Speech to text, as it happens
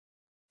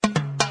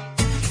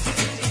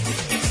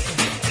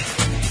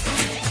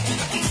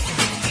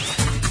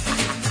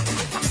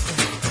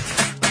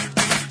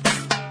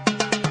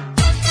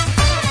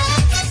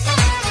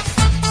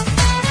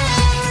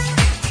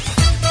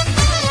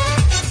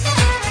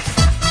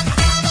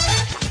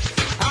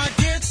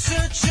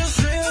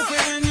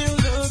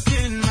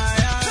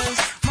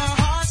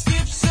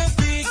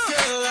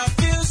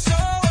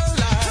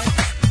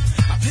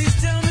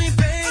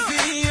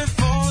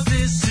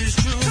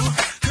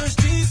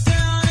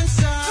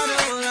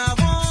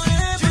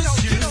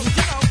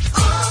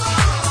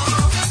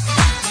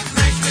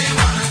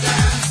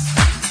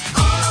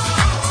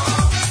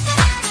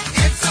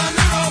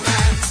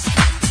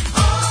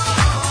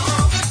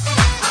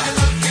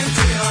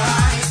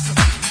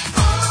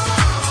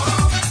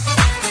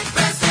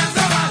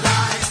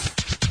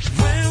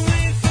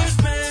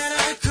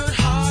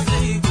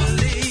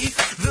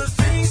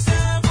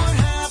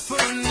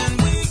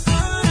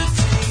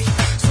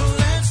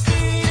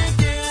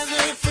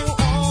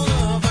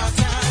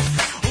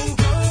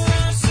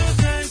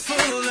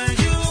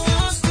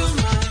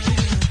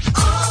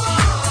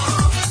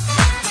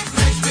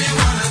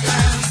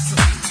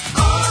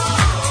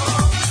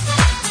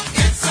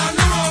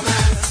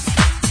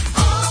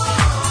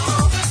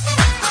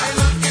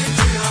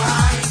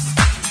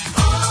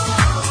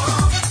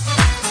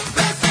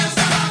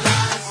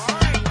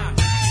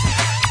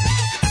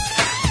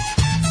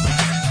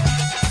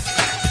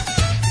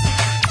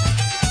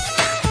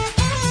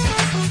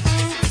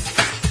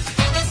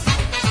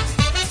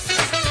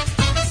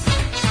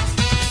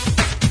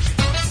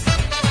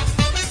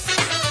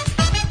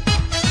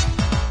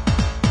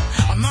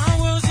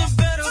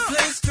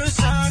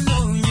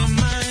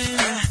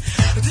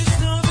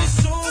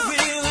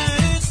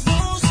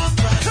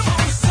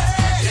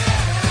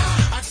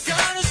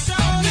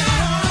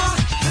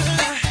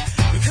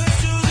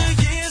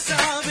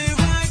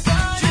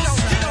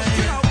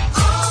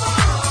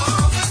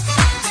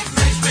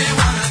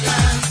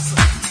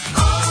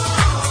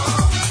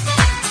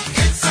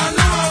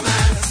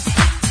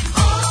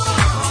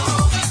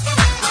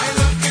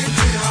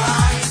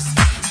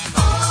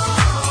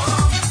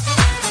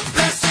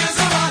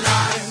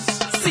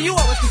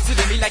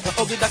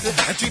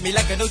treat me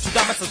like a Notre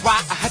Dame, that's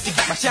why I had to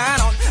get my shine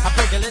on. I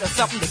bring a little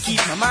something to keep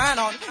my mind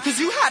on, cause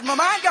you had my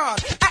mind gone.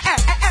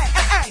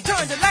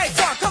 Turn the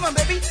lights on, come on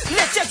baby,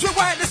 let's just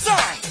rewind the song.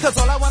 Cause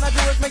all I wanna do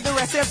is make the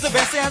rest dance, the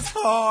best dance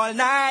all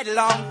night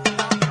long.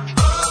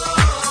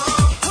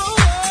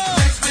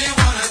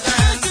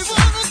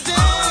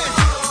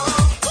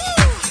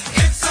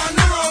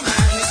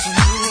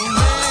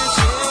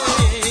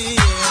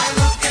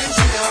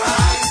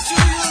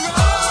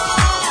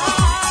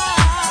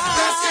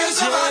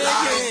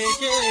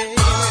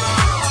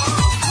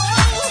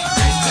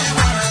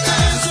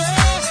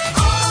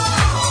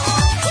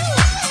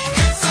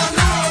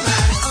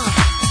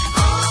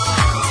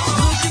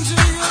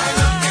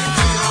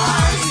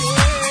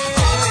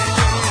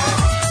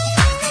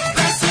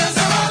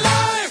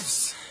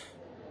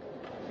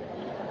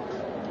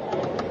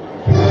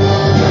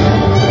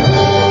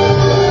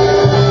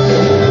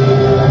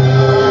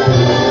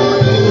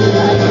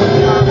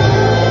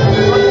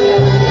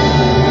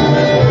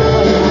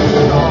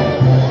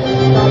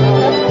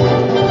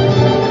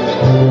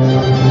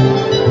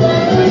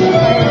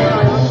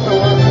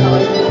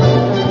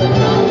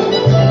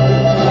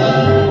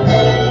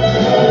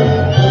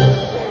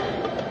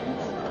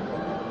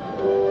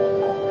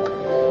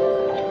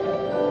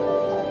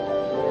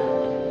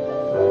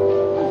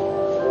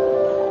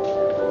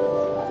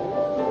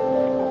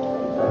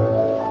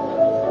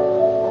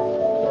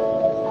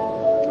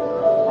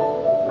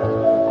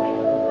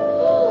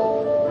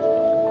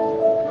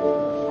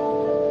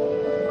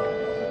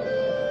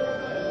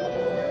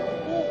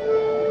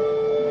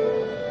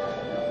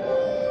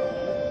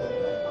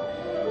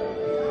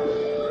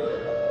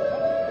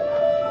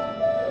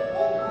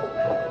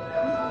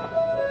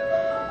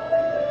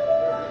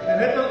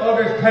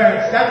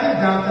 Parents sat him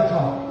down to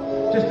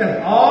talk, just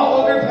as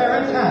all ogre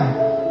parents had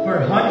for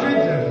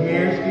hundreds of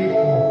years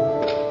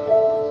before.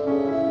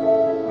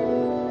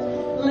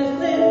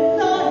 Listen,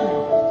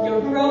 son,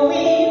 you're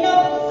growing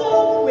up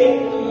so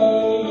quickly.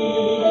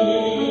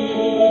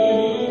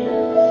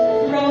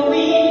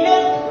 Growing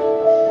up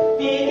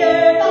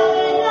bigger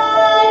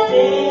by the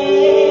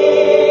day.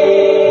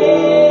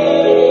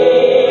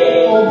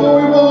 Although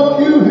we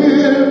want you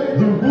here,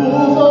 the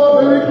rules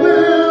are very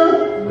clear.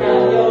 Now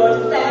you're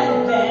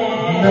 7.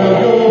 Now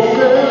you're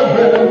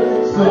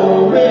 7, so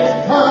it's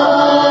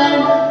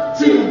time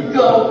to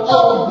go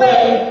away.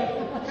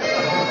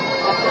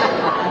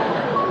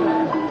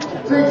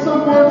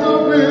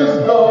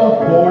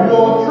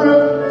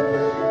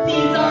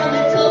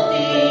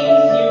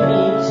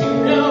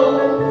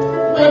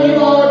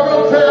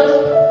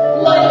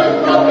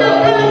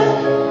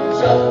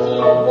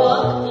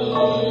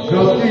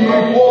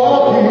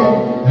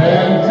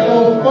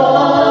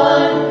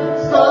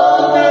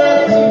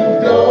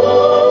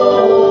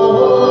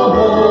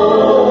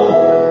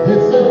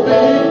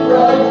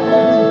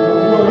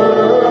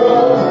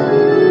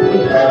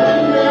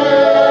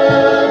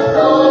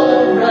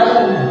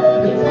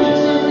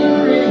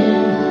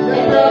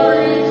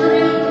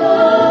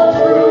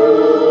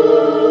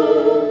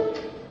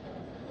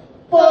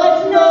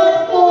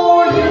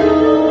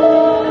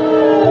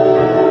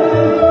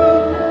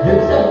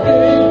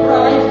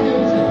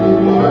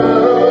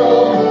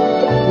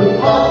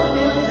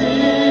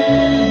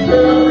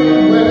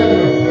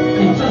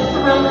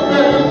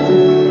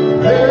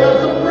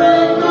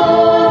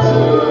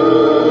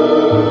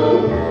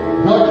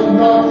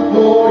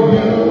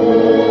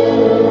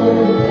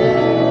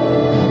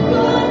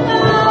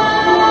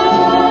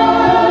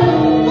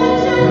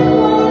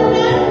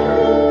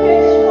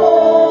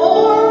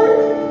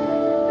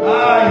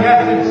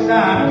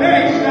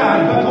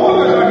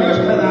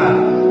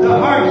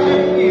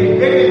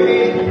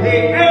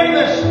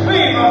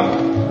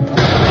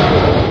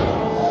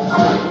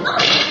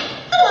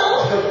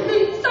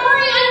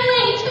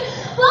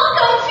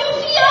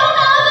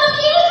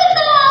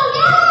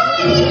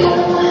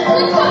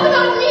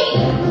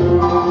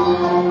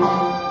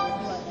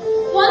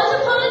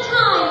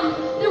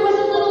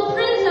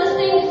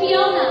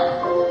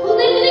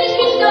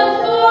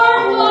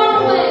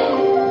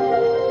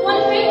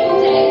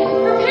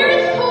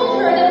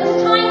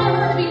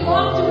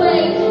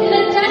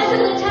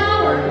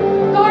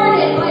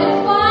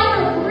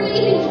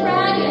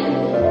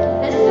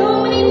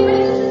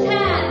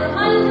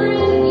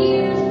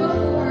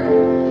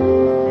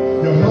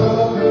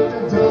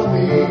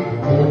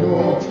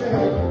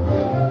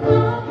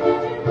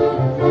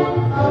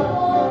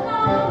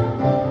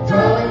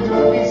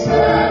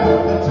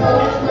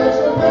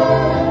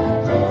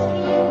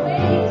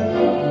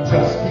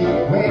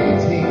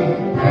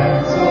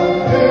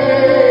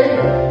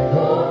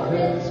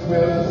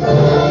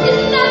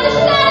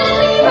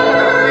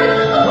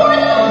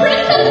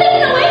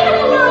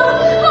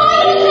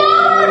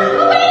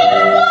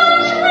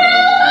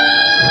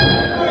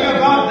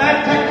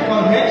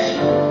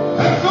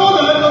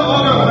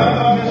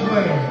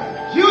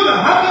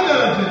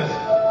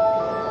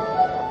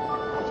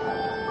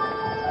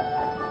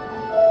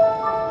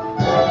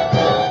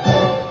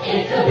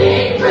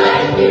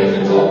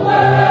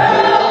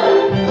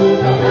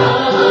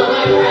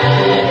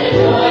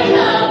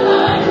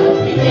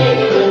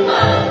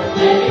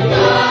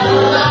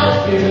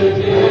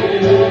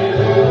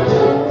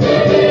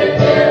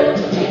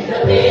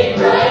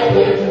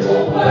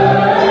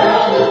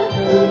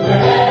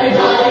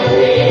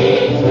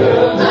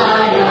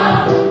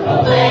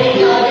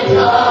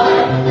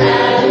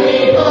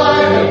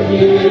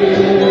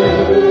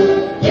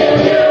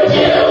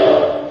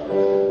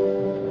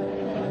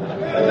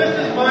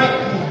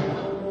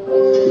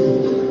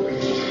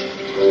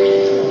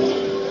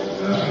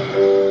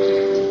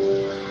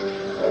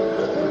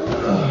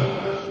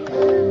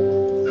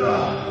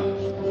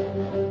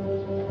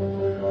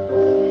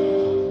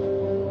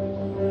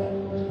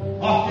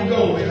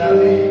 that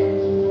me?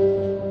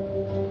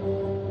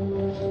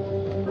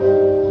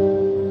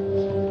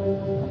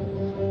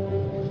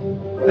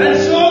 And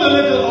so the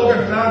little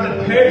ogre found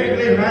a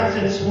perfectly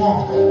rancid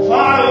swamp,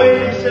 far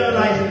away from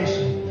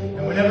civilization.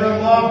 And whenever a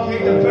mob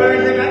came to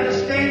burn him at the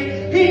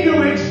stake, he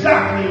knew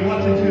exactly what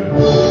to do.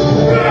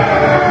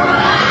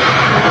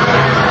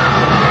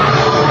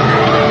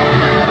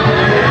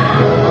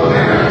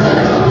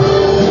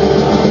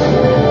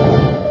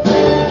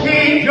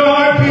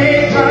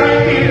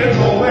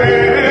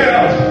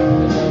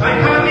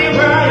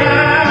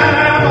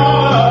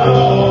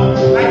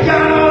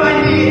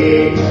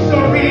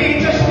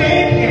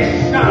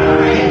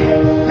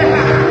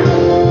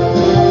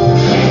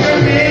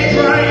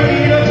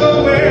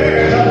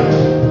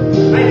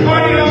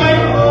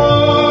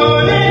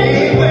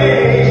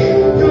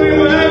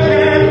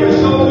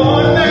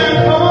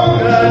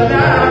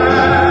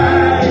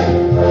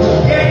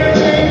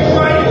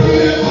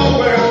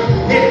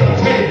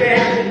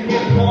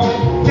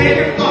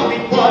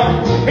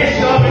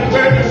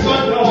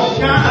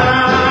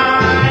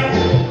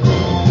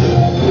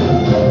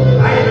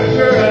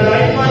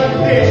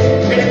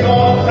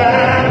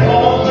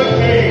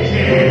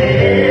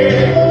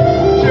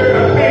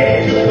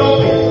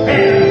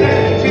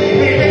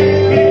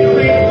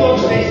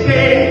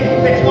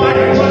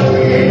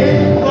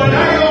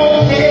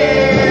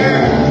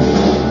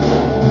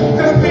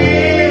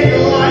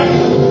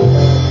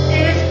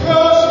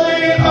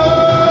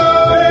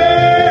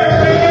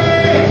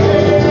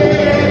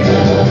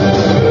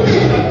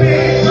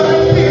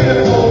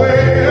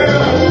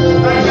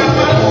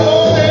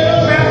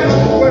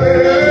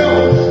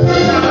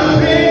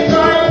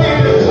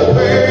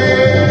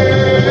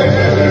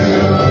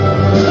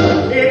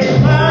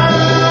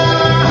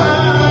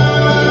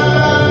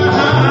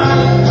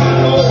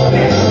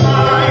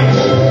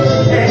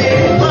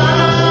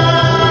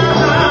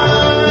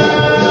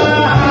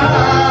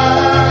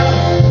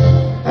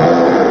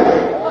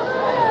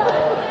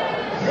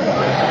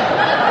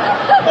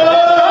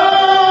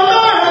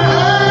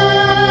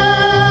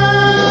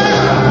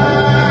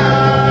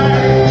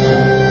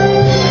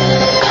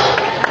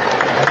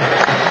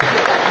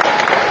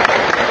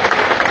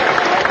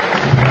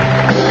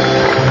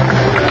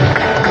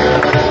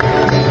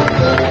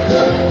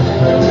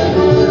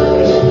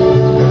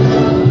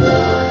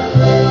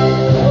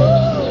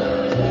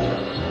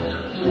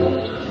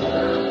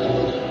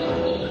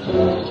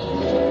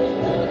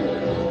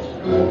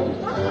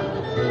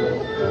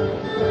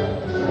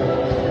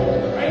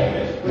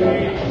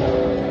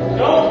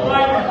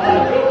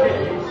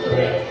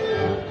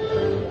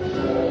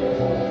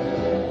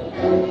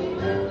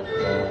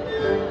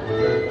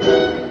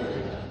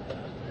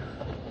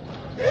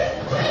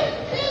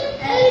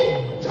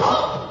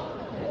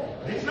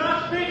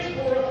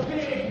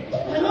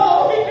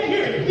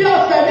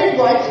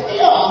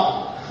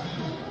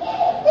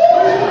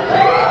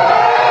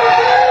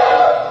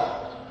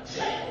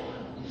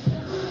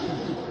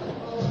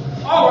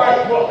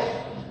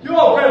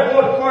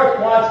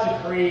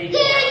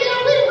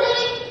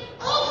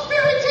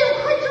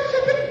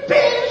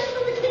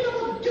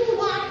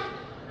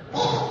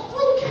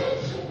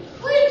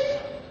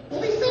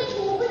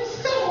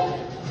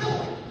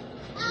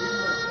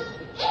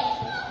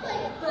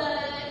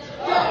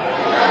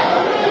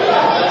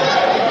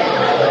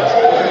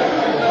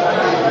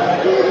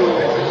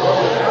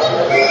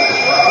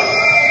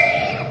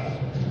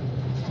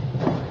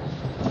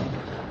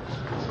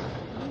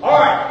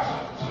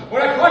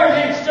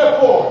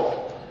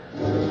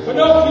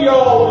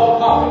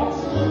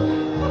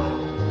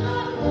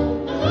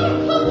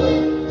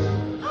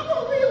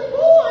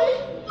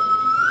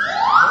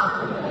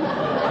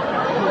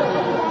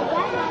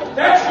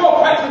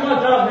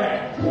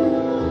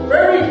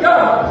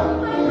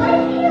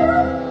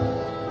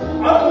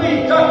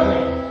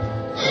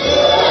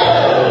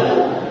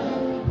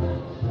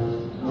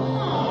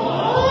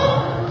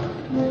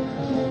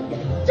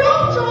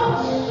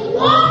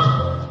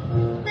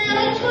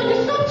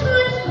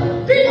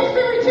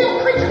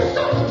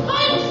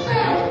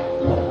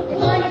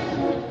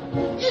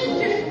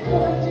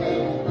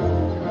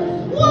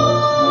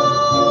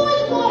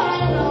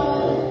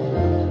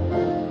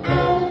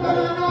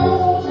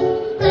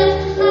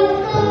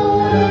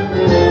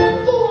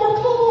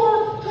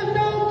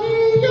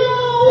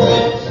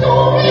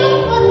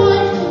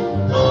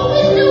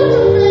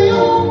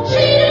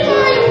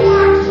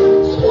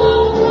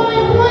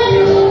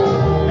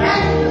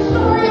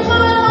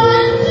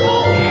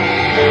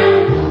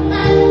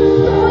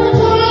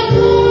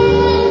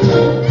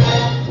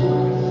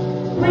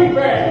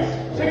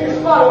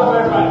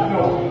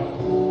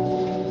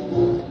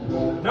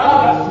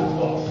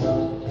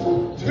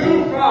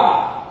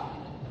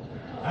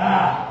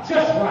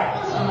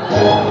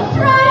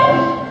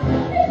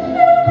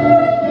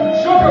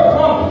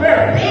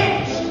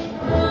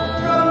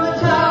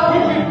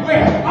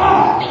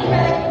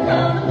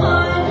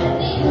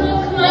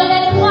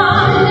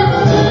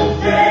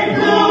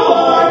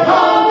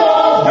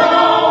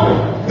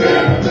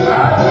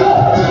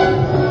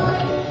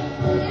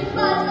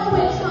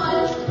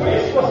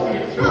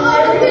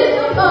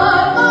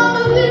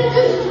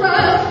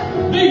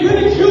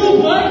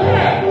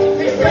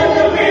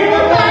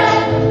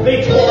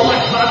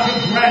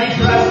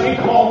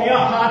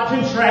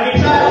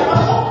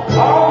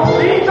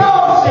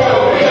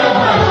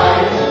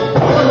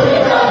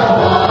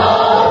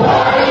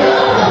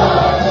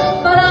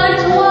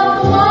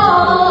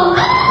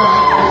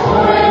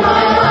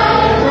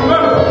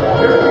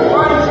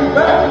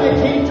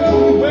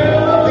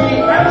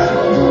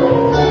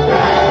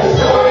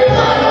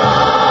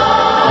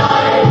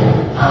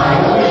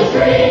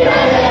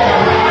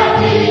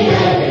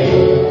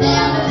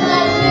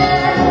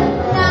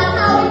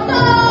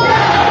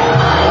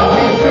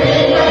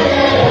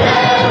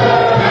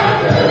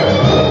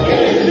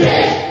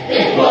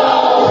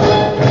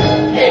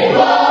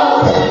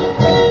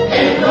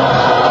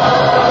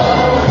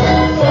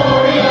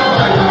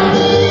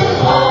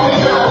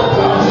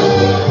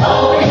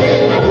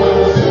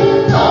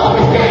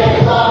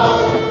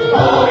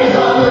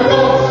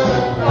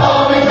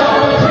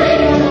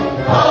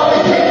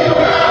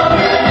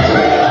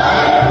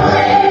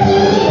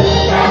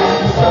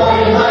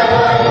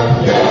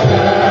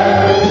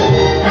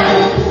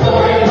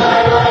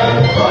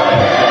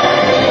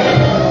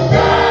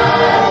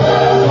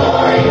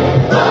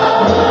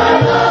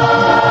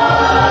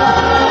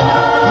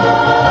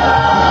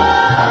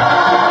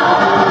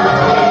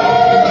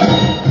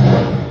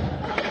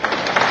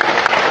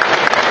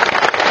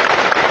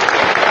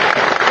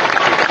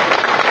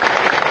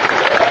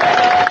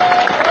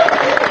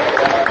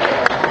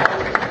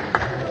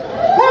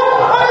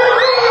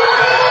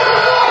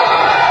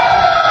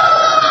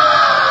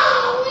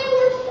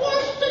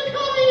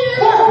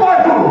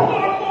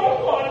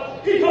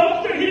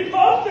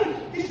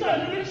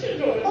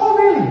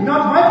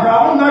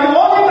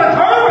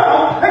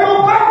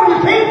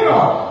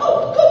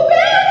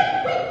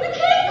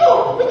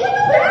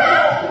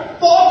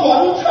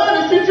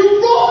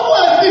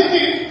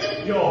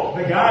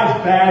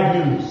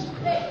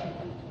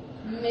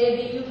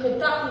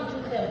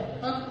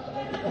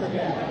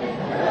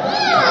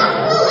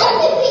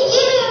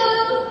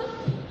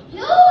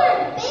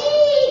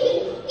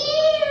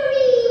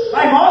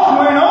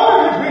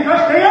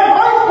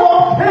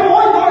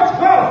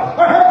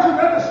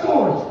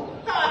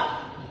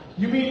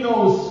 seen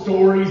those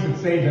stories that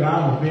say that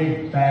I'm a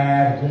big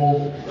bad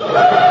wolf? I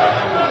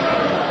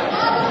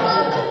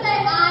was to say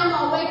I'm a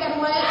wicked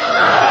witch.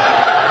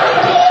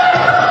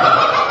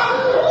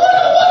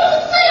 What to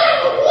say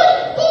I'm a wood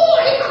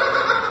boy?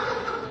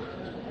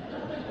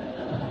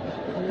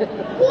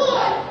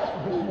 What?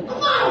 I'm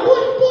not a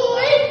wood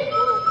boy.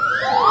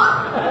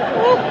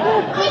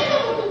 I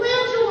have a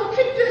glandular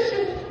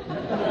condition.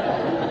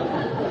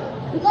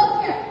 Look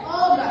here,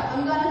 Olga,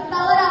 I'm gonna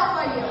spell it out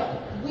for you.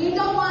 We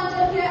don't want to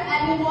hear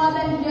any more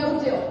than you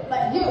do,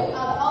 but you are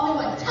the only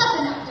one tough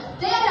enough to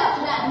stand up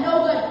to that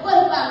no-good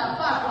flim-flam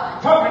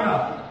Farquaad. Tough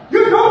enough.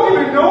 You don't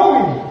even know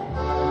me.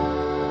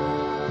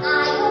 I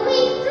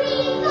always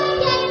dream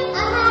forget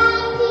a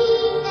happy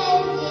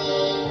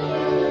ending.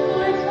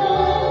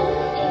 Foretold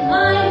in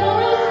my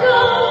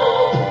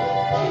horoscope.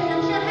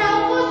 Can't you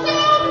help us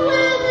out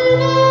with never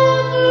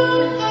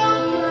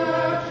ever?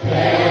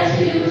 Can't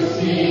you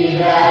see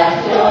that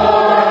you're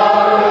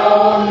our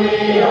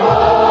only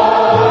hope?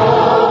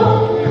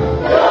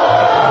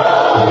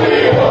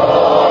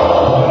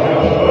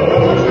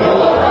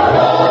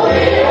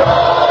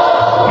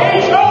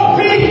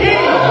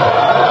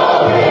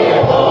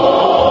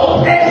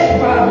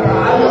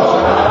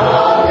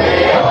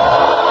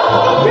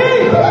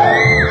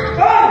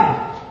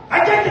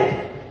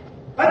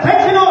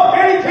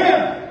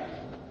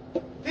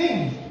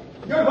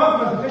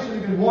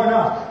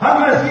 I'm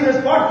going to see this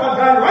Farquaad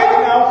guy right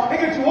now and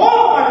get you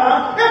all off my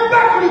lawn and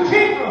back where you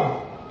came from.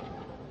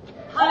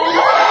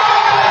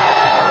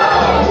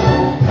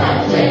 Time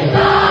to say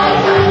goodbye,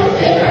 time to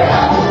say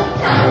farewell,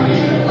 time to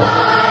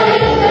fly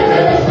into the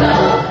river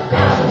swell.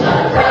 Now's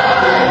another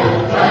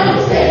time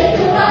to say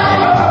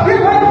goodbye. Be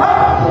right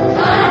back.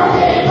 Time to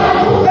say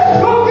goodbye. Let's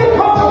go get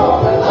comfortable.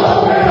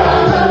 Over on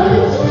the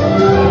roof.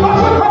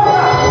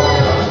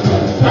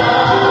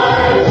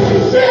 Time to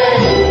say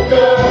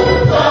goodbye.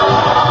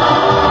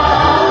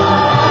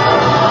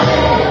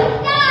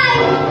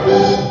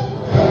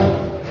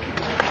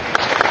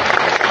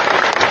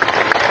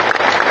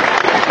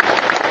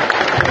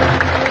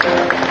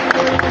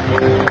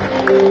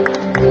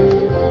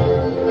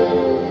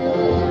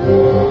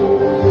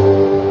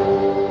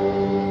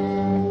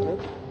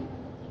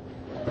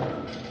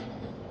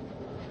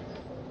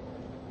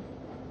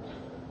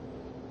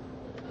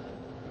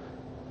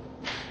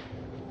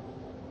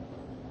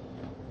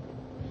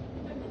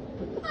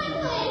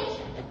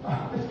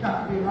 This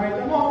got to be right.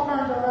 I'm all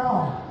turned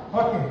around.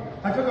 Okay.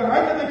 I took a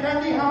right to the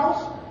candy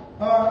house,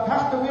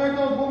 past the weird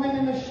old woman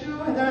in the shoe,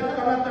 and then I took a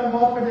left on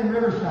Walford in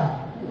Riverside.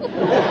 You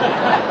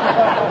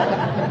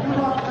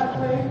walk that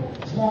way,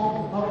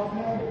 walk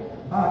okay.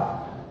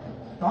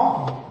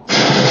 Donkey.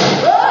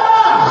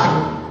 Ah!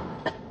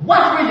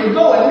 Watch where you're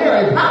going,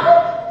 Mary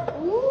Poppins.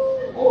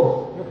 Oh.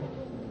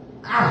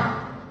 Ah.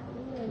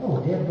 Oh,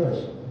 dead bush.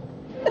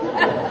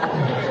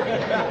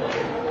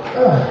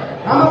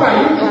 I'm about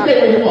you to stay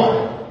where you are.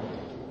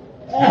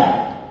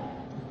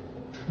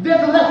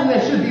 There's a lesson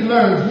that should be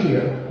learned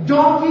here.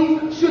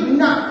 Donkeys should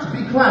not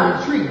be climbing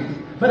trees.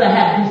 But I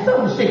had to do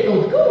something to shake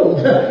those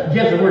ghouls.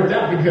 Guess it worked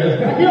out because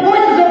your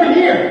voice is over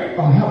here.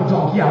 Oh, help a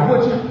donkey out,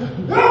 would you?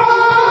 Oh!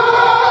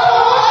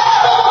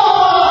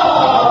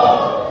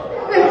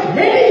 It's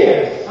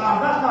hideous.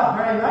 That's not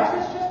very nice.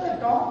 It's just a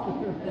donkey.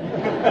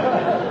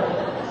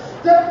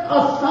 Step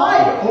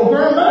aside,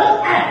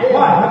 Obermus.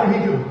 Why? What did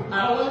he do? I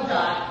don't want to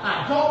die. I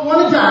don't want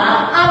to die.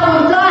 I don't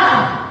want to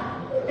die.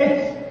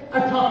 It's a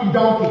talking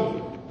donkey.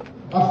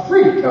 A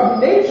freak of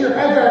nature,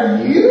 as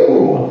are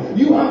you.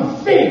 You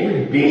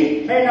unsavory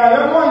beast. Hey, now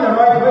you're going the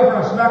right way for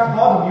a smack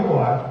bottom, you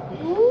are.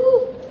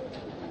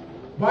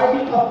 By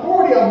the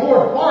authority of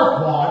Lord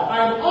Farquaad, I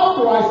am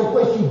authorized to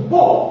place you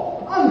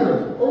both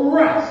under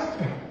arrest.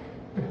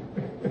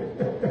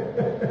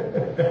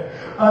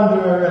 Under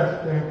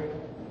arrest, there.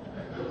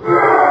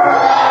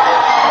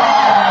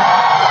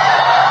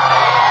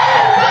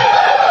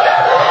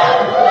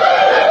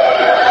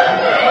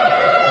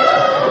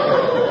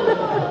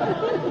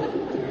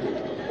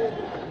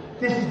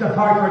 This is the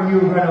part where you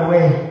run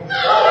away. And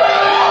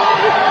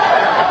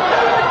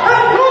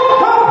don't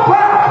come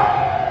back!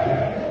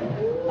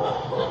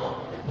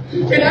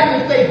 Can I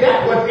just say that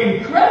was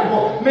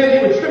incredible? Men, they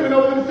were tripping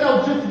over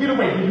themselves just to get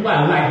away from you.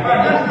 I like All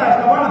right, that's that. nice.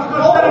 Now why don't you go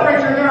celebrate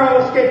your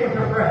narrow escape with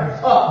your friends?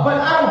 But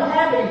I don't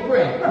have any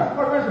friends.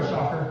 Where's the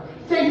shocker?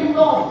 Say you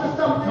lost to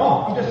something.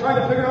 No, I'm just trying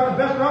to figure out the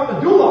best route to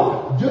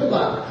Duluth.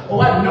 Duluth.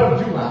 Oh, I know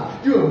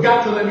Duluth. You have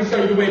got to let me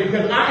show you the way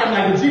because I am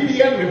like a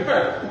GPS with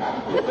first.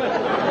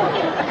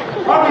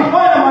 I'll be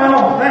fine on my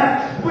own,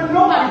 thanks. But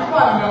nobody's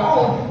finding their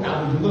own.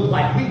 Now, when you look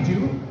like we do.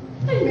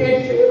 Hey,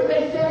 man, you hear what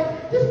they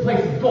said? This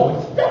place is going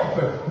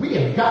Stafford. We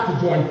have got to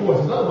join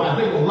forces, otherwise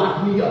they will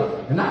lock me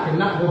up, and I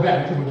cannot go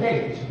back into a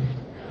cage.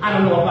 I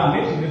don't know if I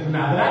mentioned this or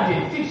not, but I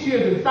did 6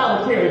 years in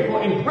solitary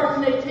for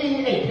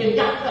impersonating a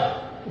pinata.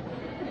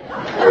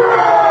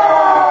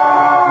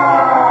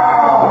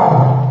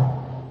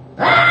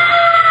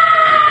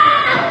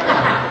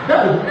 That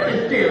was very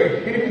scary.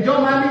 And if you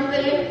don't mind me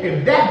saying,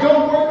 if that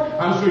don't work,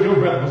 I'm sure your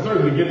brother will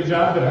certainly get the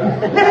job done.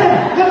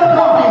 Listen,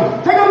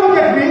 donkey, take a look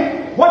at me.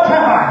 What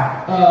am I?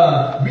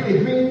 really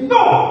green?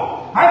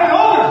 No! I'm an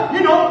ogre!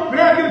 You know,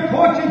 grabbing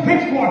torch and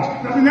pitchforks.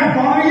 Doesn't that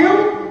bother you?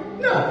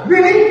 No.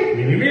 Really?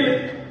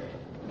 Really?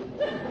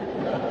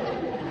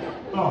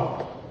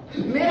 Oh,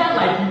 Man, I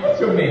like you. What's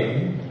your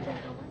name?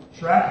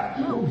 Shrek?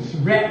 Oh,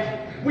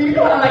 Shrek. Well, you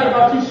know what I like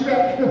about you,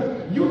 Shrek?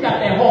 You got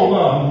that whole,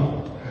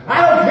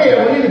 I don't care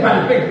what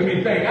anybody thinks of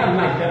me thing. I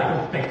like that.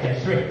 I respect that,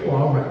 Shrek. Oh,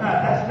 all right.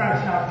 That's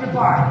nice now.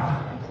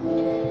 Goodbye.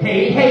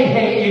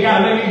 Hey, you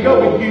gotta let me go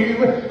with you.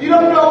 You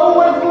don't know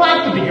what it's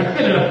like to be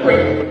considered a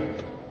freak.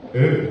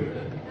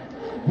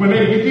 We're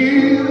made with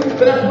you, but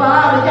that's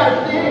why we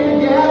gotta stay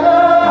together.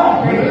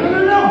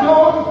 No,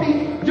 don't speak.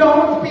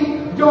 Don't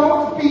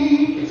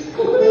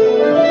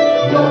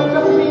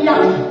just be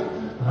out.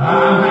 I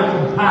might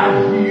despise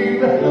you.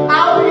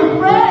 I'll be a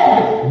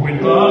friend when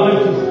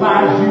others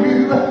despise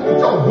you.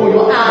 Don't roll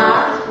your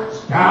eyes.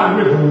 Stop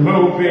with the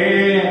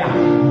moping.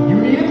 You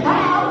need a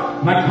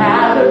towel. My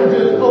calendar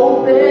just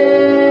open.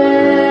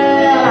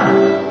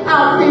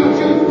 I'll beat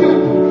you too.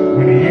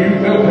 When you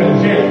feel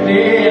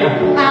congested,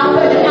 I'll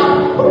let you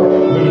out.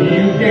 When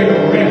you get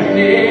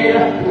arrested,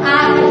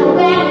 I'll get your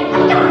back.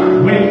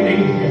 When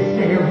things get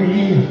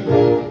scary,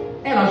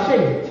 and I'll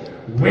shake it.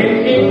 When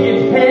it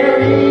gets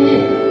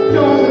hairy,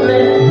 don't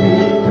let me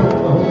go.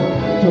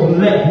 Don't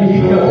let me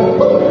go.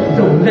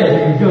 Don't let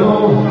me go.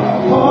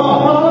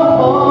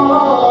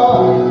 Oh,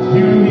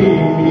 you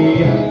need me.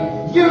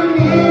 You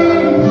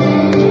need me.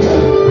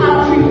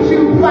 I'll treat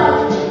you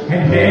right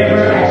and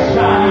never act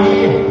shy.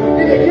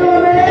 If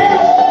you're an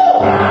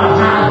I'll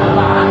hide the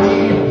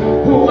body.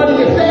 What do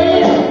you say?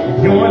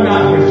 You're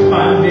not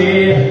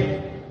responding.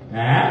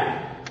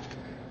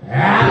 I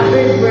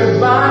think we're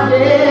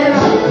bonding.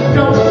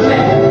 Don't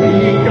let me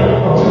go.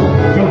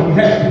 Don't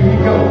let me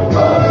go.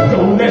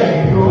 Don't let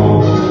me go.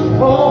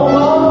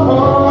 Oh,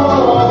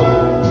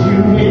 you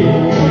need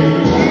me.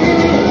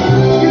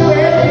 You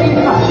and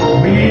me.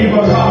 We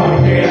belong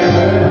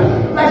together.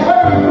 Like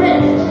Berry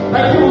Prince.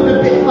 Like you was a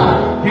big fly.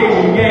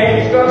 Getting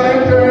gangsta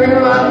and turning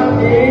around.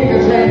 Ain't the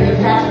same as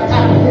half the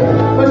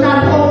applicant. But not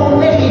an old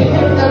lady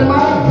hit the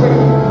money break.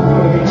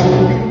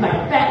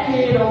 Like that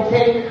kid,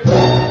 okay?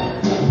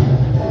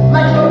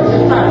 Like Berry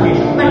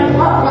Prince, like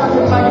pop like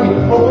somebody.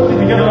 Oh, put it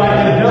together like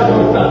that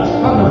double stuff.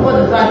 On the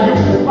other side, you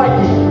can fight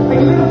me.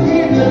 Like little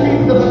kids in the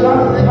streets of the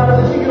donuts, they out of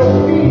the chicken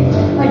over feet.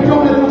 Like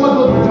donuts and what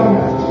goes with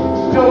donuts?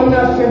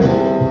 Donuts and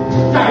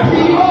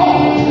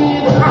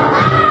diabetes. Ha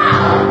ha!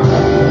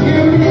 You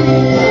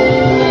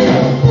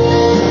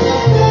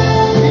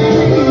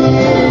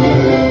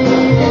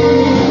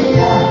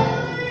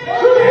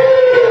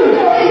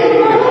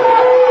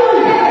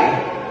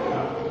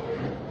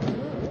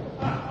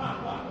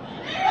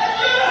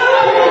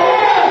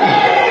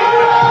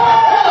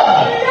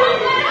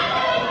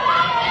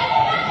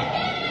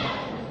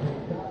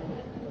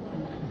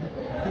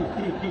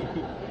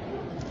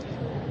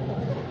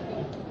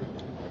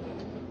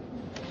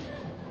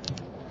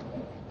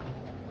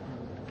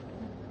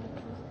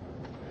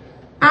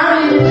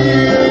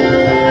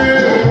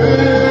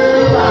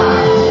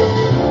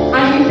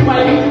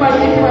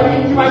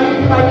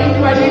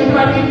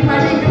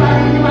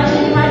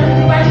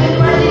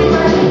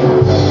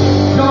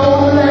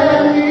Don't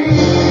let me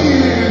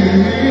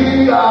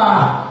go.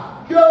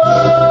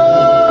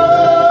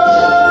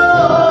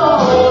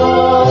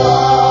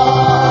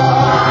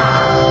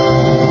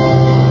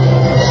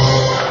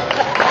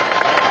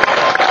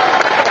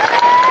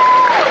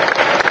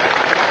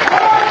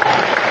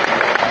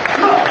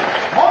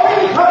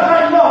 Only because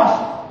I lost,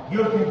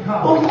 you can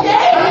come. Oh, yeah!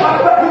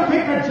 But you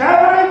keep the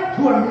javelin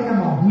to a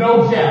minimum. No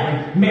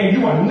javelin. Man,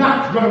 you are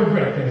not going to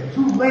regret this.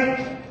 Too late.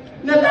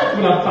 Now that's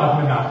what I'm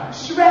talking about.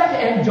 Shrek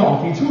and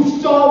Donkey, two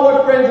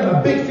stalwart friends of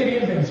a big city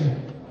adventure.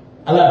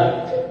 I love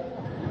it.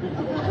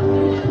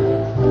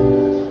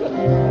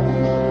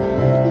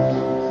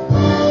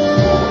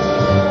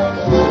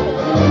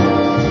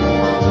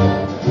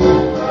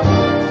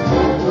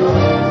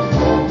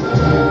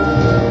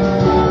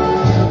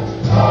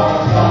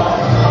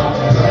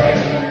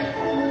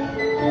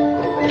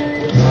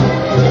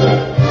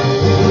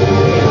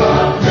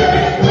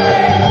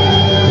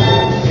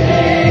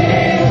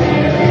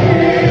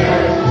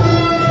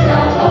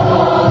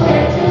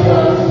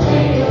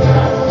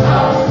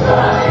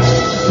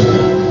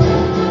 Outside.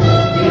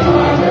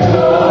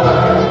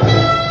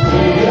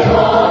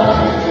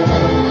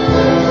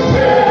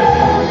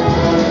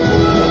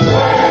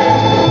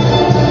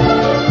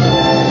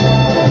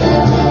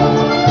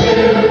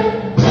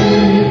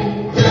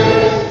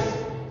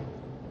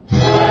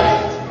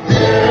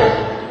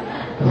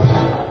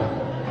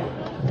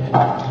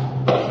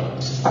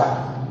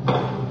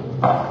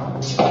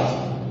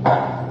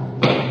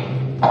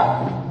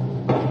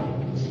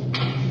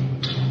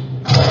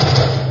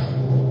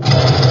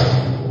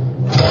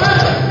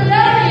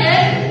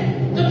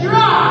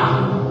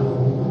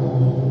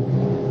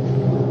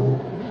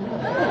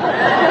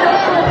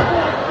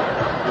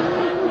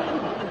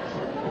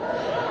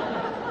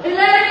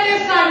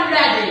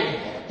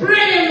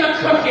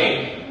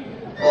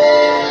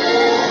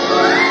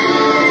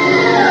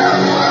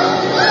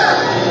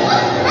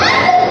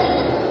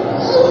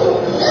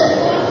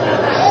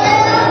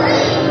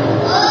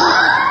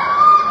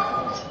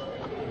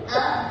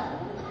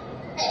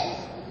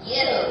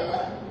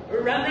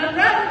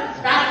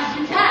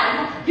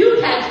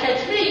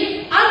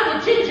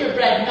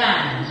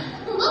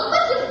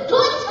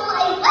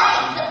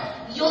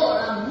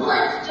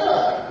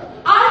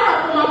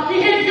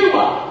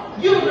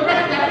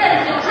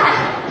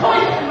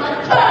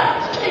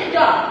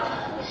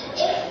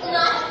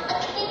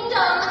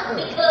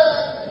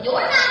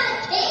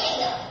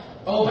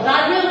 but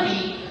I will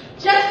be,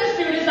 just as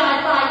soon as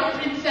I find a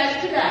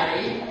princess to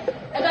marry.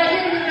 And I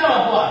hear you know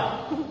of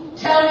one.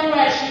 Tell me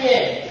where she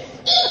is.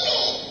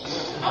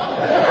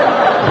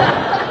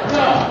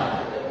 No.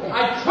 I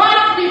try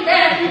to be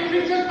fair to you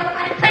creatures, but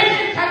my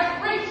patience has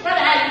reached an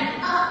end.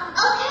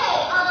 Okay,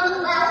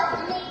 well,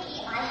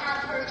 maybe I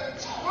have heard a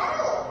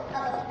tale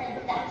of a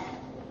princess.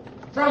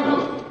 From who?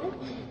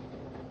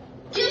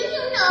 Do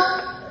you know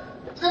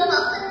the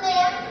Muffin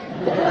Man?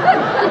 The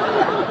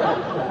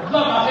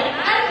Muffin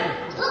Man?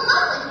 The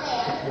Muffin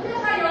Man?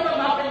 Yes, I know the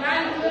Muffin Man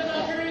who lives on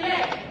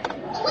Juliet.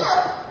 Well,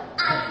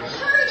 I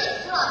heard it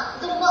from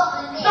the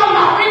Muffin Man. The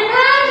Muffin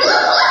Man? The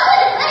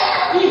Muffin Man!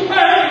 He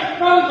heard it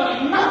from the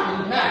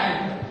Muffin Man.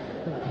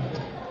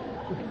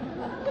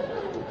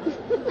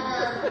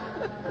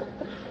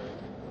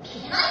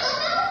 Can I go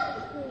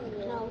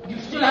now? You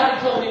still haven't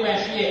told me where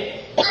she is.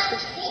 I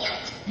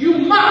can't. You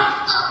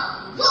must!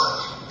 Look!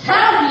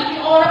 Tell me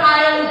or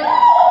I'll...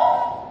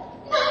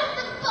 Not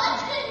the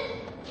button!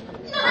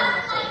 Not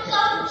my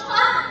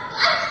gumdrop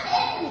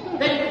button!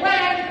 Then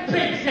where's the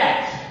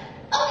princess?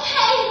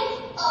 Okay,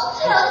 I'll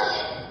tell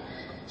you.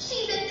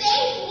 She's a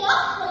day's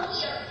walk from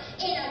here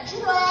in a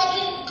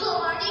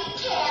dragon-guarded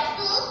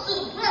castle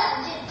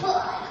surrounded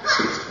by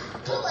hot,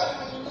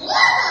 glittering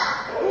lava.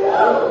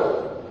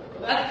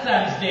 That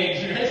sounds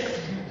dangerous.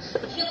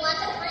 You want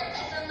a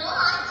princess or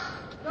not?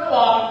 Go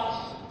on.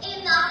 In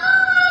the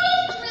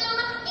highest room,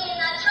 in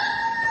the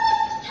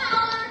tallest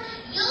tower,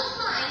 you'll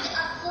find a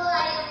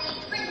fiery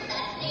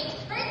princess named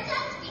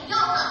Princess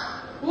Fiona.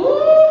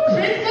 Ooh,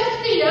 Princess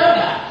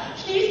Fiona.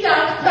 She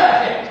sounds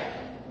perfect.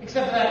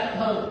 Except for that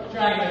whole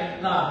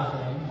dragon lava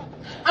thing.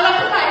 I'll have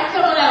to find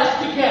someone else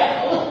to go.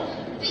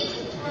 Big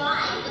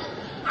pride.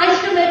 I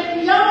shall make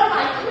Fiona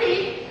my queen,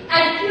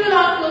 and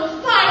Yulok will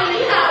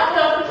finally have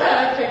the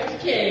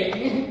perfect king.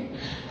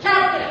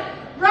 Captain,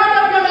 round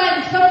up your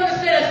men, some of the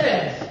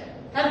citizens,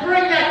 and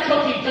bring that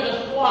cookie to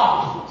the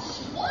swamp.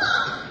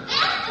 Swamp?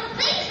 That's the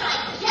place I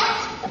get.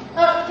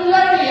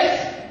 Felonious,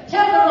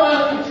 tell the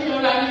royal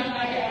couture I need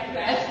my hair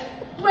dressed.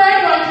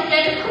 We're going to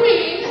get a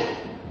queen.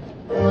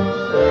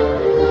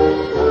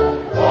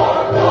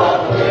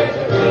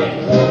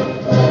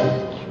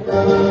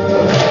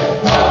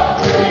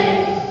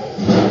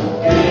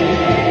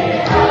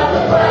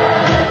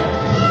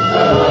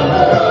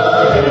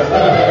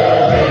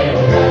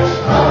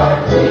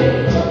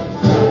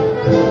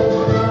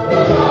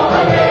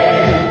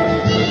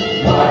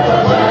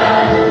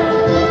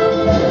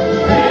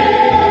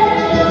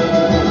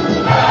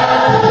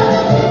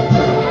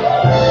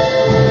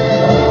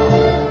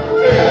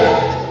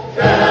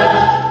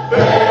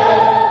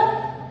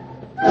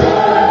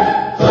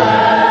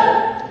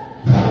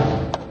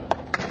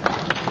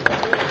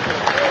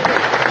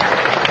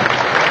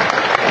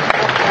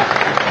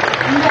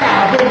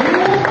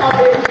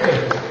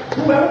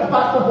 Whoever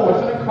spots the horse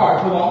and the cart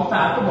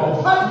alongside the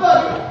road, front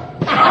buggy,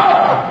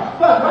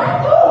 but right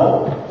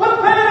through. What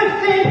planet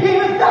scene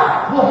came and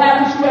died? Well,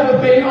 haven't you ever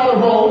been on a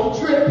road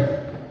trip?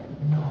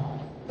 No.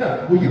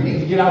 Well, you need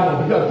to get out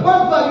over here.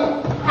 Front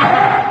buggy.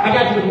 I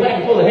got you with a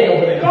wagon full of hay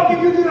over there. Don't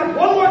give you do that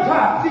one more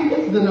time. See,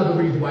 this is another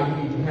reason why you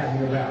need to have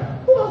me around.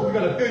 Who else is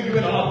going to fill you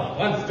in on all the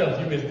fun stuff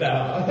you missed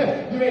out?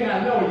 You may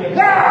not know it yet.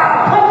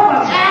 Ow!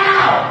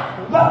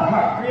 Love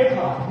cart, 3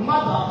 o'clock.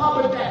 Mother,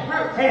 Hubbard, that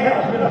hurts. Hey, that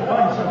was really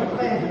fun. Shall we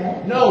play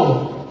again? No,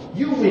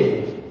 you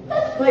win.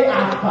 Let's play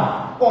I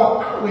Spy,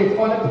 or I win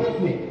on a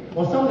picnic,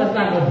 or something that's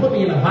not going to put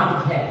me in a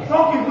bottle cast.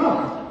 Don't you look.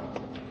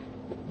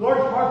 Lord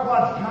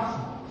Farquaad's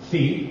castle.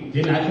 See,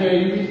 didn't I tell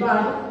you we'd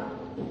find it?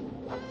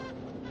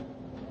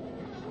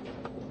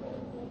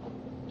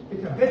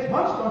 It's a bit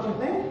much, don't you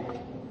think?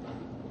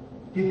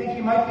 Do you think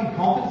he might be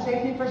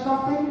compensating for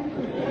something?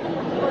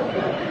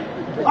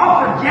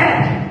 Oh, forget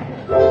it!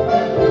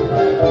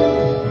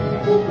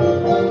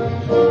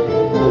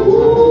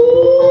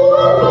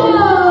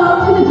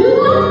 Welcome to the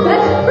Dudley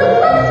Best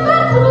Christmas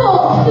Festival!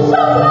 The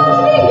show's about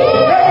to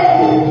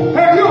begin!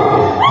 Hey, you!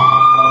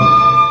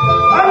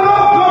 I'm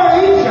not gonna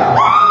eat ya!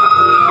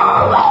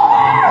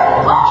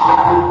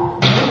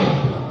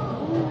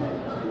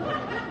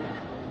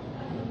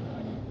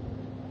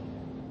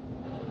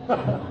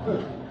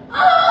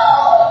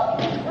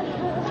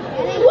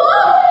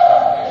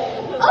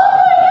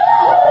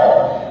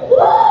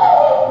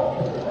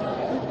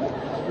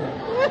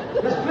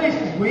 This place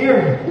is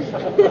weird.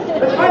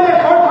 Let's find that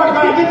Farquaad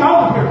guy and get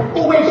out of here.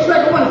 Oh, wait,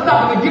 Shrek, I want to stop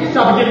at the gift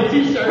shop and get a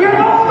t-shirt. We're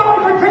not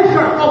stopping for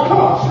t-shirts! Oh, come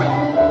on, Shrek.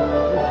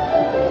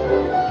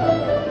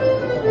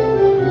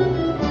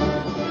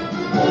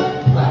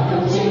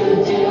 Welcome to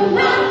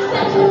Duluth,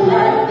 such a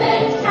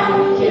perfect town.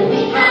 Here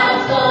we have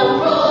some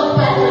rules,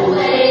 but we're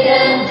played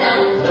and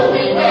done. Don't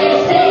be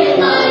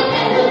wasting life,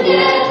 and we'll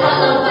get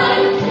all of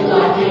mine.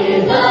 Duluth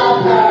is the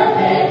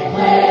perfect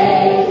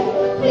place.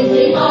 Please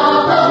keep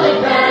all public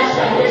trash,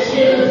 shine your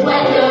shoes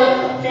when you're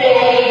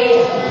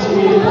safe.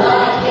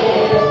 Duluth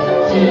is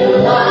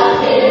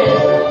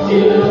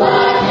the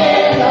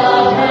perfect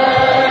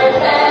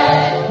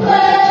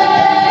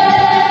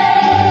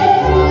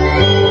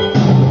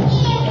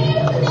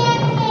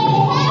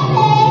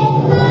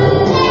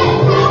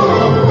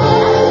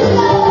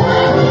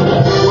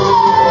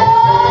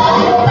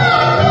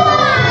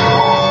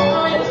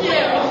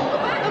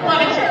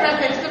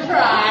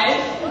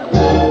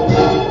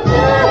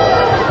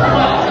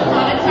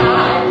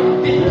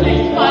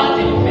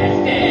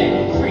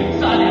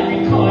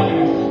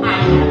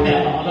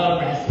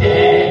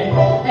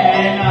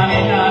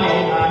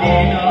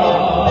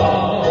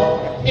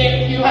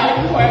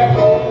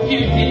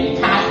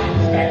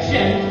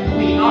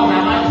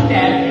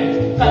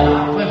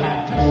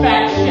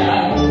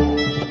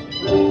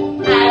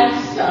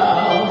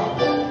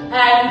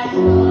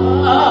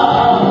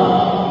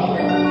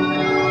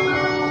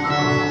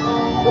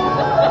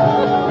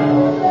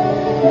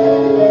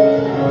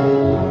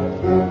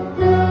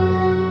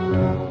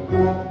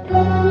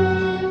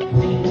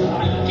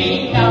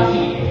king out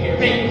here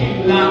in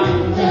July.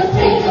 Just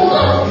take a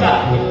look.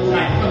 Got it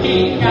right for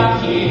king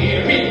out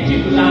here in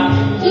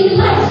July. He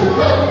likes to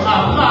cook. A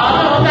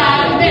model that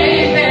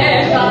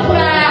amazes a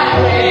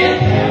flowering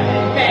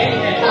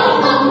faces. Mum,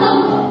 mum, mum,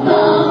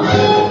 mum.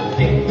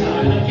 Things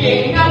are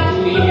looking up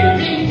here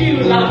in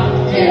July.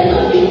 They're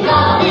looking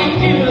up. In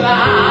July,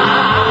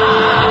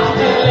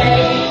 the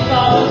ladies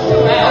all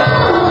swell.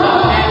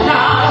 And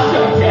I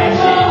suggest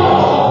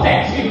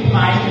that you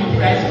might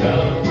impress her.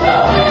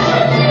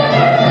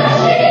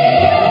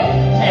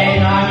 Hey,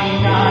 nani,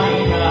 nani,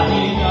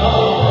 nani, no.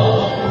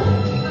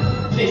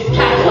 This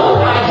castle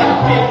I have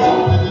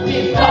built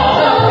is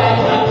taller than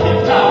the tip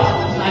top.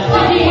 I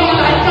see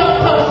like a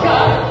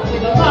postcard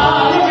with a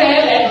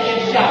monorail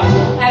engine shop.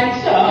 And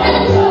so,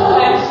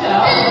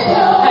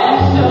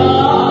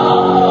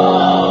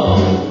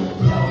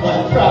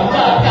 someone from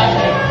the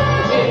gutter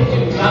into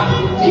my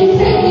He's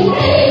taking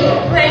aim.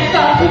 race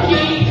up the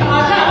key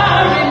Carter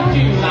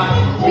into my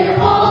We're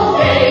all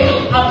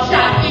safe.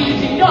 upshot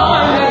easy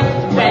noise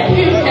when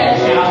you can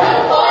shout.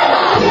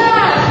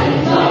 Yes,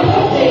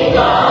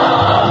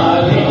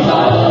 Darling, darling,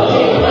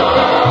 darling,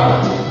 darling.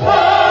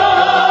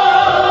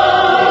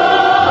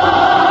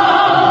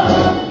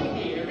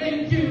 Here in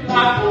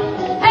July.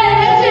 Hey,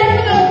 let's hear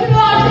for the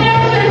July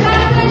dancers.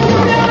 I'm going to do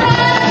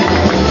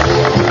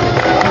it.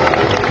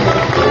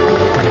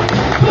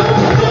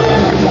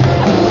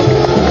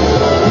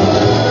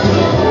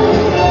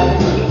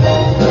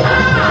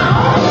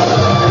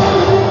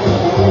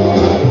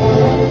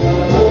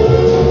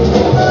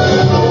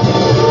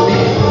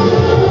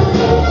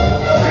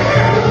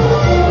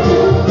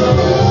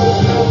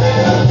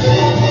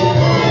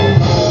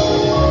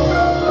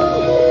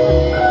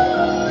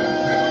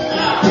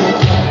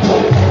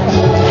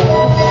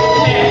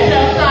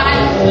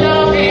 Exercise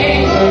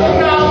flowing,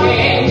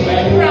 growing,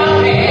 we're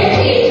growing.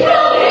 He's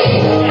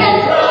growing and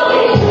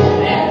growing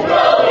and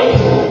growing.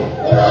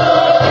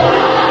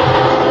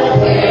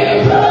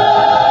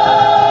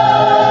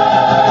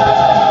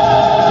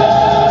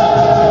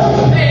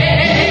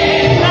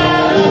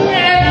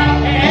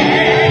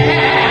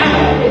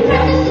 We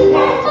practice to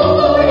walk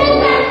forward and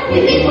back. We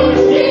think we're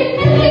asleep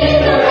and leave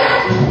the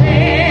rat.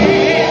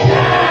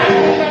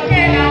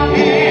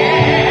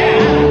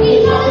 He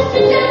taught us to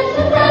dance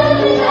the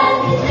brotherly class.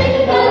 He's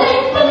taken ballet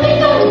from the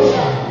golden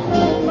shop.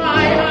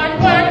 My hard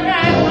work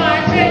and my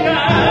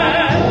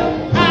fingers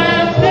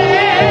have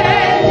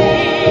made me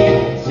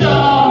so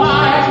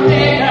much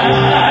bigger.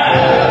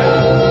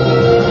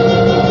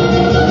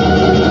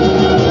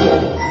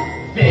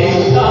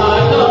 Things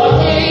are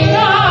looking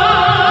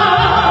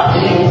up.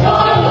 Things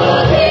are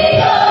looking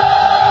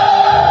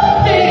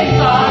up. Things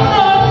are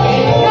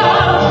looking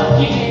up.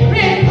 Here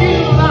in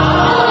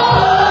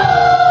July.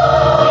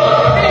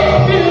 Here in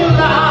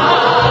July.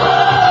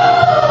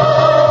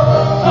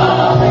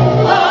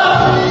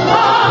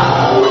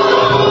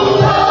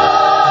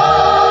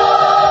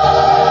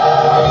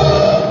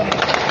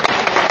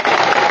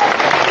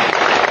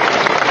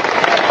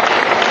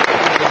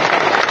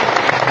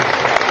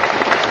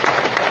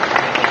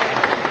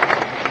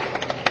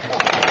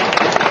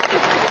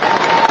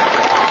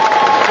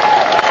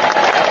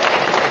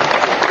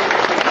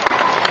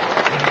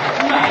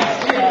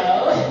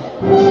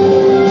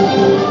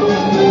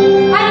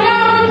 And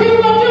now the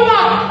people of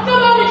July, the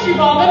moment you've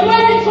all been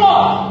waiting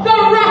for, the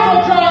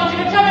raffle drawing to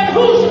determine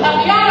who shall have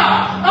the honor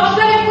of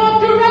setting forth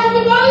to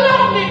rescue the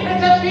lovely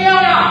Princess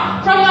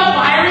Fiona from the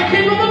fiery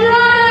kingdom of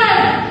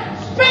Dragon.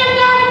 Spin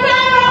that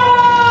barrel!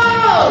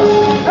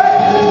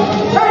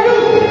 Hey, you!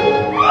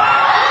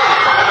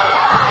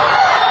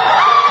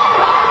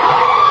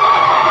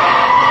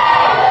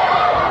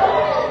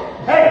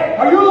 Hey,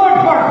 are you Lord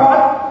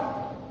Farquaad?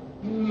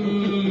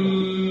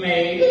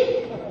 Maybe.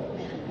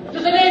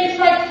 Does the name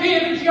strike fear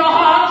into your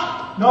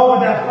heart? No, but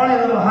that funny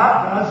little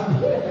hat does.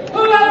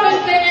 Who let this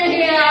thing in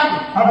here?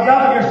 I'll be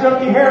out of your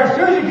silky hair as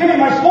soon as you give me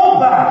my swamp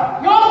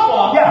back. Your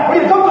fault. Yeah, what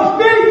do you think of those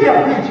fairy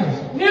tale creatures?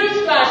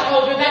 Newsflash,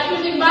 Olga, that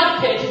using mud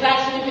pits is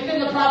actually within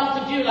the province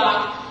of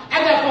Duloc,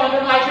 and therefore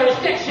under my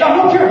jurisdiction. Now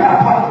look here,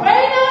 hat pilot.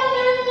 Wait a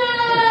minute!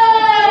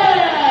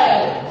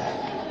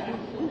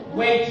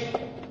 Wait.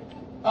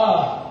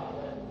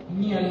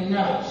 Near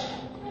nut.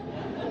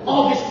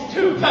 Oh, this is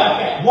too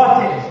perfect.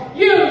 What is?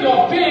 You're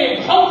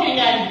big, hulking,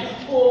 and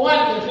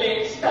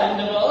wonderfully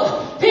expendable.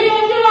 People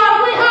of Duloc,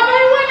 we have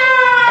a winner!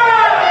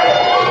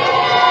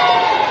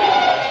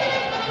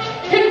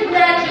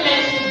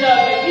 Congratulations,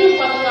 Olga. You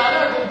won the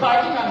honor of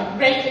embarking on a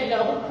great and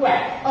noble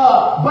quest.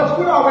 But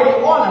we're already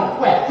on a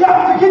quest.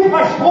 Yeah, to get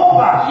my swamp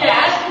back.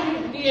 Yes,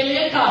 you've nearly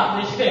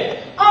accomplished it.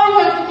 All you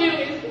have to do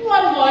is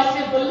one more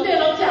simple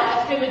little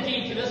task, and the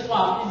deed to the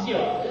swamp is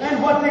yours.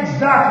 And what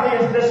exactly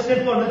is this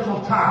simple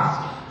little task?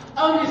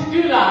 Oh, Miss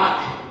Duloc.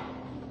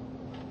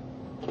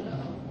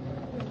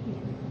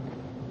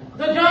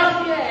 The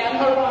dossier and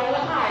Her Royal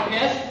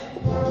Highness.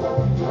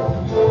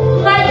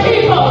 My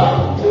people,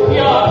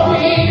 your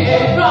queen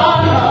is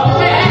on her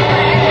way.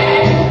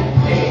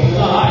 Things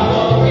are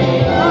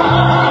looking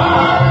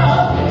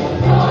up.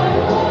 Things are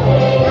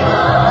looking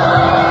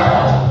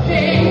up.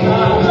 Things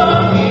are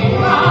looking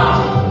up.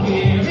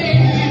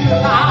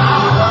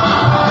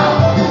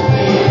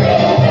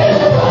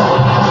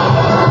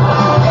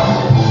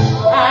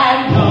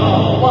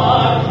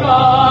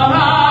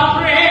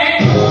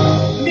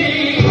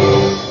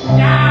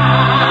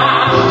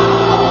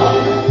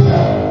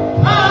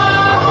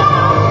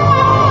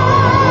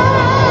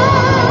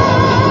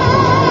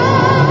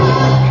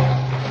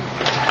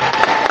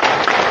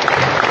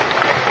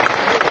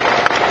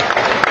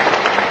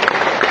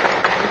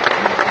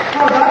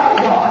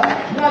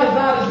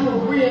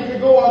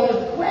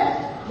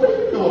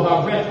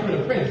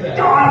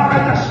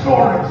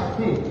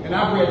 And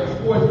I've read the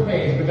sports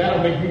page, but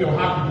that'll make me know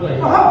hockey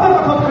players. Well, how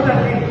difficult could that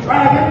be?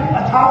 Dragon? A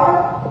tower?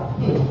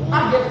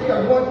 I guess we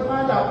are going to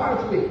find out,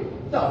 aren't we?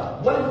 So,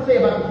 what does it say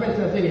about the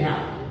princess anyhow?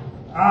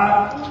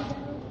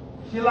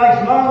 She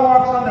likes long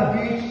walks on the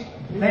beach,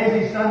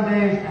 lazy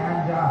Sundays,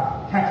 and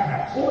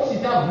Tex-Mex. Oh, she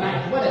sounds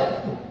nice. What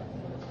else?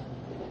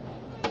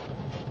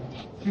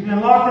 She's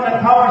been locked in a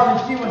tower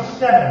since she was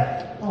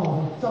 7.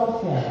 Oh, that's so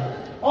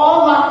sad.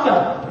 All locked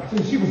up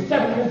since she was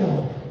 7 years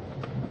old.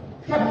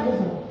 7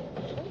 years old.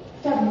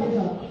 7 years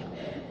old.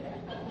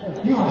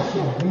 You're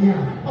so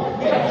weird. Oh,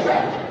 we got a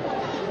track.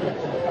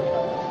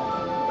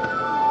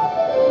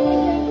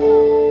 Thank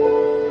you.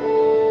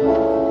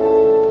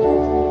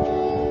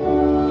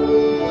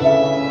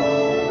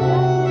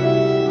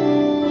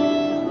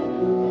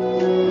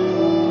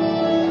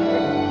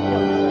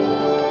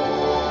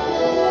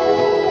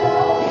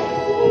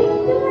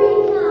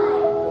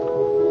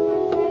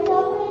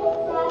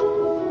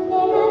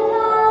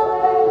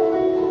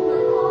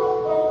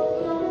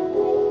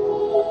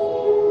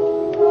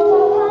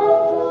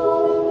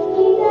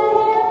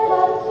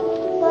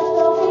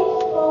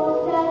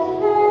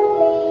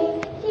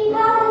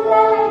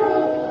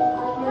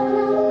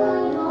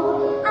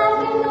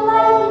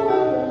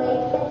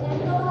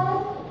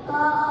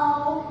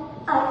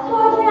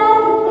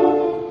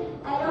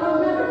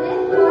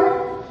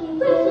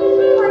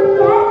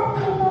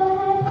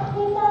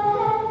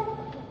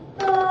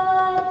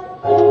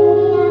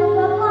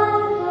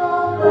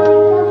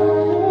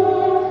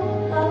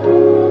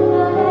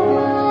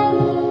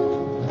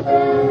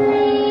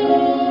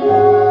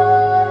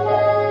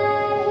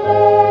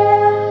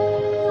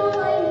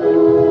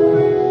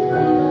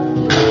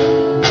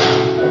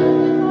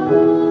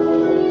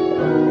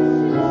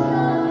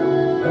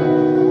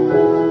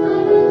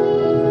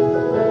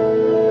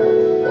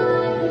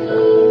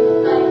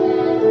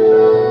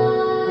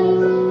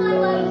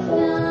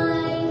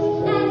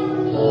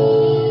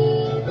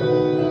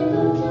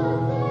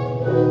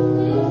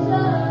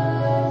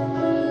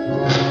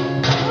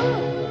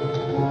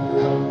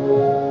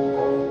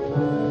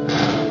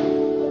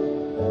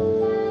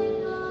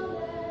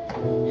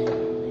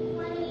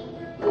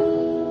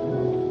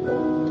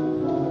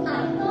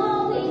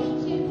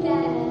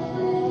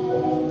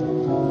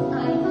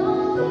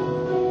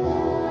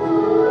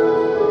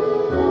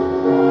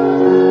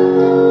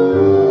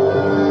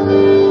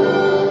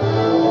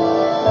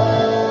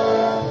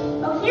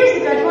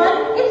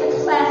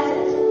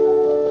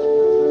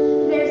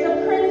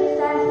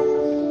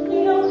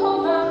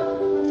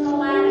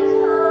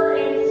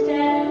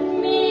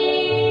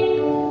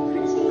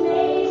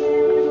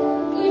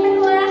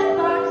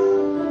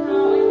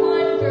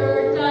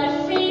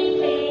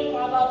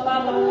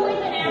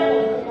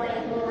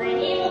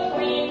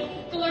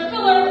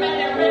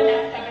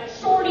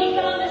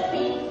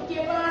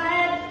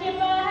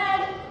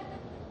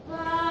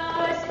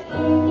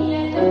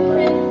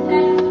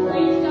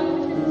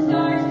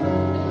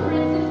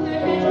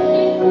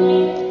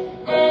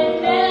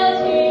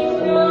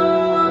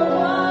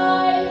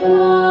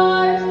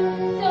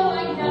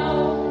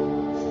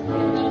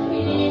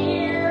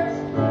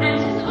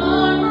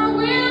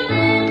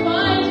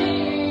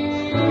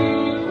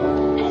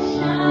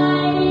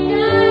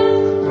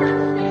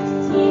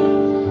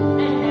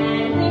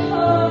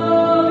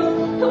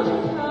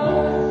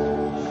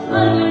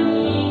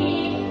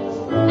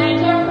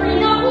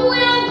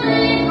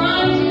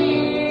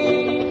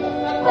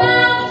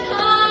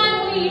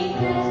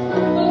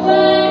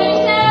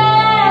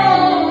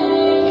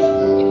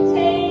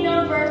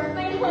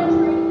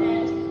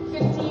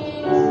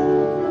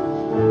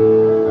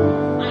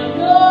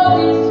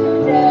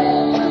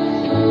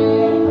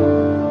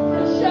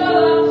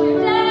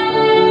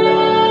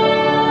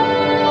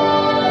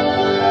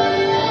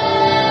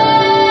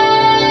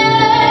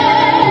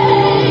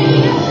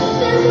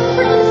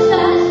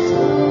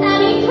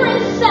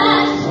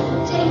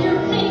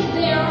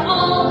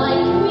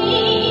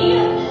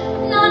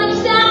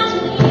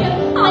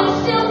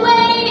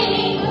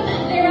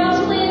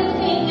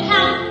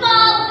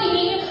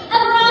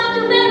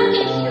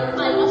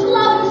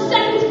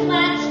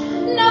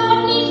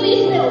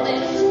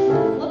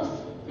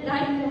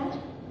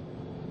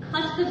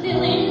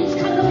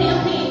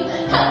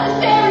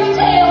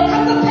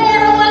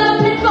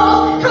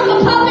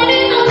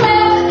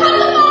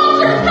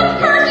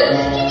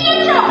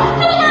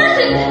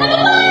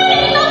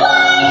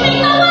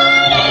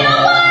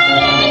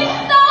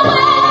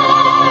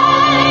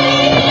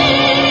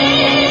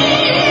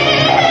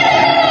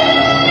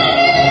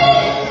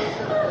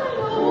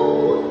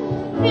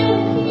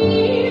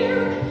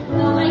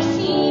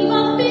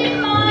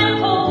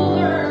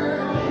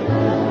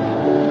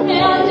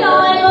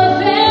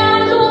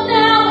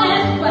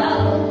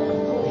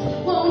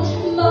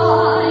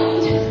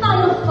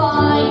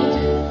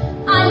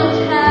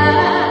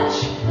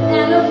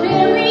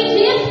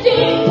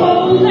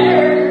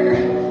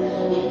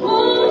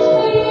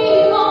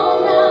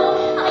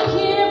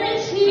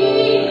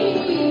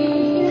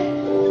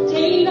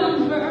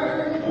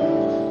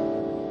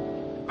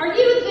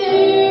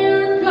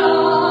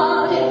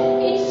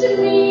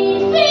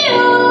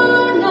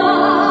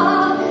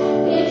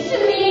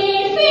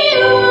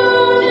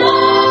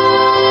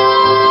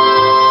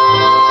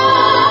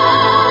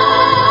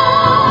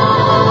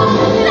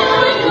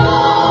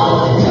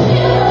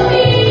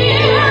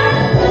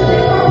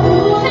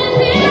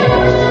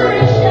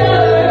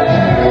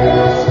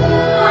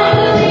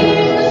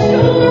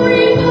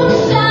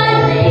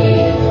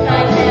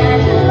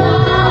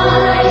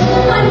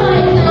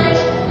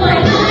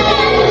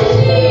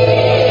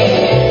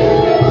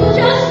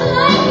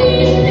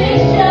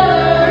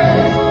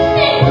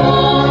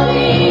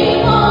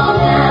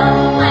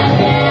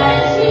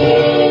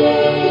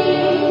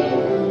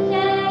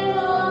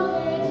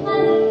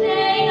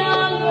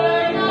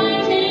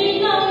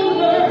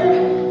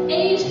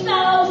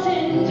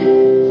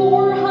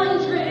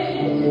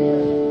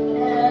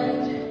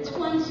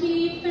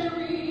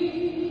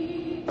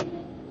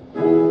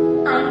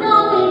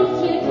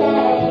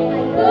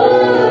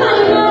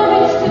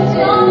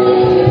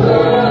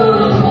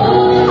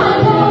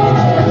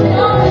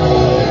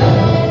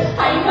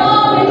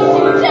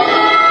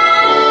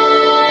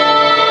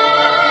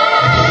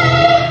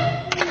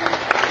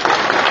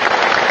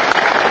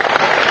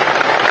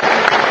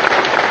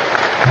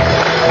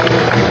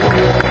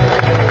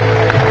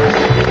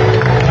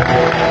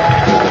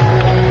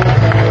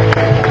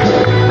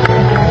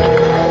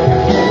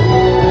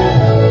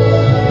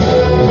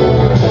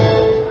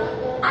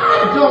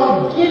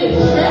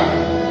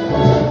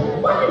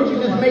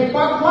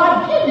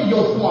 Clyde, give me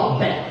your swamp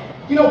back.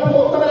 You know,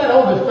 pull some of that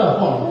ogre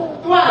stuff on him.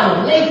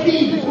 Fly, lay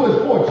seeds into his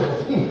fortress.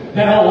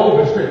 That whole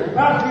ogre trick.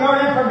 Now, for your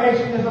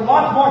information, there's a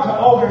lot more to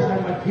ogres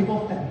than what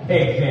people think.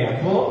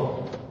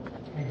 Example.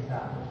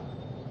 Exactly.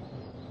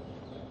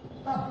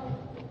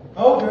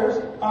 Ogres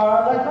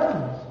are like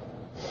onions.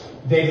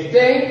 They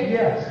stink?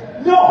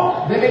 Yes.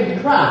 No! They make you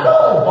cry.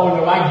 No! Oh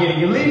no, I get it.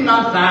 You leave them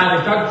outside,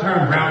 they start to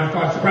turn brown and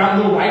start sprouting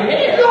little white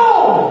hair.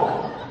 No!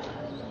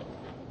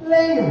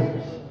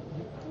 Layers.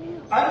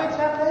 Onions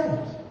have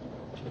layers.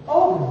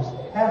 Ogres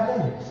have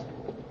layers.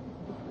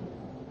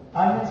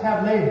 Onions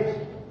have layers.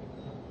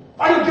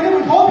 Are you kidding?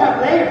 We both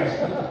have layers.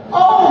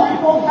 Oh, we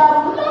both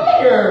have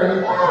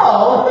layers.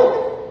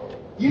 Oh.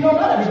 You know,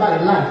 not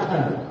everybody likes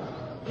onions.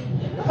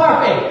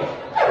 Parfaits.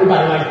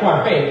 Everybody likes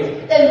parfaits.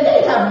 And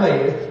they have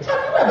layers. Have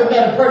you ever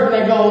met a person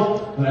that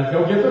goes, let's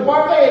go get some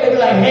parfait? They be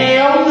like,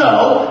 hell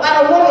no, I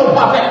don't want no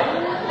parfait.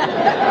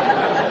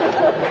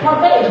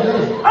 Parfait is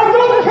delicious. I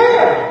don't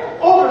care!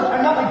 Ogres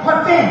are not like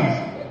parfaits.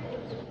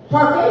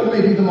 Parfait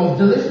may be the most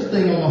delicious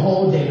thing on the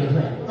whole damn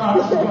planet.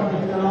 This is going to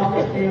be the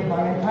longest day of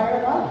my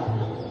entire life.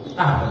 I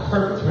have a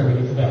perfect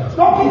remedy for that.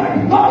 Smoking,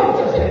 I'm not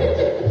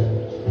interested.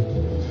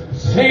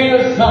 Sing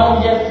a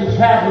song, yes, to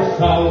travel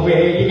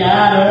somewhere. You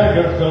gotta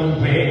go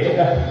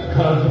somewhere,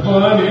 cause the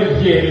fun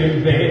is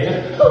getting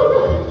there.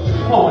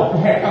 Oh, what the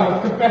heck, I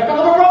must confess, I'm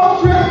on a road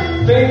trip.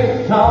 Sing a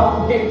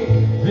song, hit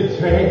the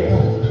trail.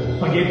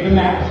 Forget the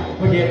map,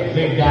 forget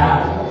the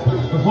guide.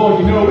 Before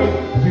you know it,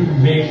 you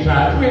may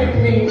try with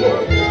me.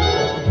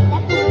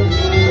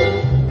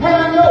 And I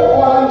know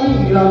what I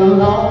need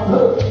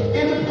along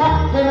in the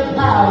past and the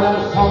power and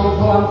the song,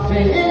 so I'm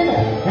singing,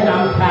 and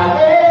I'm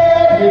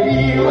tired with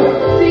you.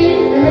 See,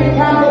 every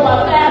time go by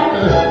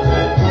faster.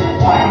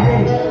 Why me?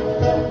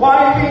 Why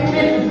me?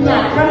 This is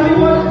not Tell me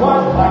what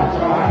was I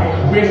trying?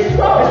 we're It's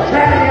strong.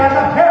 candy as a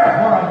parrot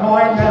for a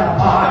boy now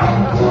mine.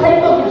 Hey,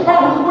 look, the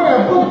travel's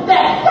wearing boots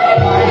that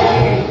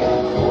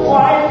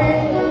Why me?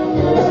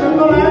 The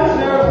simple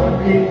answer would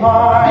be This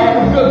fine.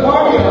 is good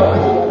cardio.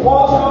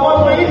 Was so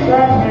please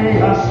set me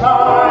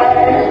aside.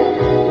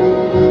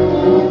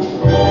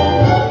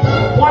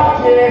 What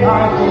did I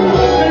do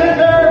to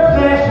deserve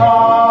this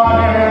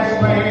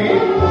honestly?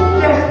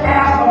 This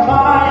ass of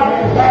mine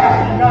is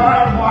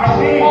asinine. Why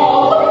me? Oh,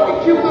 look at the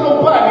cute little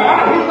bunny. Ah,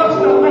 he looks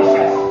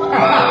delicious.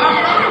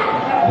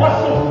 What's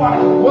so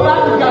funny? Well, I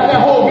just got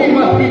that whole he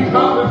must be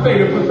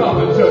compensated for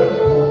something too.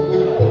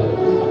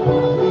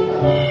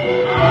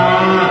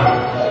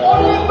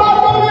 Only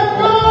Buffalo is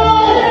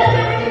good!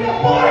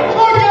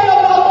 Forget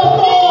about the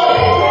boy!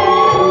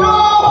 No!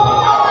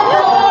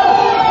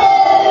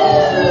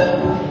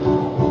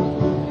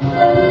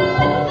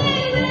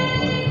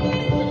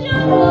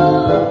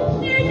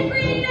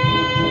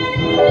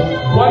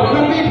 What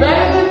could be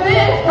better than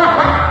this?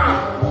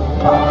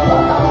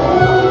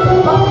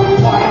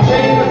 Why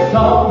sing the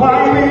song? Why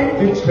me?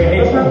 Betray.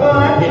 The simple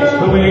answer. It's the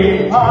way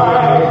it's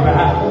right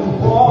back.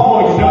 Oh,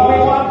 you know it.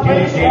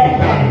 It's getting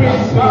back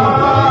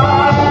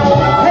inside.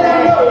 And I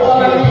know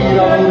what I need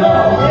of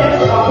love. It's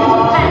the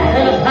pack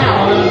and the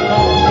power of the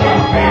song.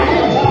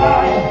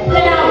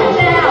 Get out,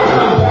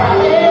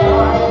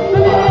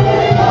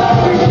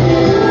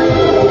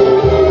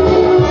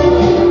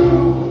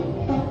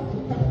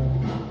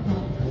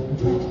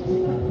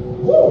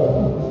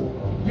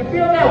 You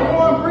feel that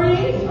warm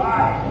breeze?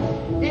 Aye.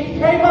 It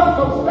came up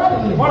so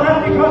suddenly. Well,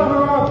 that's because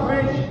we're on a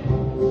bridge.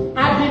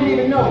 I didn't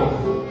even notice.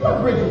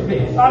 What bridge is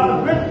this? On the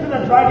bridge to the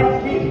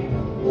Dragon's Keep.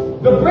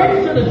 The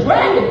bridge to the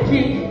Dragon's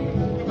Keep.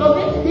 So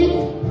this heat,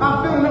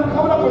 I'm feeling them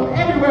coming up from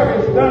everywhere.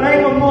 Is The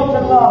lake of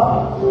molten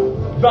lava.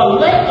 the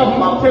lake of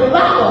molten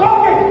lava.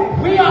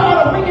 Logan! We are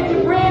on a rickety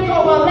bridge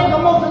over a lake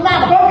of molten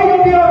lava. Logan,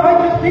 you'll be alright,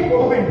 just keep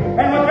moving.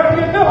 And whatever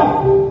you do,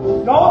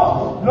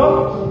 don't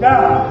look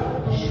down.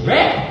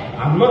 Shrek,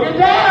 I'm looking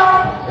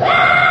down. Oh,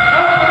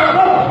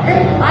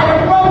 I am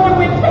frozen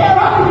with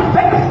terror.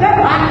 take a step.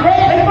 I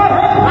can't. Take my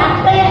hand. I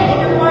can't.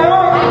 Look at my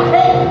arm. I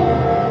can't.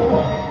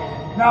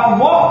 Now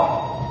walk.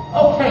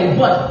 Okay,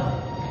 but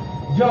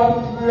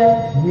don't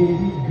let me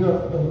go.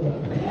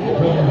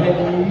 Don't let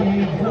me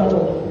go.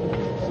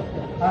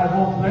 I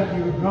won't let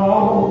you go.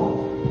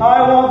 I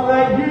won't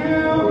let you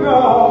go.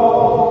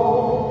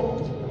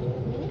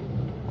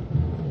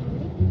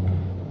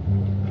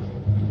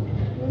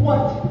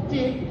 What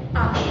did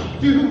I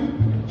do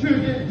to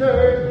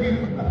deserve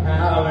you,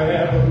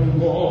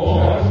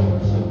 howevermore?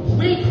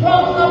 We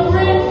crossed the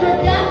bridge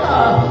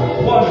together.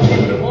 What a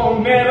beautiful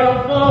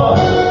metaphor.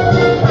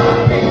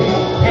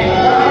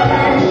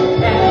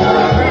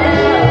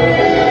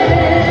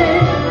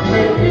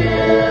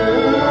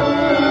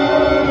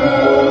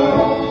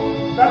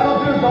 That'll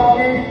do,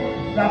 doggy.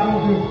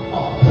 That'll do.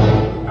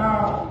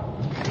 Ow.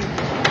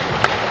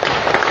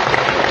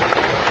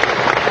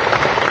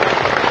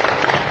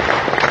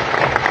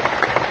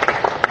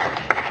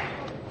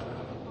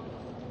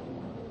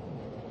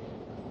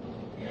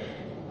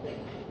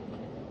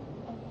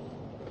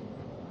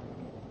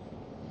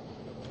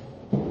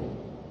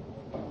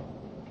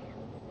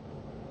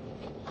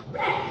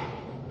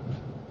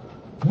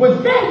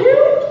 Was that you?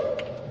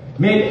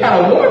 Man, you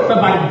gotta warn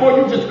somebody before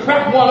you just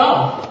crack one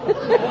off.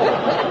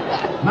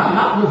 My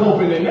mouth was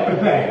open and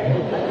everything.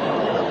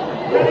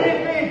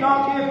 Believe me,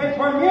 donkey, if it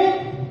were me,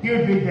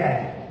 you'd be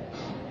dead.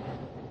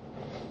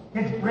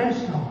 It's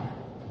brimstone.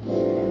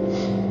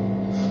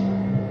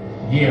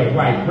 Yeah,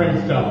 right,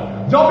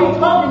 brimstone. Don't be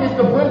talking,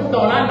 Mr.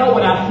 Brimstone. I know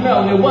what I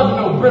smell, and there wasn't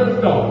no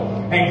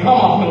brimstone. Ain't come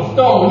off no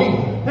stone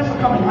either. This'll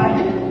come in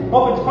handy.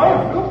 Hope it's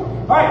fireproof.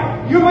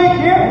 Alright, you wait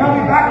here and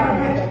I'll be back in a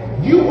bit.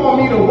 You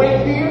want me to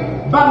wait here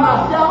by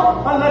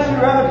myself? Unless you'd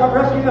rather come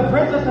rescue the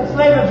princess and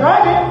slay the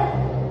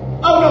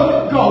dragon. Oh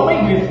no, go,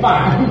 waiting is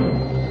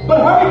fine. But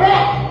hurry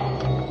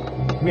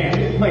back. Man,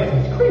 this place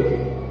is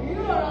creepy. You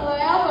don't know the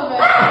alphabet.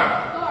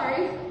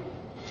 Sorry.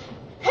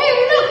 Hey,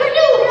 look at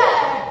you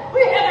guys!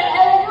 We haven't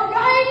had your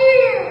guy in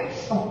years!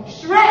 Oh,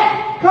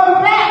 Shrek, come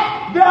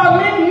back! There are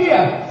men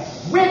here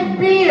with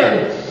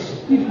beards.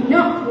 You do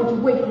not want to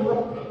wake her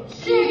up.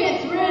 She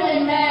gets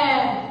really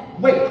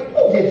mad. Wait,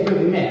 who gets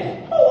really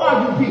mad? Who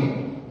are you people?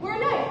 We're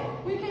nice.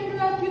 We came to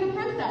rescue the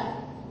princess.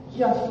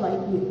 Just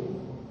like you.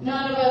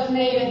 None of us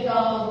made it,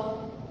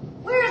 though.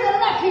 We're the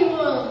lucky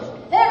ones.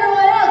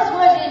 Everyone else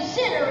was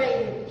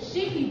incinerated.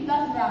 She keeps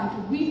us around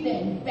till we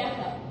send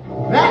backup.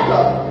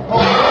 Backup?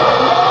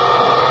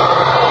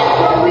 That's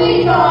what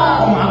we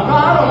thought. Oh my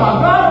God, oh my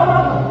God, oh my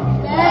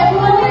God. That's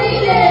what we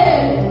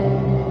did.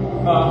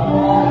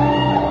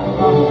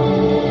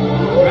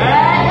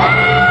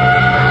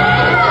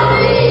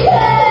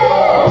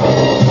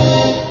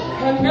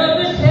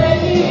 Another day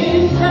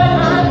inside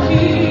my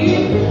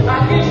teeth. I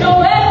get no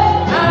rest,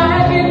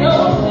 I get no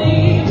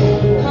sleep.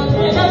 'Cause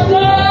when I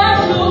start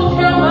to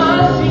count my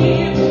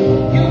sheep,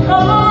 you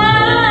come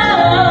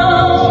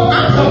around.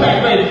 I'll come back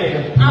later then.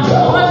 I'm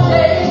going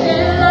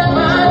chasing like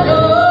my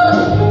door.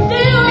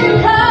 Still you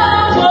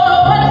come for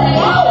what they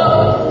know.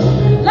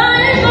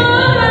 Lying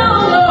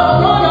around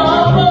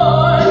your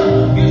floor.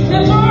 You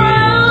slip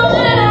around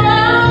and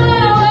around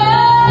and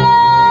around.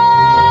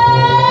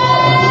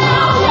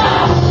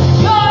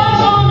 You're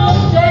gonna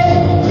stay,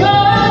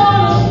 you're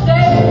gonna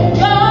stay,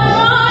 you're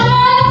gonna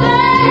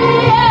stay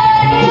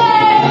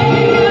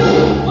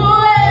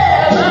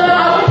forever.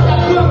 I wish I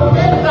could have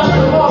remembered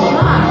something more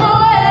time.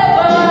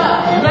 Forever.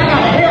 And I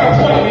got a hair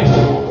appointment.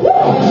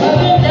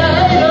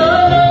 Woo!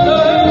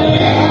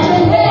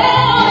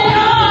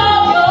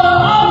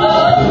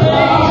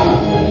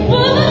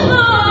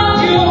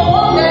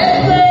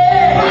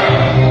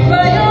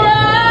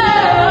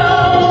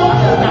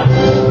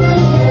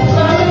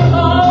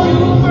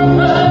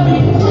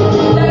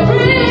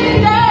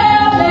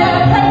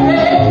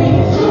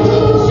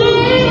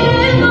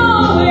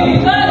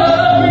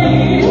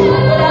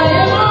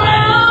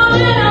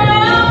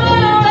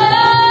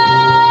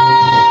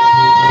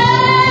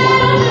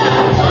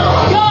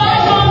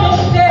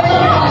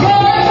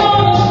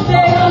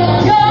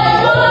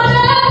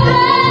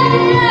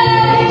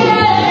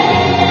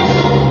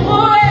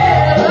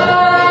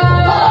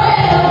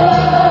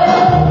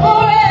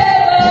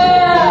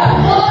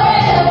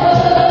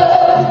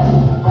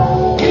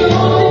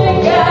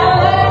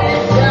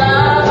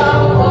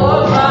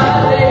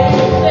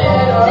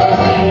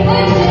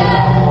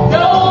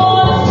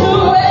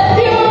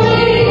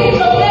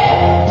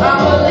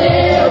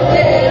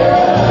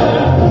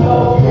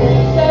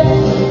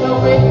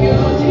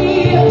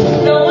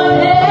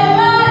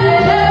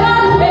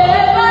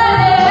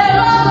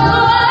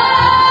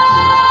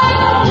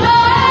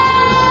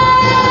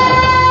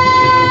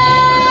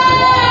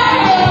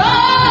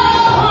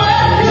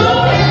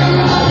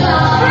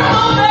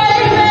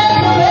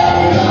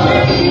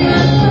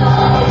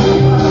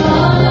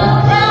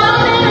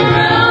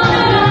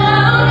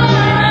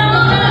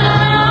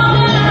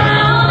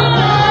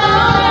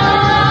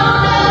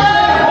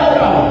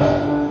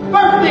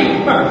 First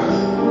things first,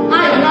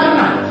 I am not a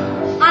knight.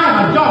 I am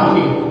a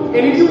donkey.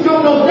 And if you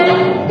don't know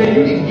that, then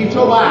you need to get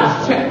your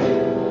eyes checked.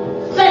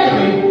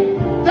 Secondly,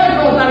 that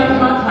girl's not even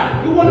my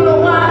type. You want to know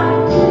why?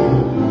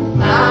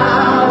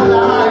 I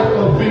like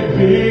a big,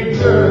 big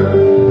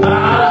girl. I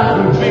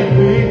like a big,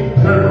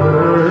 big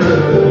girl.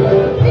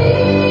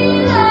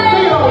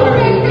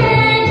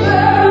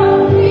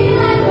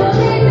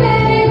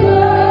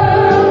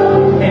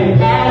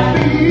 And as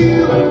for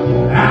you,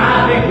 I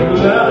think of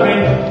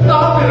loving,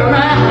 stomping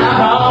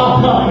around all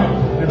morning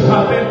and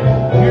pumping.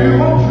 You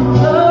want true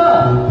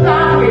love,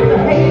 not with the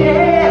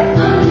haters.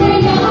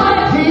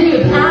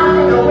 Tears out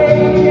in the way,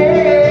 yeah.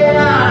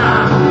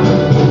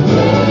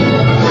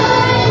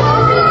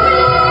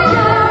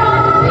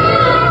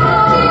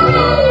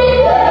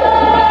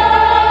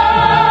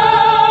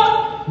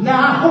 Now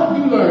I hope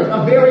you learned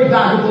a very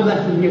valuable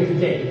lesson here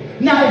today.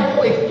 Now if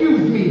you'll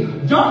excuse me,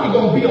 Donkey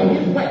gonna be on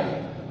his way.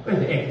 Where's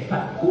the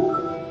exercise?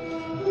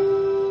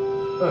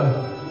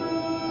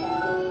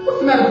 What's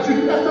the matter with you?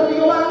 You got something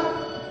in your eye?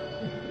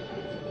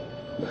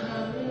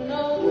 I'm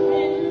no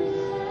princess,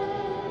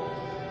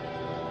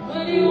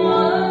 but he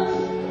wants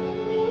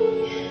me.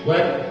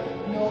 What?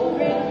 No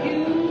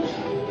refuge,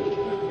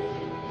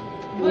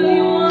 but he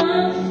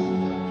wants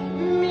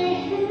me.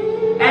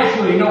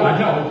 Actually, no, I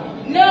don't.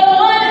 No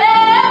one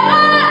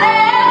ever,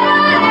 ever,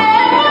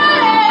 ever,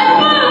 ever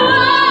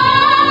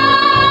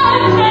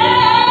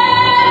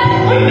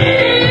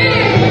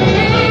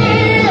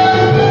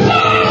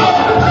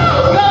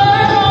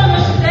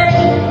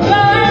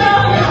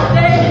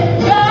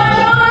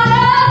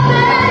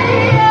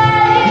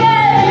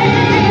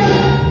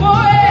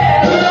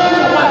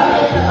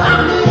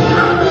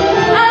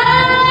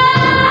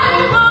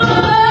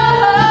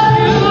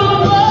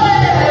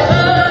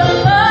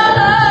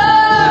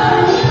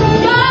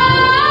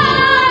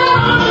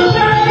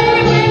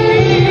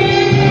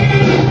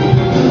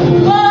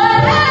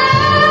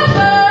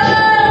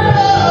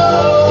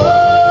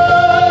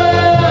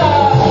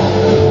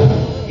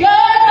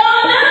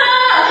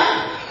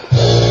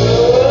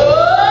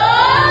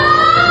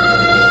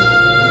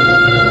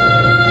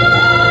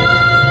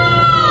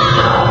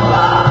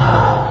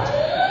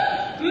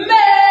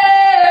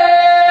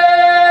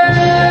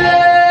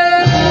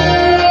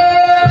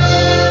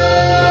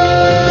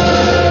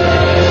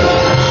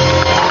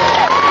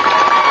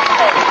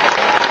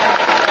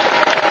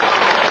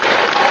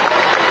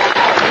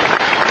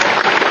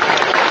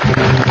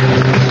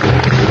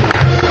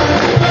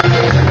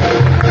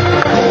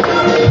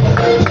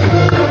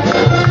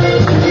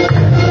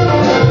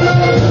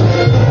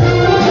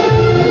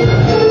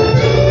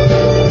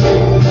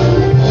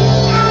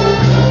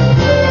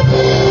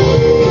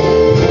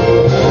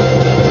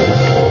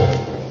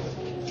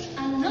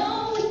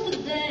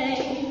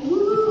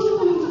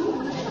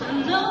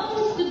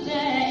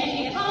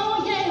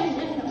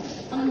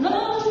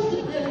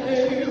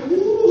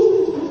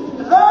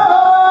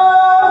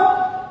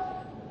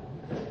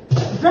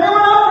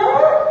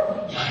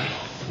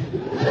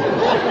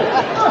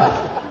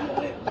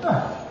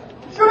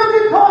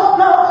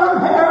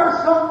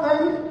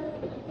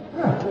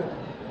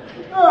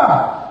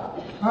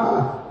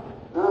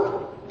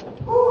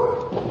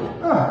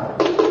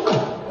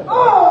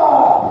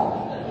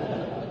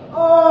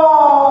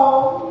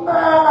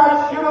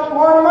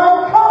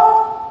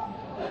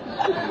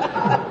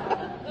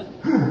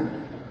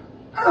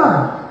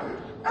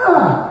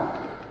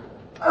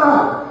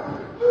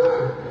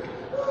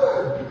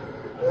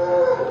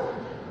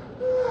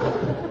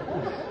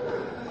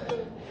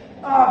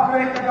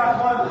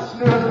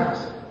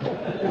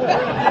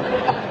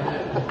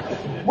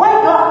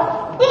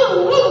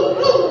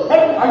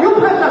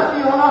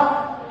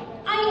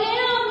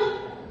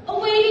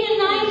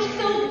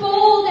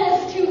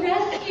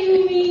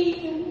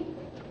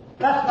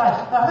nice.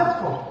 Now, let's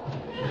go.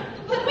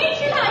 But wait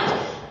tonight.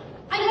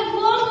 I have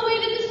long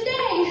awaited this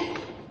day.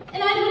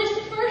 And I would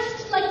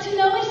first like to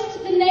know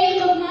the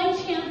name of my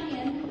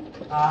champion.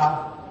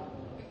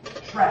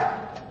 Shrek.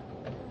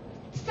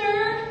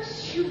 Sir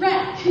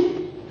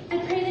Shrek, I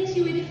pray that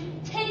you would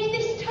take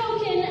this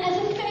token as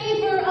a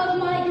favor of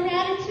my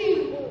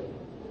gratitude.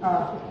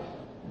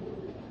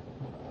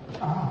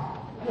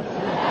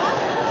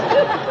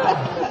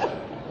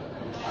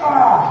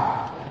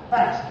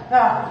 Thanks.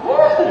 Now,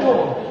 where's the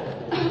door?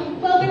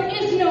 Well, there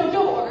is no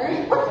door.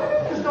 What do you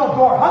mean there's no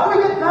door? How do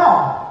we get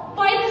down?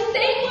 By the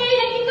same way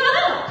that you got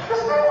up. The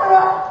same way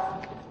up?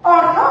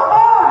 Oh, come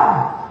on!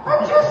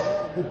 I'm just...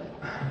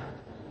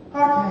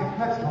 Okay,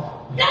 let's go.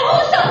 Now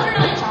hold on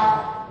tonight.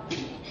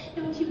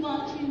 Don't you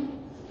want to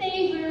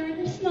savor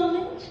this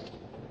moment?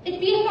 It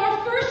being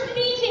our first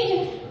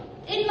meeting,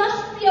 it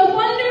must be a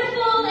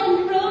wonderful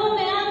and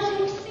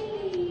romantic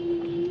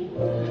scene.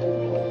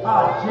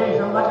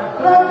 Jeez, I'm like a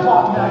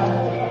grandpa now.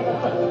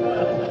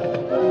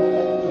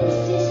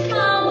 This is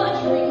how a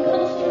dream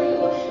comes true.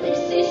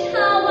 This is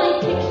how I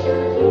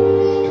pictured you.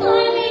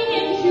 Climbing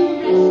in to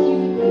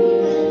rescue me.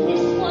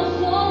 This was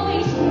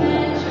always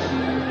meant to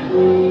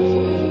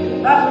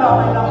be. That's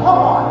lovely. Now, come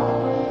on.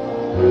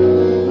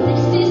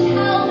 This is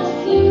how the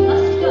scene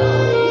must go.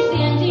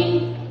 Standing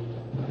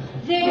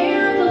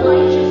there, the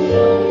light just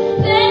so.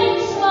 Then you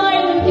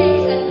smile and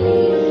gaze at me.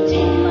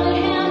 Take my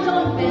hand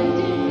on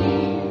bended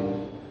knee.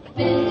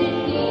 Bended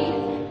knee.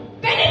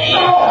 Bended knee! No,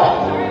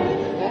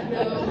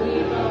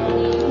 we've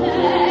only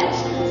met.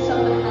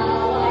 Somehow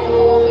I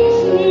always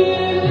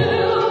knew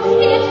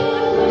it would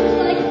look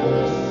like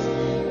this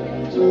when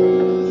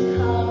dreams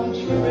come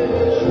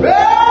true.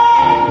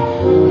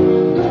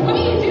 What are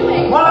you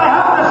doing? Well, I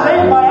have to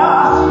save my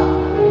ass.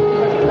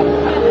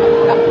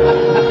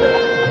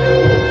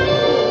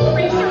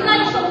 Raise your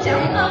knife up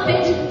down a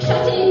bit.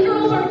 Shutting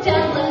girls are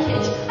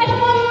delicate. I've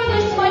known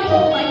this my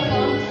whole life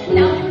long.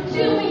 Now you're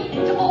doing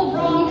it all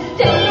wrong.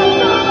 Death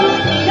comes on us,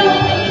 we don't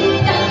wait.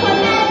 That's what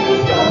every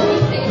story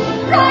sings.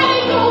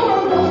 Riding over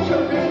rough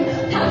terrain.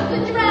 Past the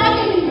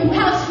dragon you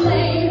have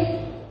slain.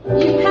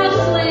 You have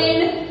slain.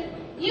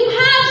 You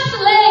have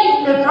slain.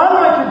 It's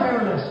unlike to do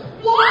this.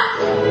 What?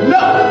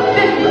 No!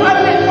 This is one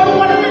of the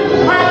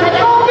plans that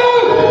don't do!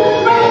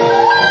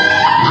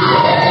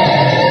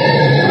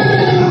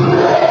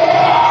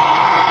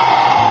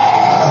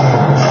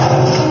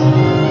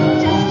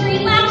 Just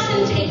relax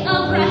and take a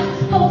breath.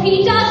 Hope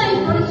he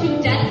doesn't burn to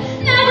death.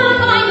 Never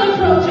mind the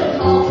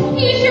protocol.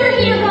 He's your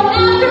hero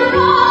after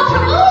all.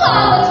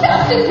 Tra-la-la,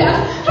 accept his death.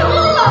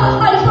 Tra-la-la,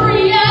 I'm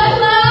free at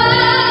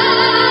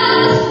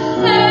last.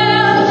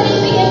 And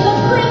being the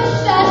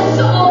princess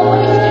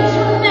always gets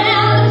her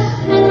man.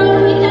 And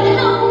underneath that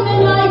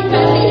helmet, I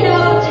bet he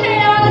had a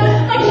tan.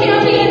 My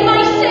champion,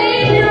 my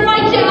savior, my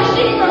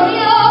dashing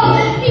Romeo.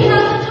 He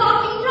has a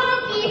talking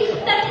donkey.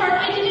 That part I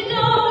didn't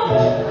know.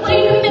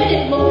 Wait a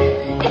minute, look.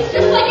 It's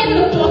just like in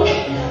the book.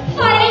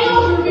 Fighting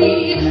over me,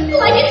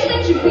 like it's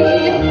meant to be.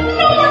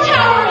 No more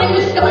tower in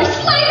the sky.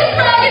 Slay the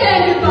dragon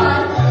and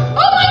goodbye.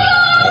 Oh my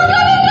God, we're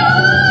gonna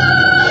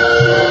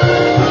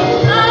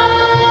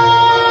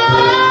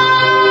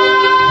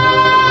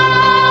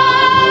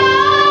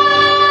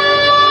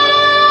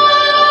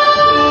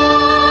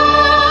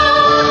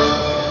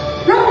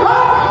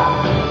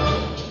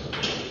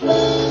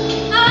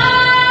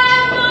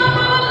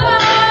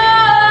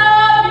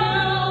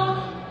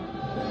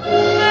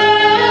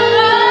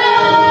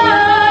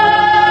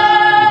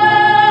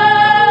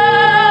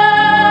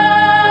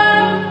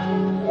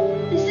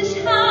This is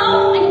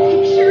how I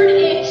pictured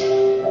it.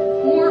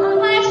 More or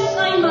less,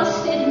 I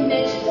must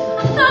admit. A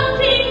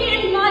thumping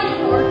in my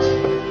heart.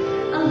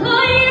 A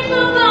life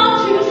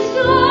about to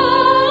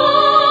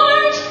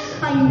start.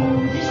 I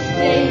knew this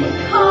day would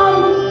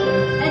come,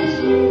 and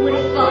you would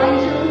find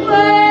your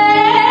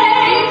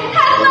way.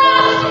 At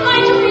last, my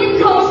dream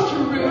comes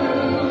true.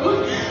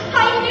 I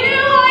knew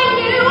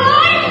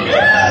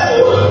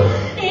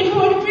it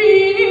would be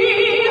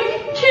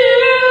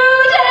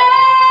today.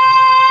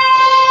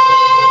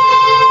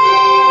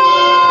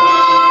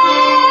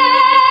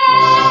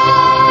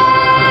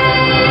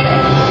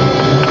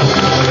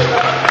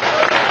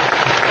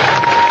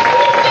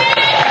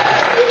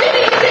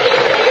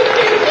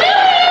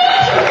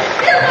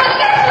 You're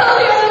wonderful,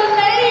 you're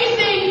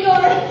amazing,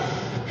 you're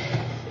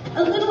a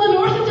little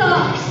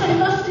unorthodox, I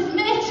must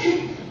admit.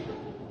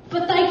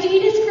 But thy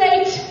deed is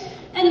great,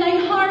 and thy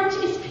heart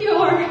is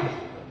pure.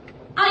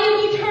 I am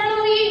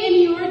eternally in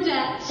your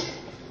debt.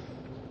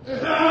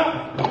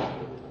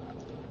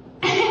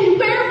 And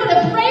where would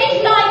a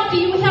brave knight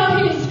be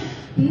without his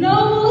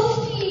noble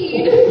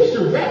steed?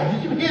 Shrek,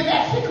 did you hear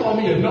that? She called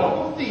me a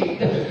noble steed.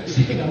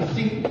 She think I'm a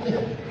steed.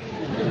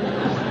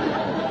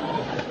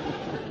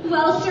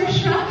 Well, Sir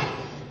Shrek,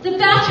 the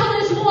battle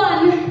is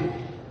won.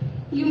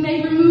 You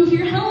may remove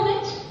your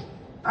helmet.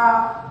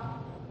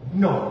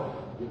 No.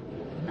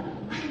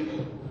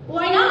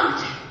 Why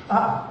not?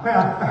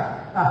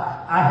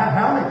 I have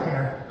helmet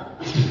hair.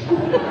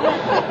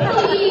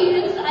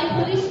 Please,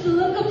 I wish to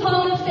look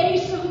upon the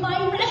face of my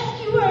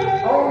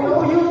rescuer. Oh,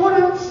 no, you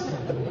wouldn't.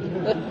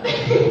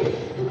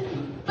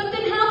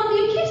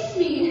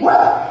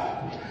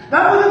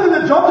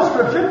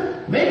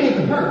 prescription. Maybe it's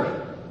a perk.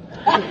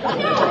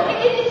 No,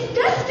 it's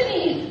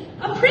destiny.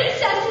 A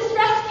princess is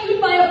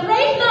rescued by a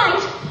brave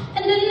knight,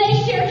 and then they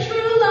share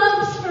true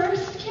love's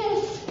first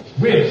kiss.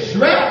 With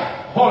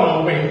Shrek? Hold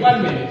on, wait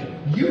 1 minute.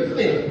 You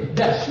think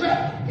that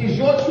Shrek is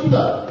your true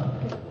love?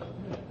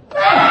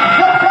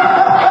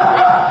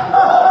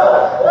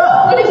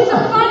 What is so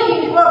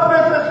funny? Well,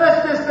 Princess,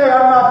 let's just say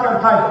I'm not your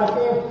type,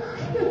 okay?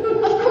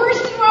 Of course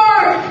you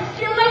are.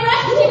 You're my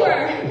rescuer.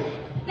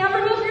 Now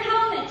remove your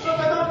helmet. Look,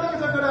 I don't think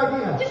it's a good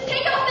idea. Just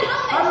take off the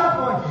helmet. I'm not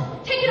going to.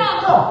 Take it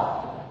off. No.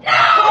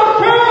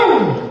 Okay!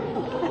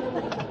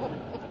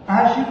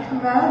 As you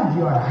command,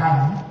 Your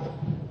Highness.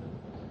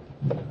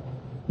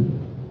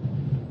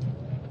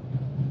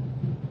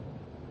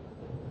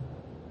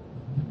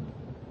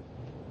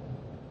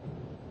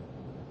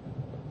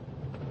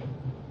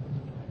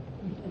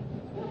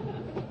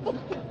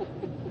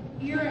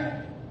 You're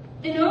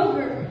an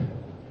ogre.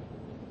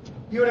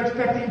 You're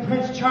expecting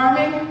Prince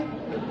Charming?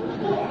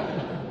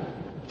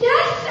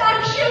 Yes,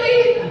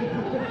 actually.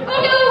 Oh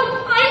no,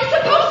 I'm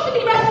supposed to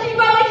be rescued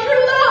by my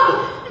true love,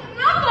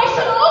 not by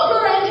some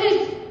ogre and his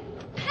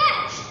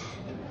pet.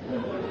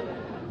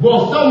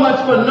 Well, so much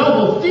for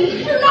noble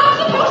feet. You're not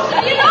supposed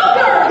to be an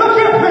ogre. Look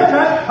here,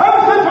 Princess! I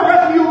was sent to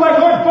rescue you by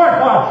Lord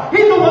Farquaad.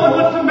 He's the one who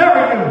wants to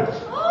marry you.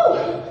 Oh,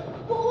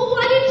 well,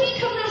 why didn't he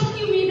come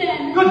rescue me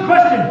then? Good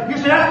question. You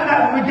should ask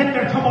that when we get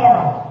there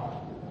tomorrow.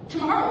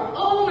 Tomorrow?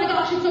 Oh my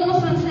gosh, it's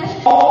almost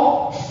sunset.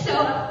 Oh? So,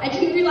 I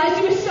didn't realize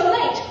it was so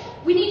late.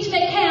 We need to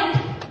make camp.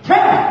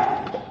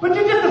 Camp! But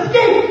you just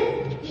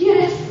escaped!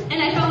 Yes,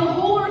 and I found the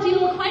whole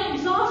ordeal quite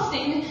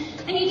exhausting.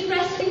 I need to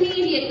rest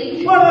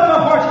immediately. Well, that's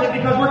unfortunate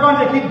because we're going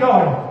to keep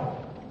going.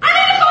 I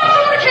need to find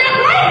somewhere to camp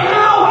right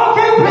now!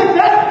 Okay,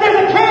 Princess, there's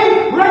a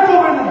cave right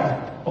over there.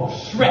 Oh,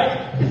 Shrek,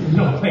 this is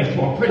no place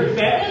for a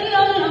princess.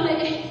 No,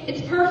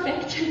 it's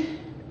perfect.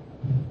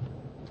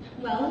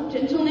 Well,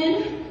 gentlemen,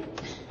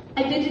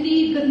 I bid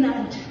thee good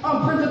night.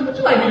 Princess, would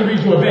you like me to read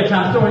you a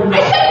bedtime story?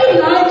 I said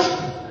good night!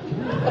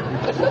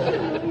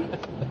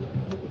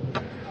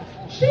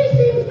 She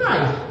seems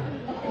nice.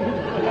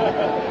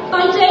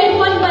 By day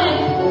one way,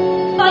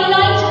 by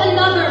night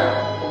another,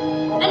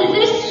 and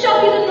this shall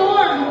be the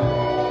norm,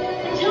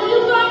 until you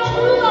find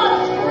true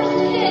love's first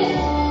kiss,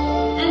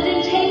 and then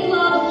take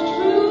love's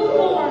true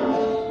form.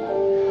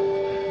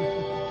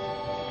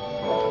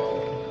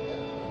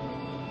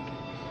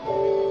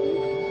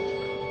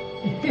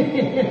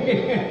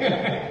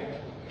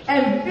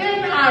 And then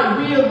I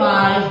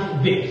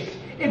realized this.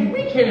 If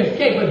we can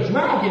escape a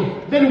dragon,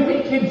 then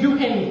we can do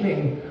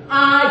anything.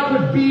 I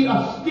could be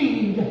a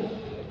steed,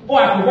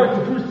 or I could work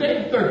the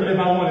crusade circuit if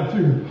I wanted to.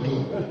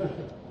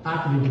 I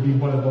could even be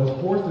one of those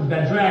horses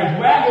that drag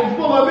wagons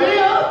full of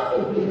beer.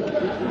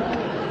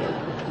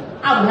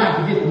 I would have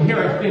to get some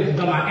hair extensions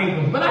on my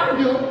ankles, but I could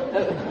do it.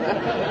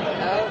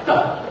 So,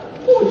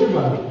 who would you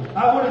run with?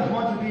 I wouldn't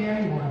want to be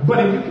anyone. But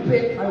if you could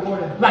pick, I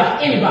wouldn't.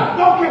 like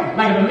anybody. Okay.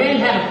 Like if a man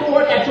had a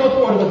sword at your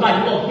sword, it was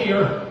like, look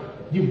here,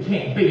 you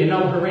can't be an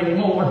ogre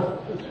anymore.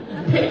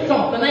 Pick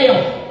something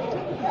else.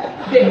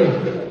 Then you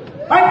pick.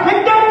 I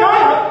picked that guy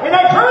up and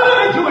I turned him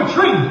into a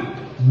tree.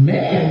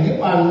 Man,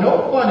 you are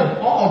no fun at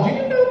all. Do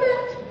you know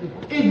that?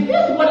 Is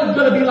this what it's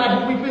going to be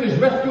like when we finish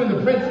rescuing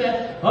the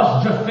princess?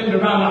 Us just sitting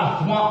around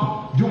our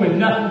swamp doing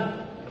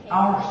nothing?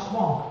 Our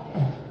swamp.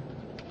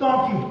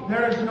 Donkey,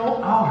 there is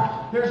no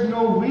our. There's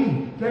no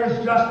we.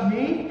 There's just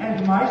me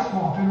and my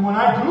swamp. And when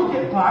I do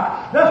get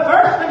back, the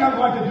first thing I'm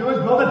going to do is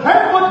build a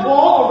 10-foot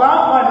wall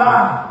around my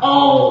land.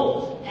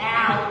 Oh,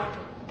 ow.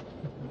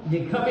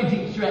 You're coming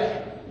deep,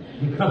 Shrek.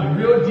 You're coming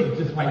real deep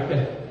just right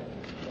there.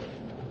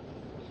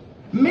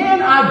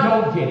 Man, I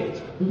don't get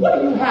it.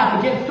 What do you have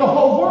against the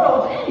whole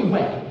world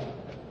anyway?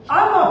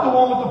 I'm not the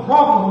one with the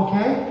problem,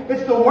 okay?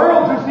 It's the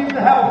world who seems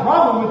to have a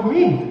problem with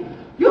me.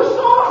 You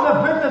saw how the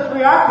princess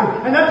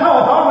reacted, and that's how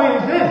it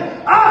always is.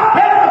 I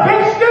am a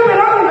big, stupid,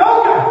 ugly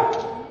ogre!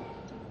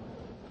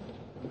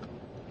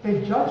 They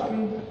judged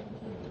me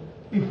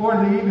before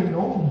they even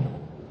know me.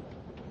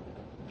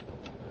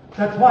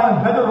 That's why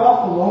I'm better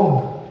off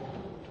alone.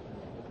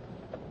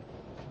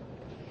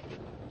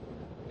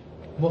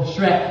 Well,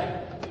 Shrek,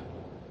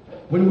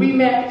 when we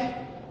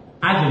met,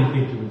 I didn't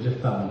think you were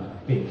just some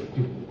big,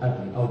 stupid,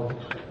 ugly ogre.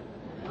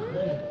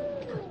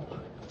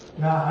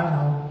 Yeah, I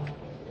know.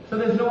 So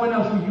there's no one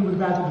else who you would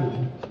rather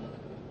be.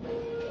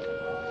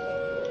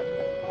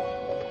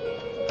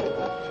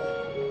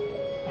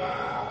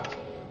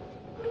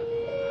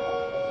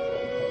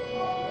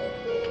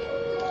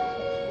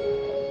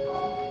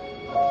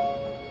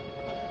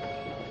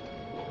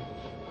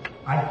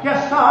 I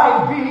guess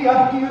I'd be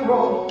a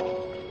hero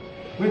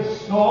with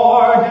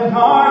sword and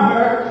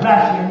armor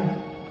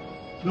clashing,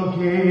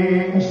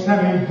 looking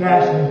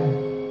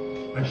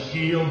semi-dashing, a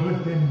shield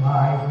within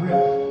my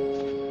grip.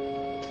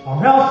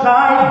 Or else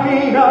I'd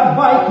be a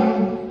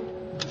Viking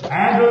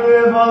and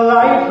live a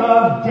life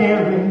of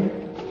daring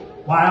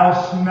while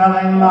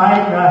smelling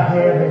like a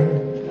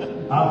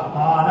herring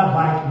upon a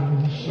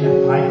Viking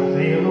ship. I'd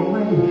sail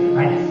away,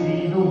 I'd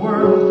see the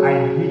world,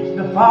 I'd reach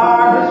the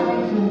farthest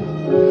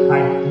reaches,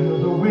 I'd feel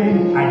the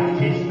wind, I'd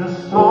taste the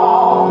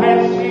soft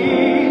and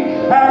sea,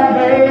 and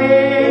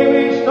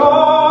maybe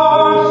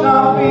storms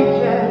of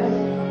beaches.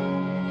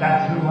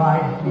 That's who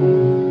I'd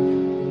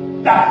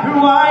be. That's who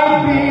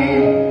I'd be.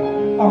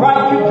 Or I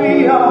could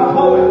be a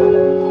poet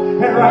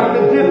and write a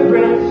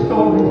different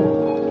story,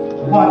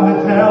 one that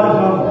tells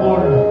of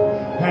glory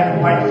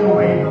and wipes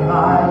away the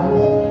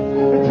lies.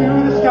 To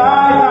the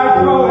skies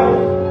I throw it,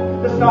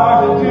 the stars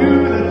that do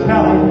the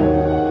telling,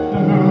 the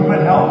moon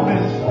would help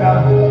this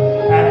spelling.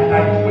 At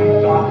night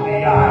with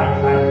godly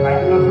eyes, I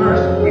write the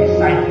verse,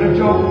 recite the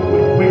joke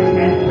with wit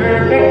and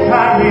perfect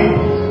timing.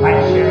 I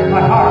share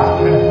my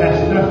heart, confess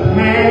the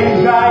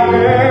things I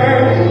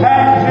hear,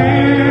 and do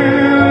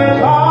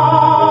it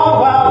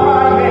all while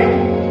rhyming.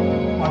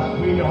 Must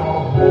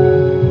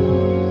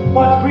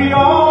we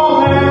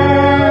all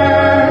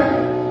learn?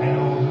 And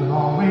over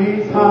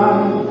always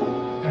hides,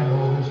 and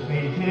over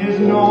space is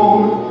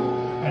known,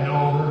 and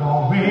over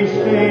always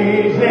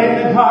stays in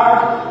the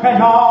dark,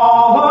 and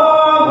all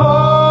alone.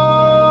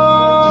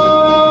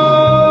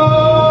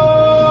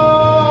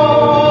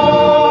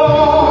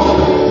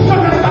 So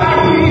just I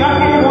be a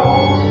hero,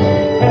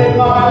 and if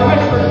my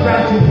wish were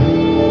granted,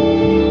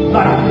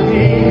 life would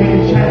be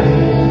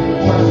enchanted,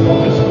 or so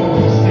the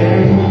stories say.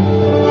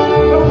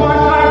 Of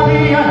course I'd be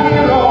a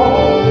hero,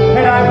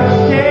 and I would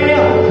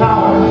scale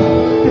towers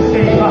to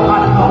save a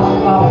hot house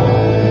flower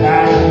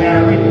and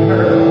marry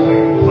her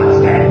away. But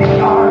standing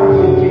guard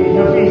would be a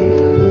beast,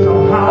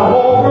 somehow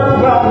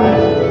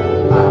overwhelming.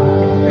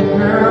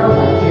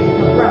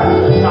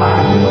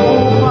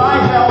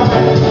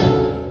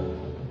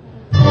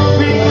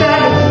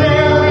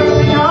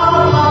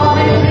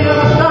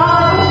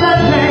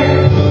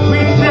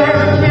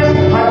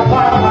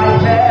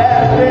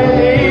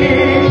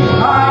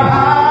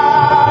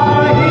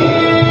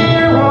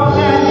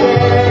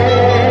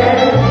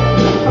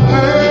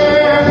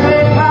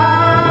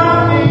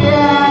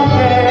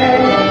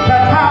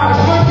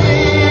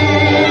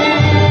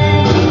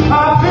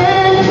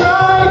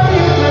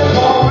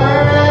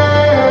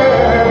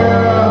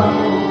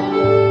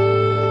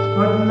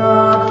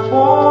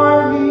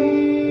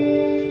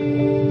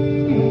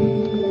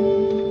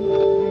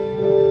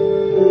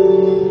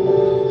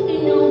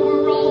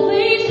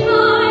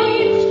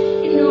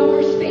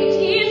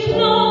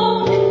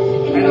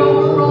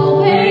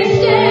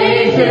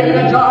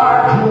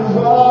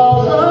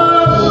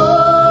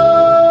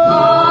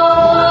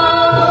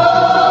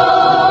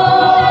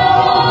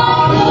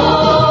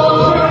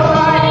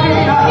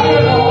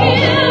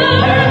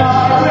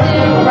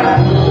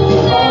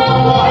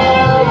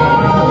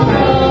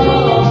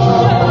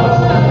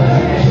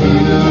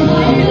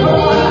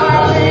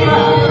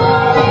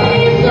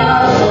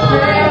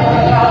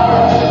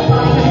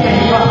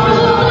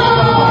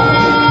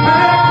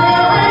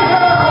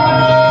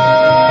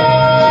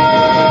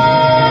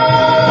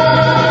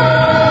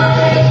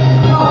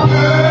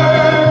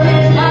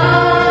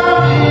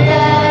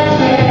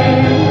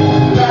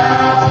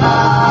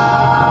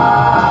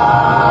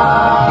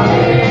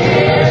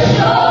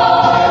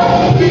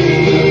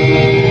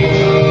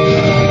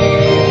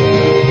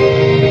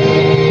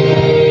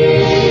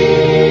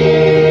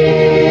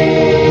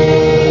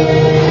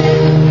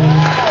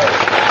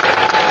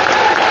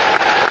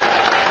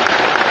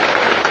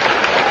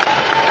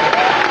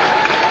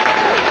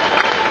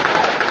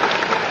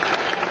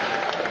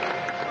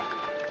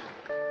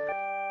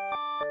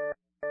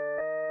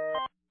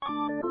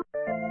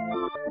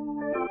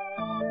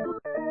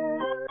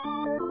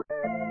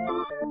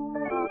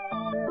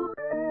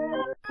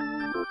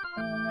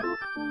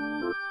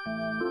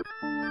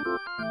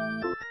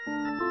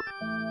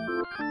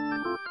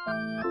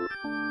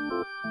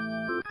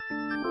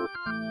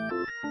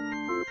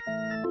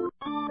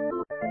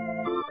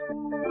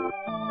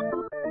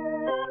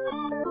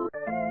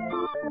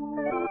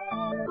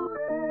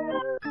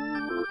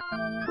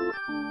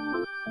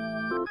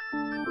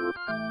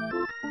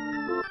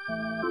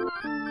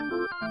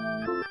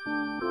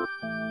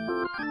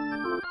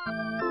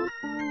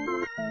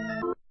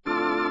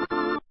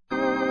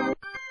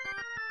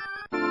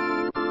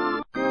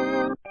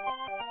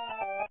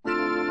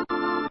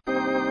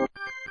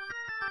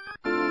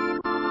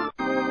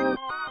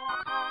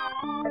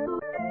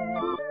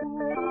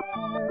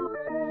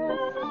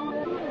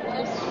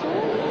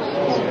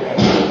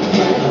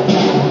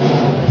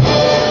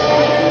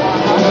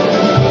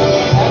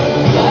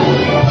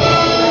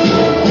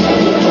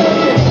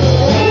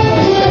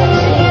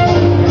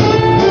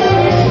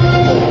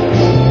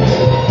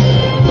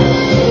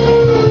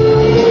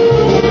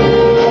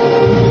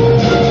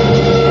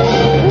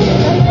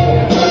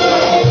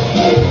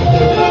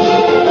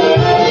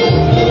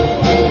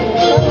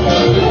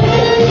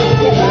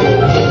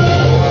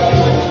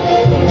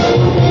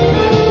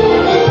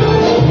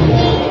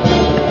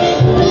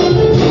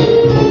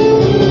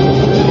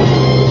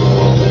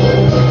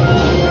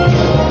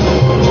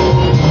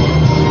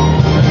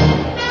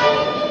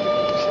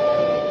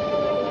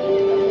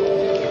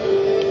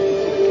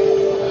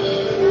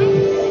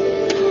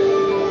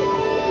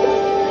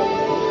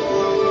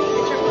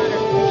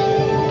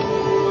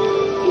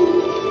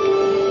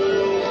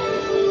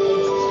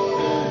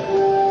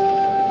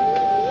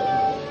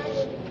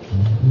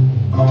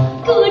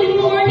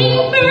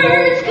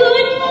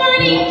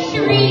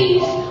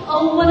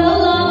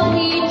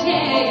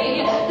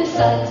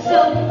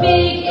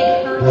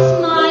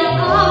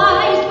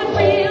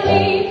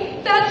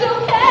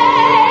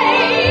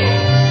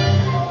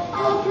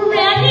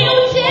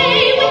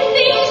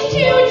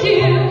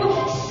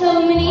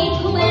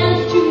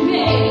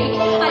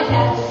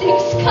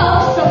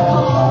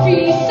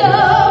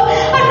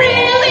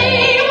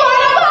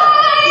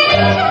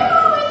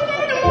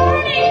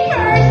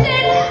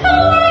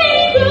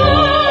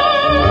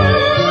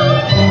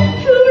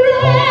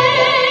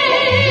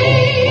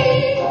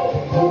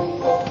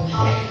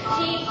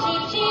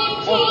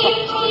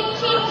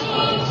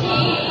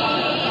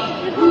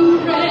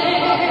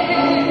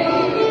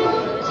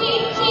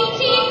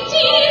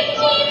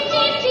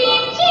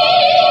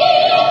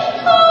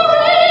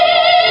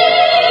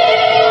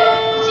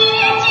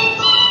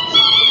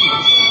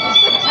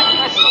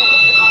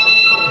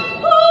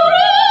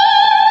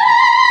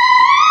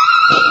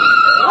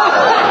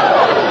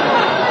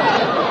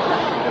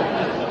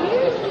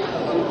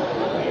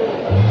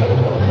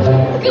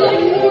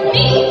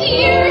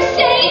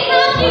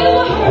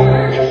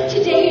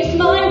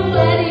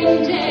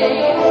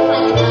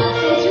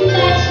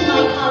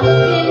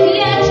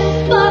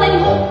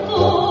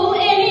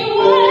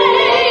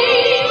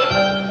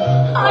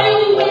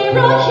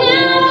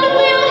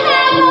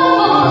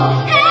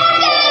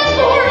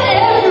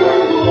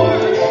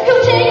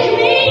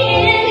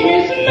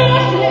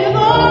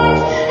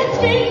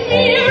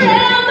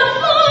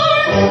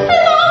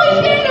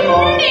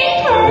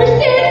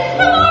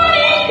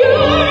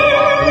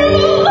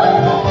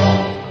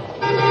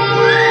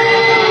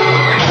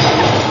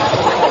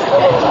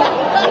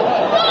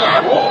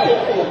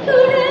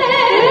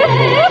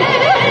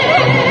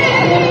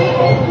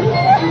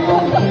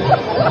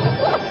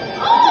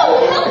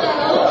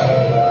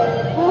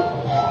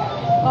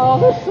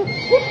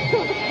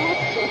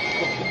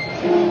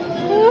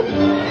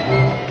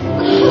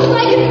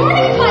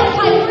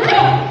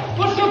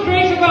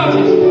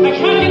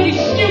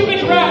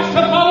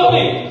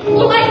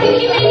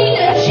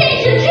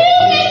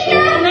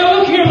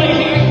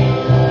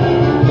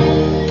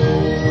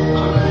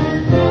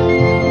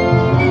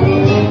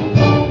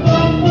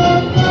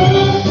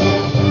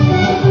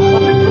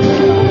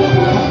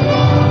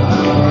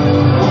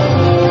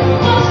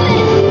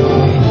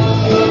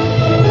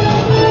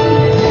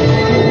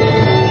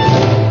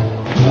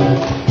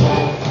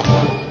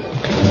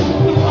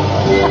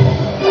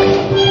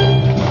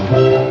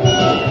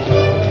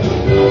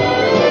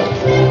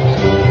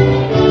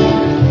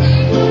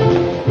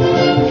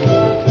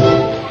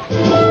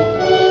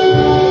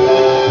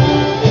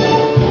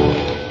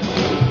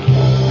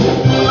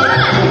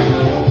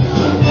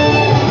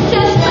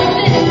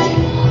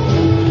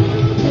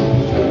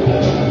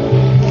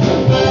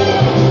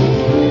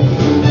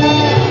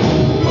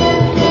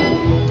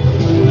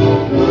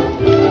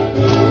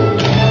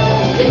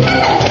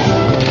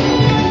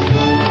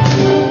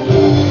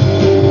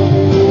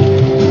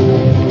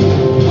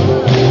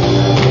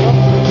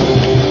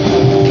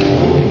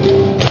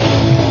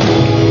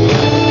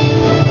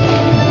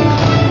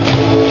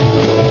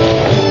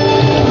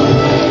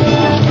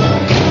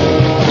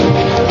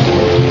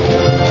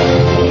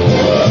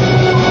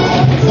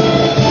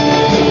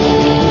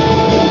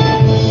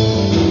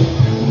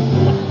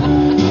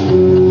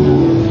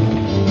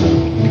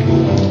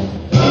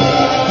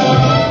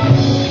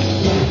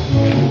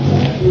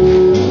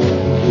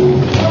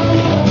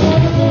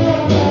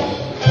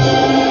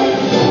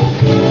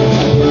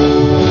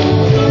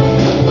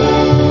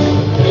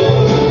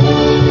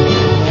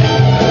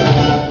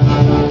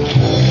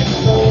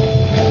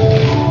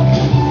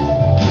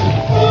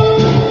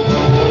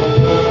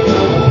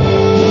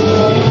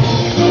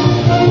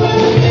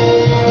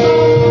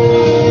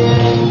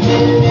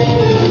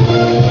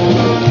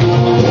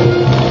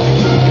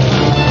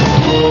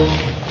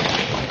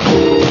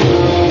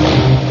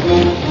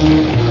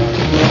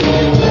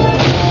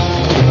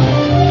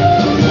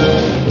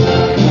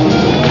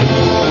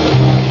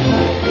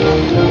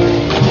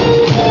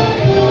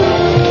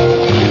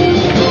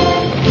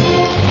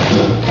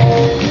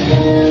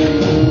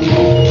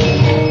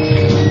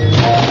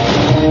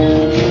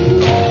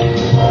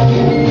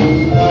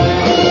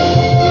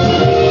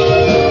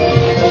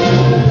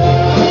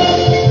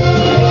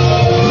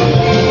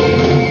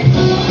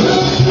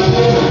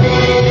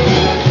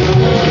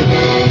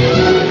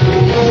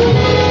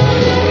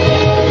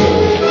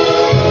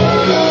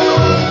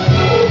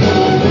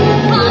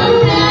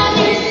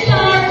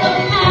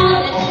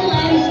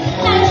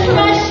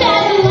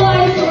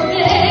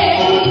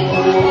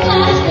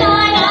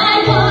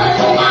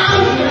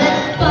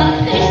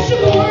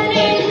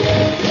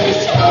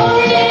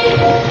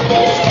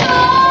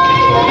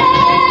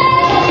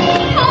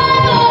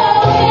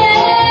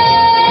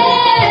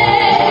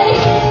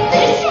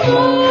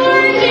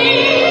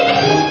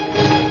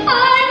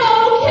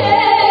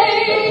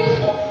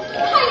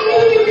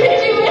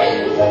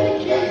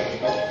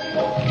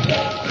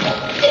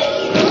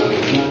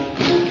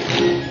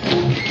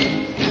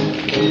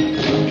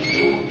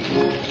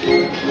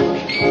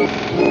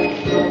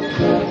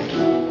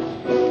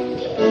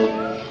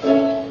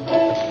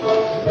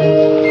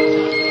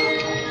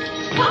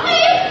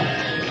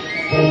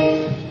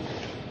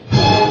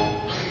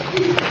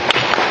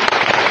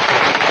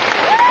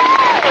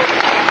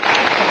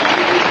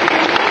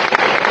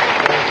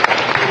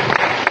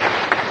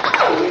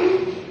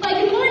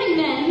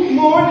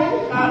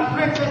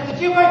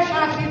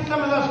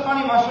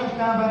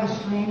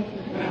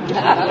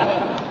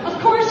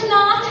 Of course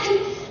not.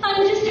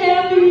 I'm just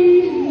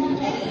happy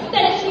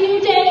that it's a new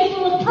day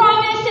full of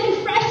promise and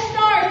fresh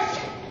starts.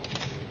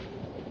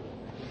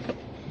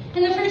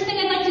 And the first thing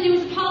I'd like to do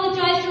is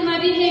apologize for my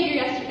behavior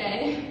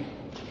yesterday.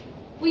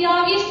 We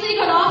obviously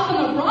got off on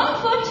the wrong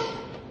foot,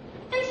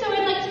 and so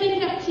I'd like to make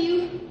it up to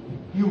you.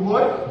 You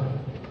would?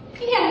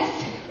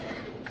 Yes,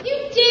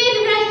 you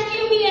did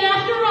rescue me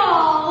after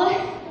all.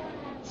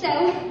 So,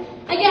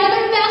 I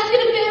gathered a basket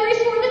of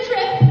berries for the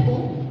trip,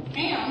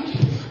 and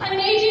I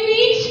made you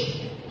each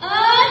a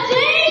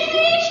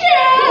daisy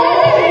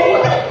chain.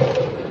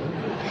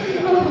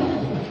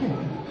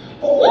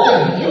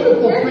 Oh,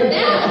 beautiful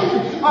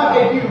princess. that?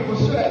 A beautiful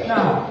shirt.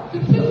 Now.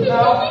 You'll grow to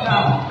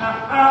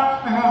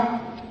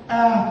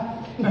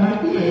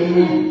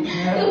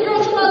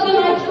love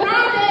them, I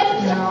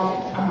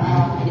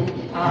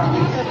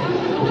promise.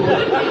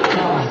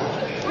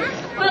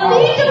 Well,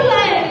 lead the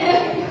way.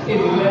 In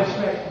the left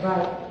track,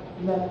 right,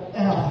 left.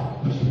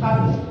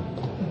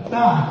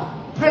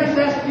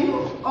 Princess, do you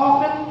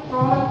often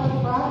frolic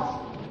with rats?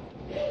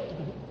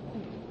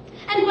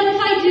 And what if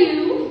I do?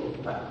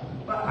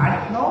 I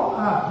don't know.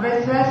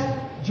 Princess,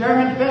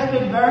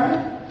 German-fisted vermin?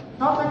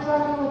 Not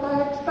exactly what I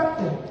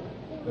expected.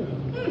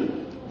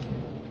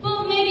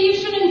 Well, maybe you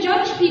shouldn't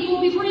judge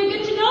people before you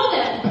get to know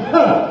them.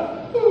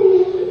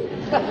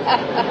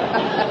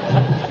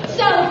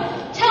 So,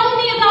 tell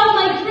me about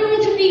my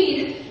groom to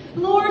be,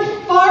 Lord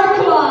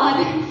Farquaad.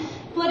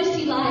 What is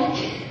he like?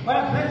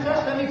 Well,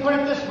 Princess, let me put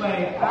it this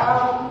way.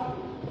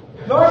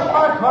 Lord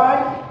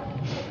Farquaad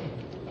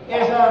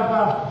is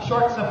of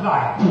short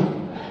supply.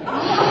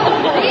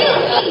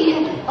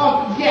 Really?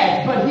 Oh,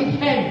 yes, but he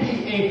can be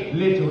a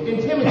little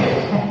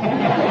intimidating.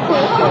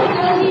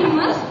 Well, he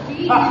must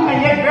be.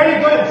 And yet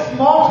very good at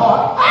small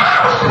talk.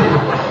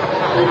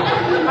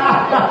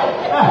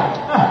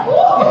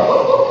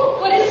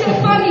 What is so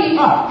funny?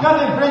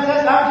 Nothing,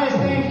 Princess. I'm just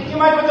saying you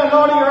might put the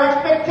load of your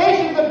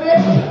expectations a bit.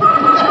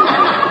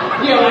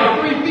 Yeah, like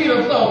 3 feet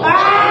or so. All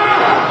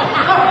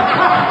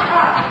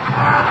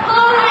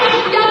right,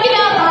 yuck it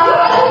up.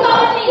 It's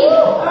about me.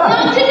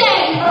 Not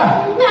today.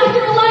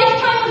 After a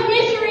lifetime of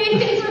misery,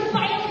 things are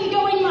finally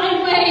going my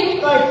way.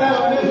 Lifetime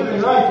of misery,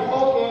 right?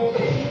 Okay.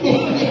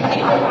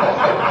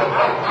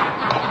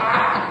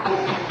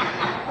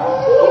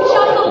 You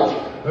chuckled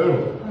Oh.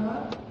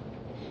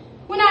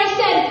 when I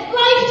said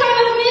lifetime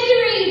of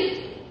misery.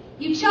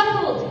 You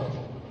chuckled.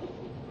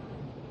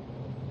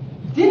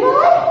 Did I?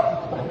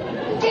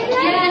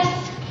 Yes.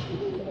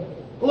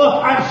 Look,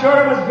 I'm sure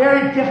it was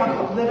very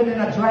difficult living in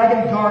a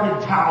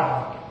dragon-guarded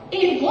tower.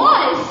 It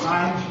was.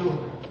 I'm sure.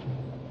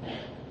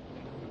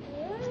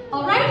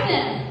 All right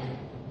then.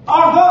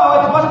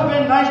 Although it must have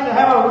been nice to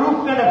have a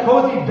roof and a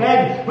cozy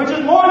bed, which is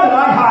more than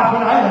I had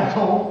when I left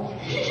home.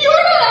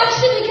 You're not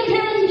actually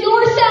comparing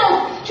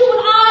yourself to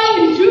what I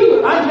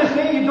endure. I'm just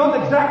saying you don't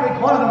exactly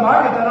corner the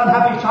market an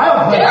unhappy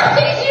childhood. There are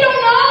things you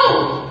don't know.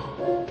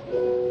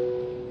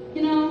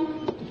 You know,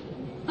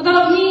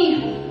 about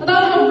me,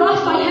 about how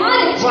rough I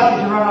had it. What,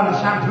 did you run out of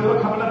shampoo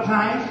a couple of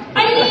times?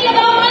 I mean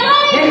about my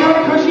In life.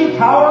 that cushy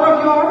tower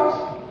of yours?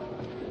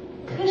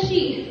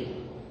 Cushy.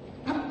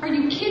 Are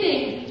you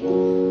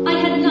kidding? I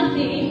had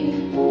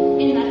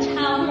nothing in that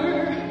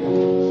tower,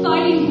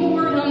 fighting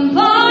boredom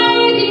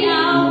by the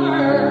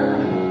hour.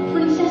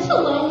 Princess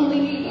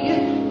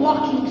Lonely,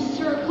 walking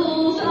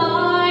circles,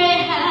 I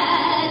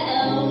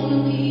had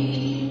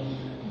only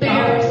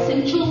bare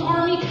essentials,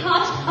 army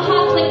cot, a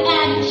hot plate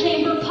and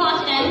chamber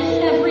pot, and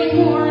every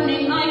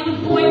morning I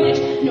would boil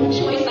it. No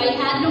choice I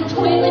had, no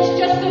toilet,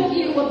 just a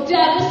view of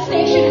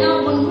devastation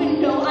out one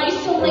window,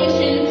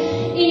 isolation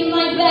in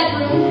my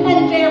bedroom,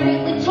 and very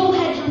little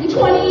headroom.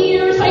 20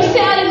 years I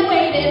sat and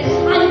waited.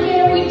 I'm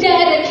very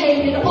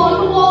dedicated.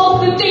 On the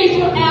walls the days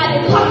were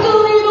added.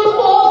 Luckily those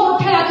walls were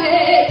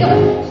padded.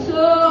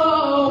 So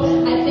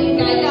I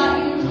think I got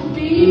you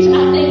beat.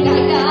 I think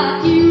I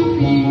got you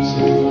beat.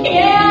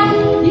 Yeah.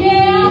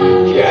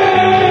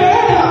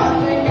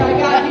 I think I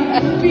got you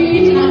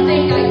beat. I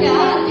think I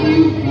got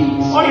you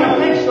beat. Oh, you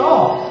think so?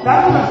 That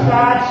was a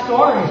sad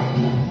story.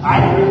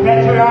 I'd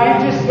better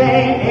I'm just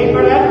saying, A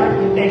for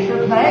effort, A for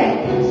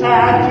play.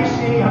 Sad to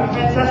see a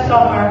princess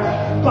somewhere,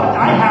 but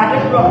I had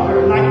it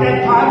rougher. Like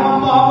that time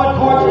when Mom with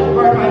torches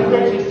burned my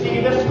bridges,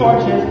 see the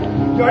scorches.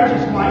 You're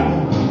just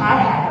whining. I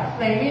had a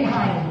flaming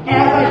hind.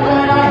 As I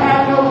said, I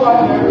had to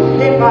wonder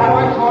if I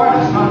were torn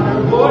asunder,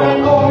 would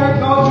an ogre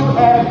go to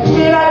heaven?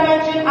 Did I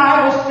mention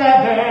I was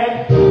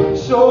 7?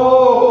 So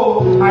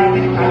I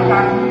think I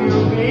got you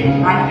beat.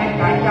 I think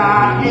I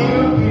got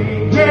you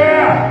beat.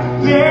 Yeah.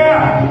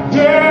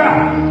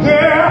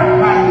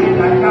 I think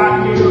I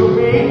got you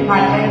beat. I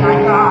think I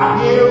got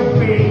you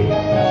beat.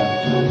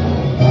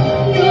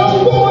 No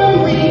warm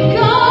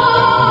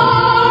regards,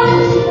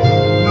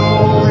 No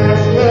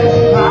restless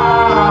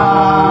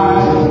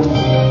time.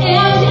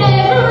 and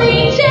every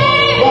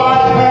day.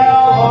 What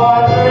hell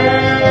on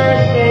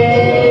earth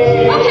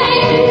is? Okay,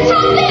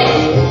 stop this!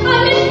 I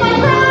missed my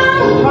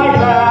crown! My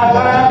dad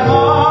had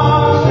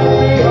long sent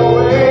me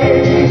away.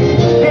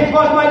 It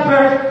was my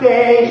birthday.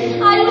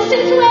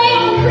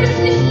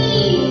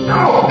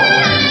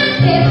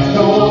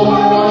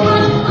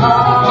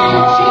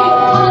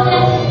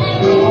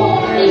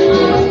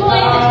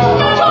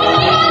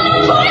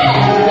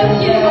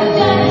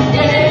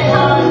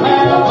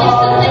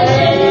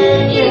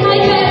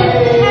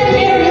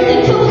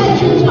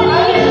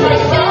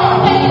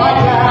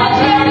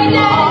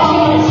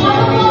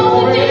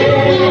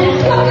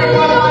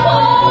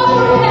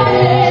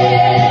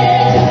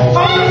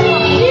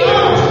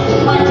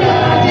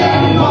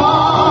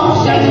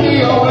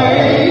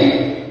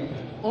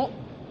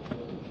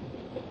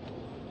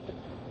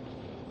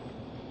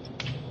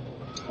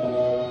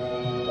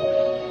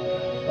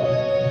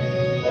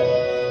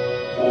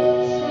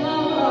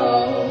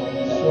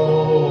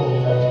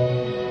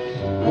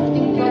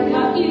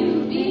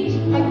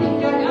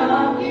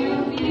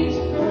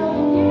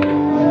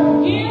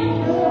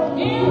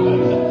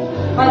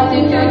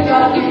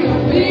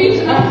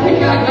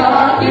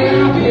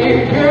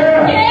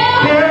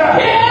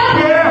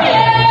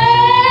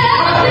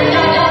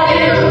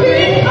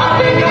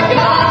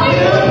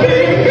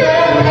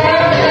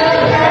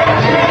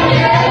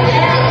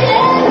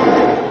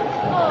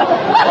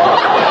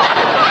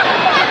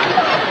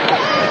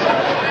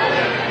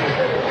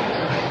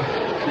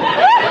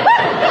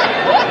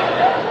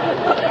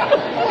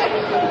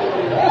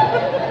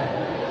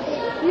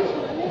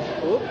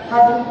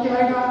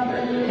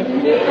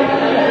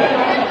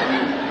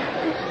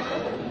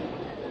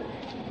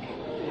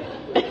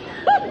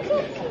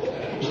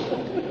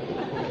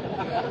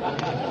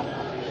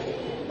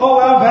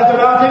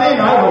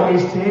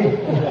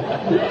 wasted.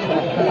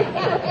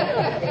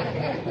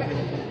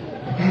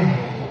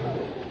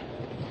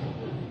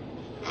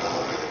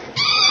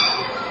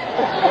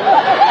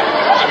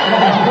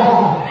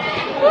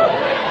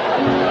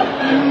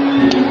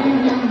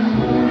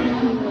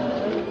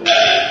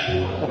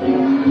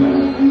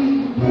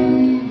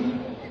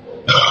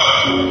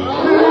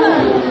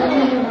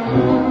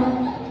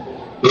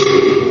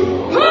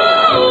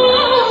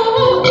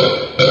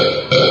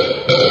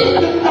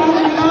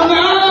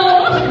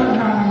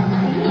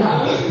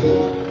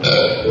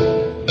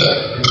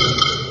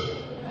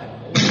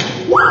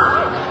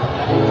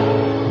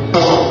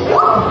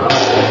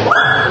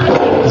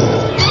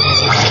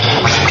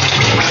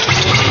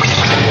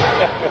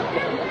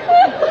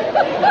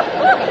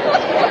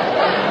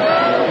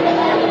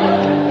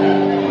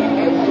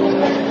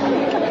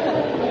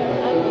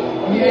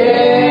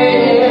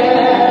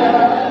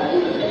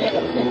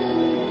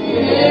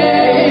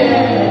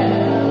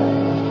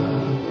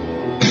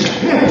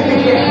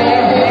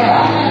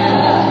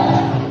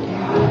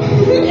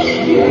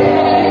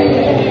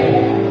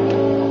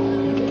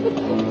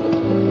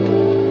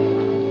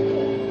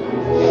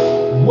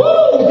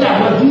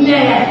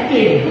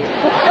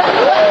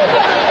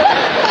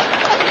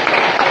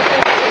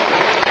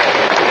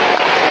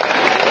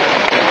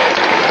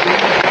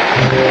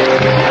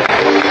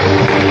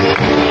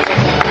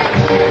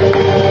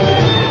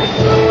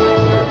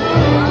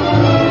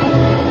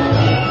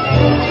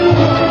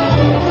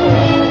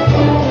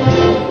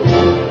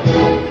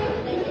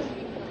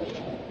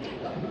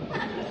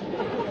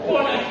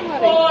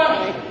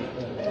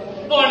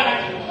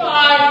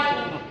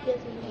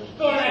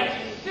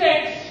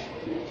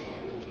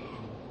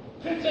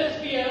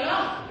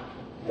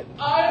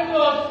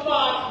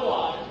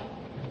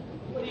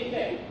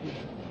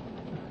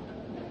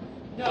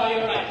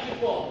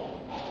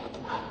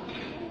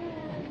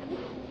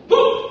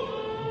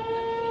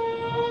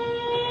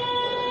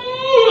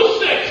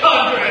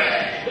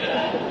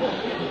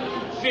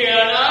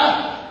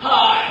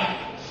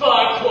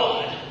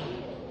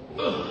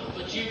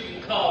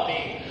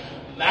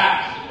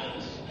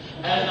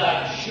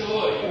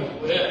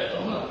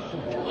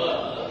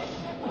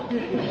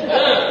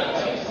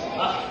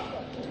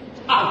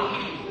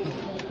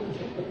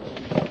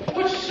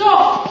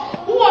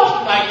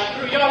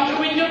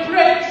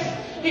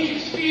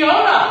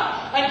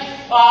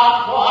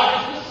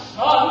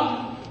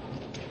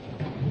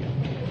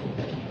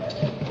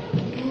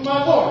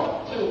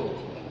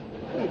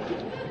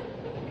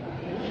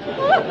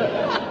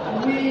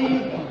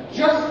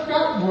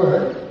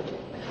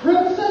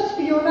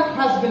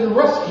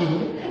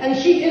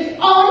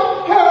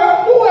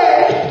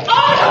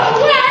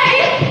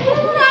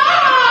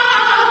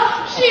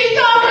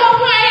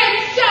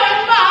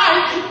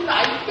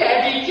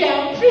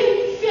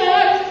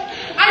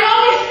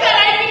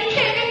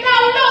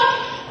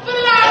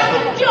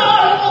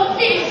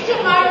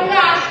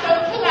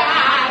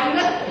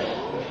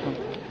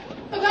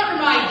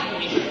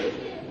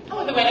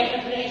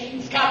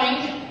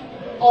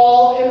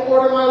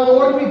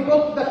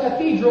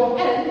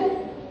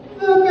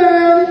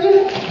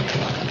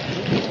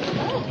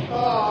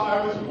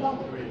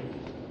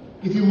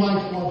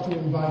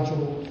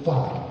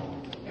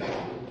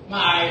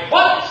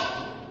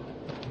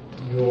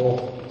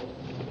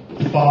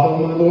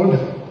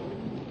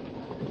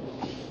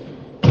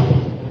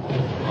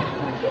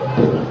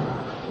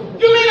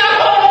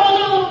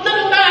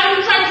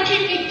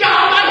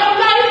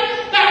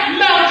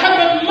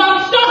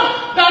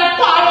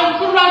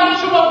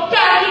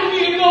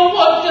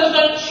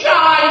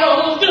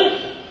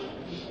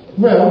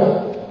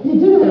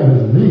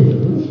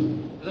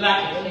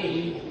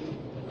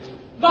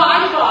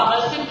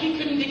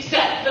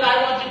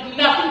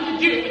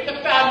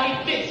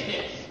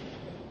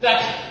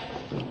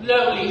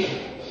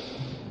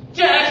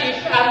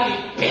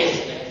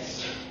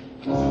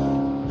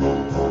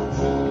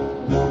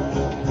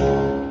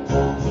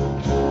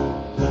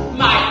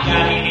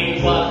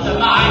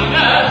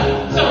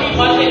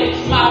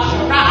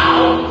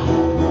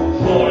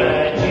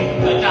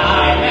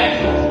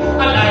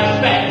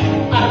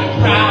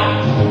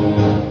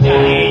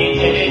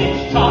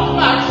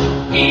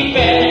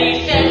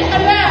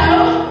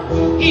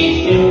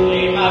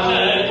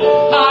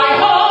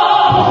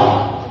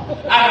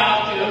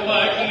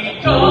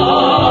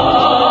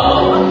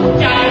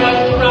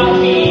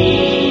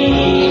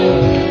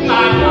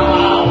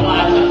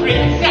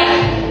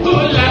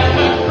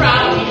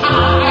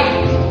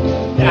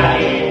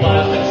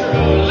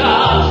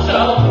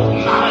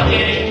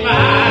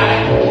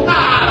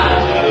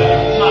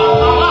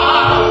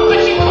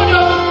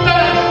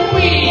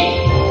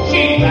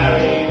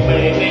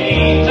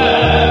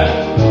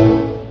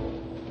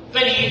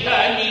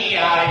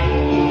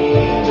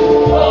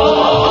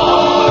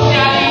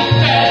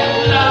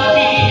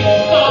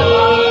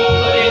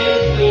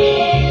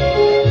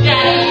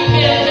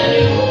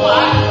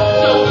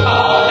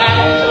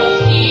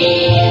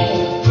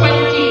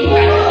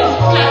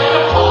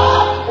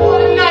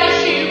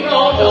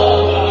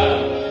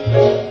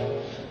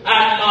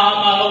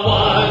 Mama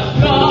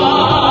was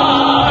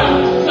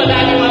gone, so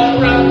Daddy was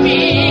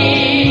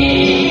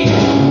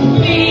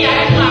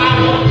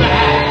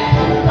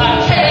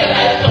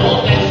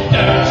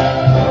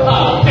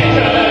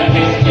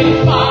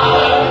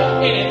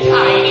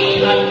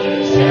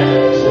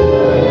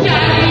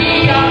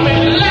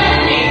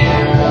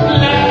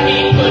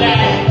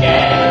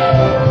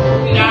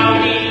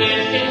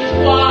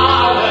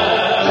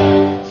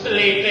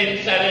sleeping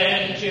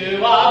 7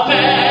 to a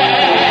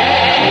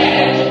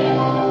bed.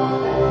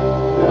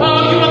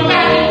 Oh, you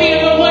abandoned me in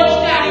the woods,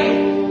 Daddy,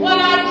 when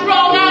I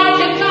thrown out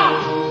your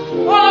top.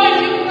 Oh, if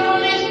you could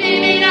only see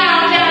me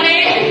now,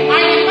 Daddy. I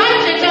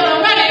invite you to the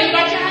wedding,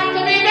 but you have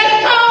to be this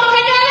tall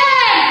to get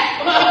in.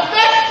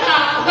 This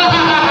tall.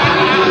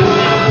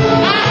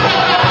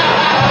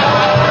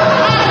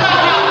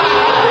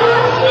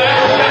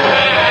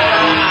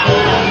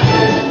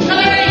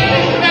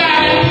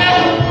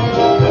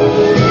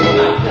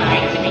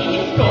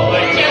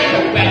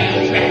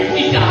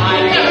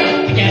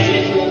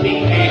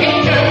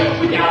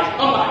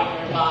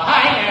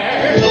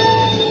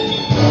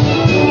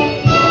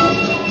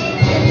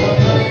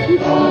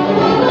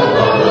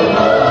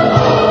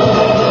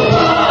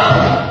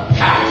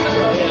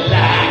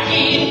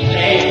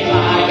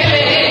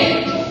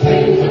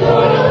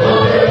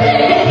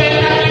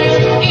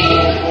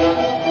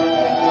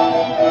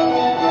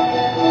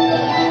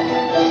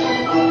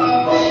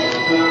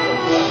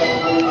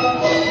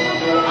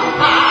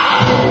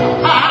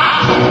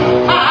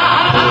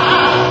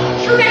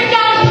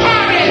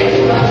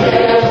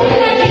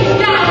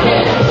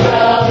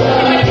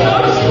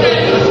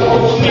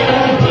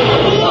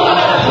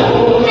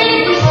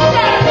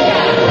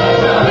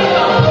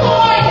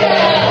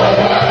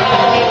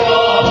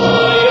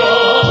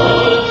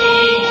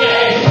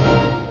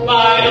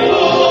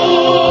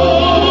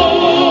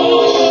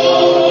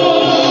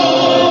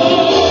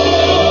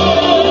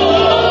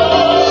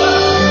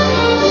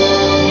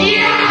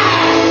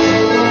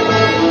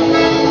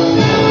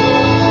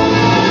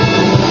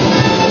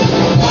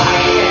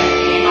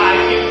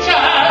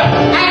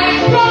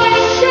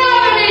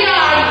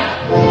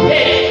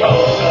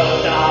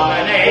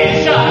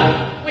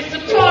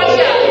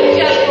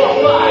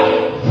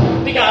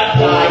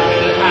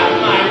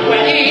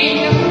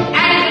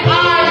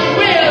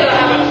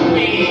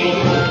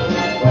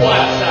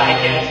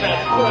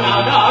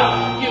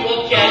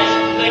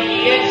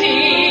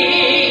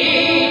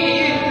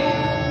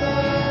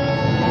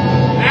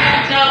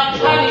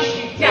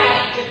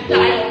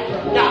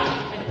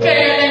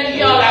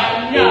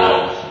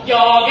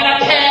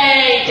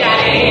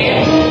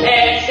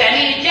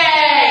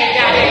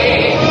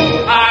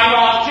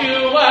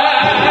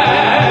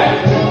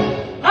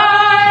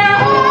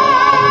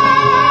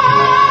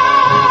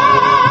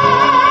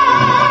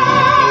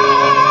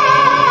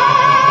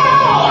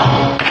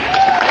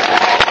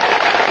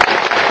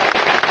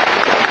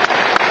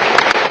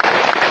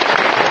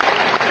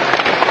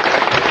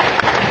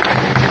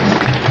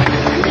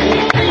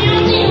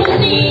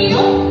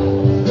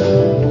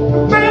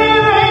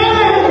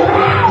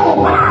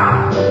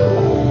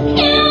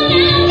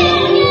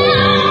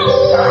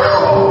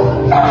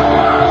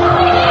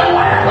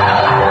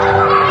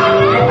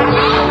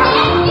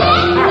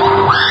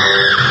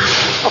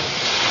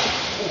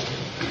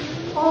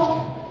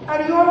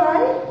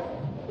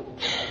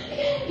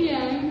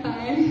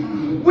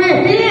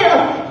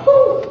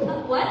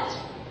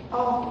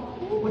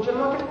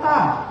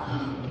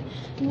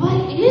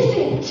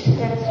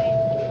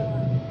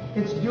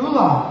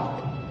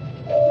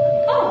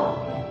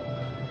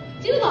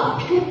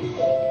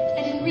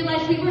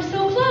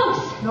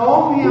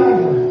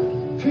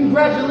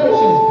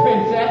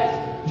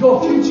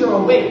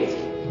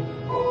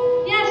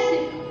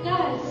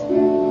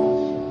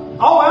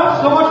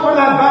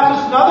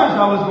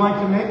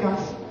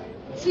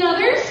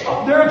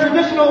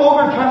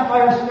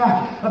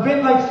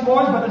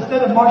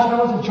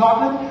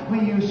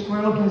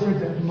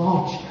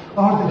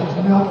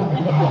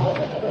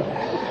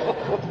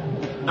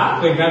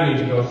 I think I need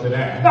to go sit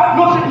down.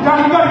 No sitting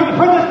down. You gotta get the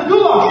princess to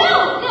Dula.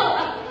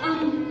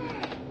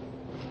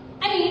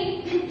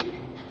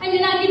 I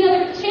mean, I'll give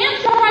another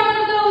chance to try one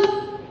of those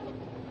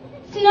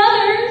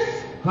snuthers.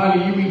 Honey,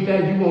 you eat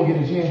that, you won't get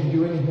a chance to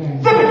do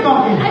anything. Zip it,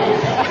 donkey. I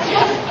was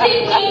just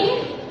thinking,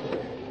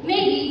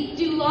 maybe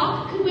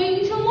Duloc could wait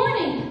until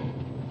morning.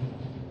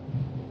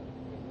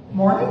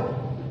 Morning?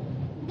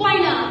 Why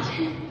not?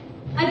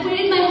 I've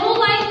waited my whole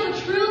life for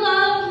true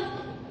love.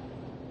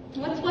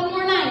 What's one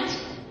more night?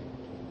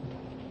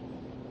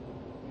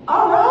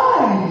 All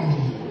right.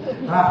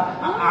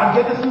 I'll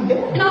get us some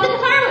dinner. And I'll get the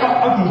firewood.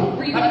 Okay.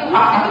 Were you going to I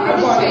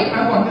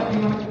want it.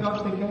 You want to go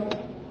together?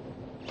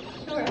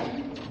 Sure.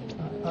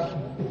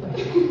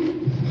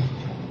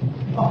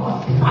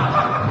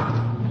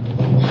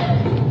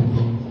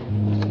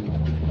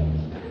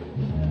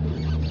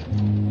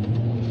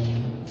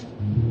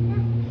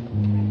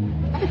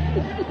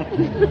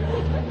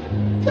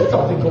 There's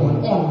something going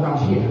on around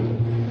here.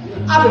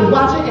 I've been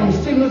watching and the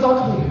signals are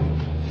clear.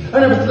 Her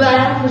nervous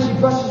laugh when she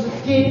brushes her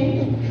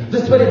skin, the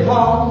sweaty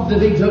palms, the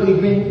big ugly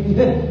grin.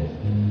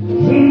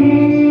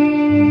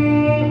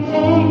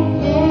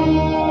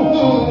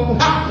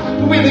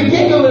 With a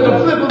giggle and a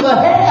flip of her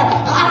hair,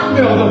 I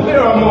smell the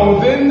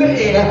pheromones in the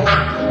air.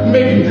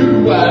 Making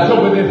goo-eyes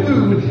over their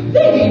food.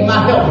 They need my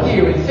help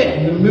here in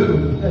setting the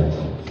mood.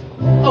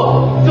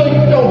 Oh, so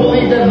you don't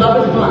believe that love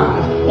is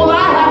blind? Well, I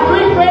have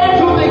 3 friends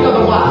who think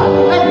otherwise.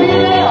 And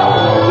here they are.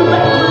 To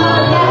make my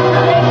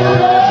imagination.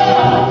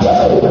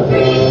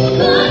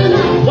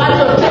 Watch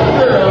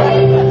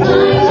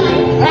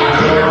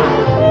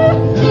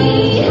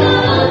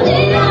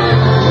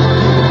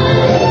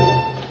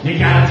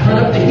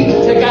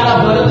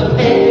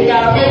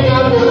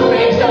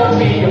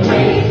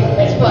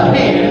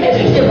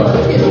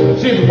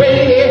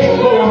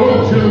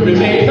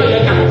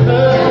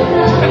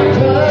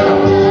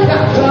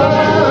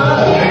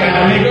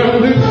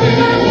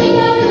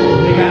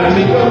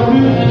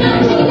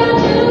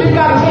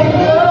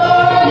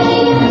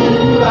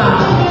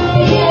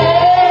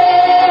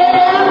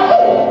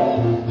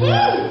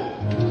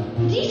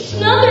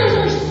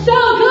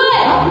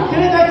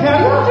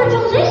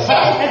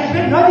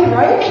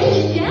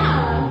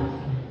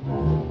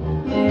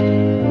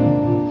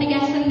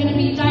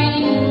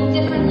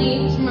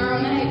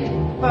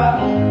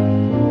But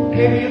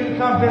maybe you could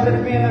come visit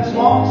me in the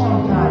swamp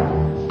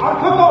sometime. I'll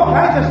cook all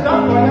kinds of stuff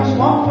for you.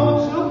 Swamp toad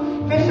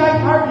soup, fish eye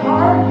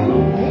tartar, you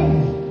name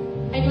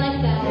it. I'd like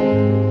that.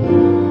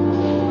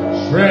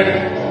 Shred.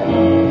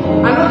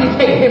 I know you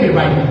can't hear me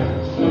right now.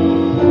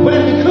 But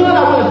if you could,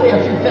 I want to say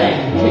a few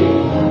things to you.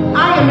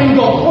 I am in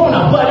your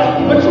corner,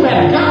 buddy, but you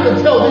have got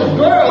to tell this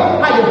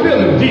girl how you're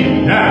feeling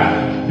deep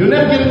down. You'll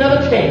never get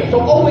another chance,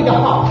 so open your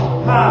heart.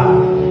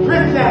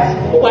 Princess.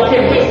 Oh, I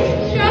can't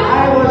wait.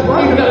 I was You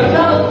wondering. gotta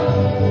tell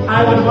us.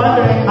 I was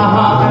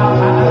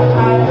wondering.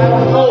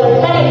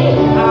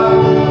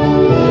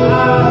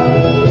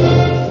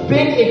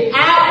 Spit it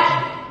out.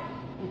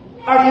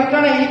 Are you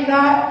gonna eat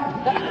that?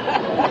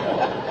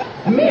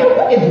 Man,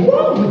 what is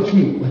wrong with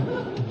you?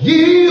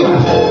 You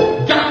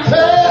got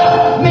to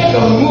make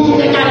a move.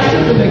 You gotta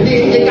shoot them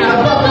again. You gotta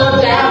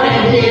buckle down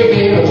and give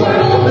it a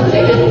whirl. The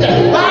thing is just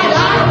right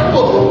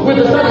out with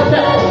the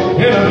sunset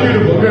and a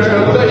beautiful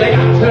girl. So you got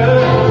to,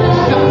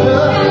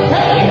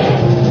 hey.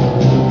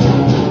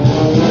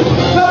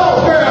 Come on,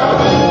 girl.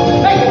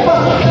 Make it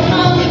fun.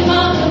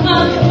 Come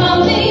on,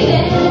 baby.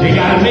 You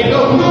gotta make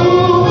a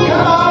move.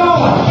 Come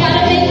on.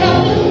 Gotta make a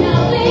move now,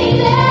 baby.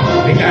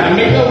 You gotta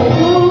make a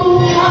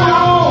move. Come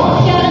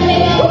on. Gotta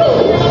make a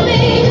move now,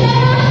 baby.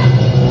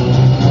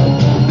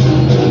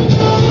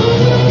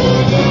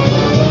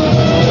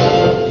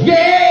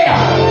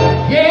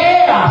 Yeah!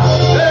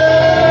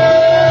 Yeah!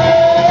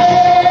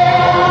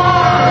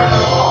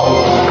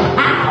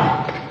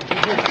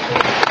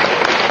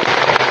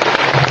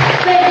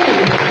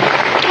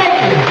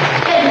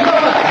 Thank you so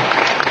much.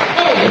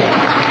 Hey,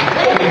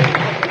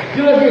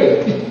 you look good.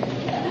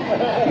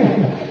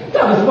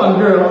 That was fun,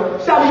 girl.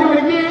 Shall we do it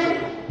again?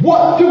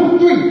 1, 2,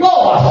 3, 4.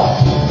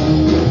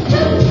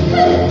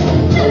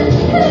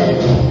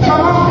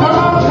 Come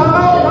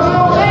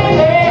on,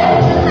 baby.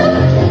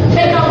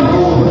 Take a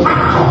move.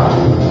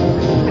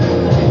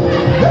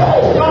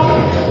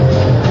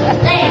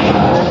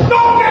 Damn!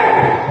 Don't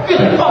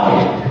get it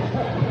funny.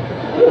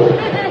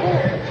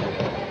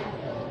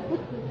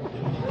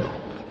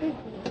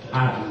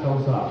 I'm so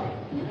sorry.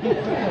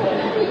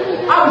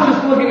 I was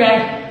just looking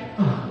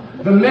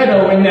at the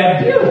meadow and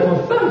that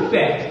beautiful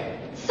sunset.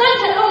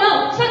 Sunset, oh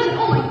no, sunset,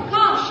 oh my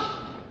gosh.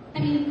 I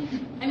mean,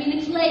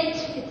 it's late.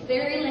 It's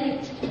very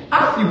late.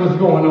 I see what's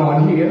going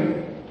on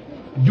here.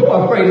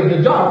 You're afraid of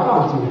the dark,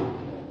 aren't you?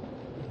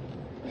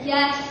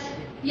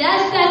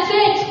 Yes, that's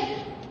it.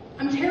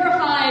 I'm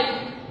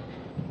terrified.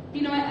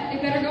 You know, I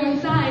better go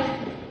inside.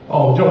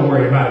 Oh, don't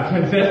worry about it,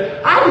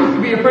 princess. I used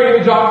to be afraid of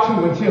the dark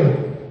too until...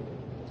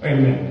 Wait a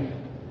minute.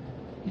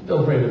 You still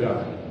afraid of the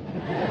dark?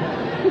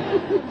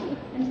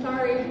 I'm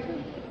sorry.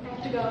 I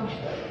have to go.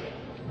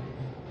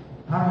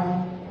 All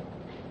right.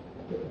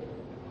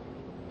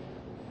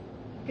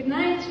 Good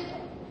night.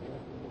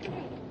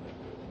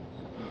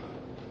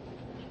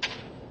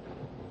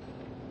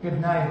 Good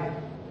night.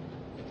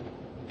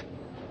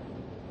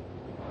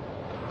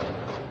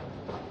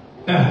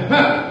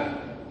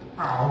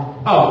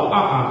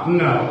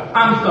 No.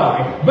 I'm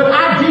sorry. But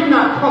I did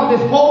not come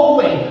this whole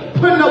way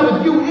putting up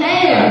with you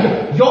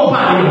and your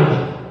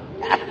body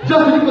just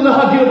so you can let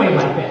her get away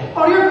like that.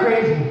 Oh, you're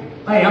crazy.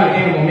 Hey, I'm an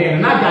animal man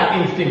and I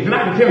got instincts and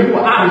I can tell you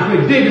are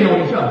obviously digging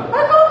on each other.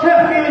 I don't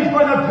have feelings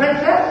for the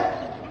princess.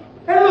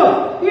 And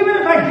look, even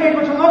if I did,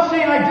 which I'm not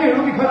saying I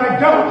do because I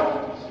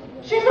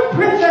don't, she's a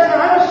princess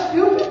and I'm a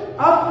stupid,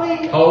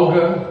 ugly...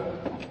 Olga,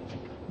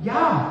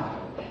 Yeah.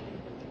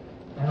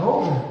 An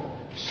ogre.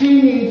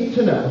 she needs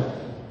to know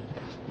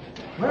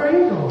Where are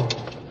you going?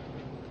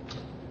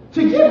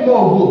 to get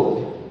more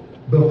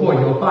wood before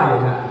your fire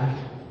dies.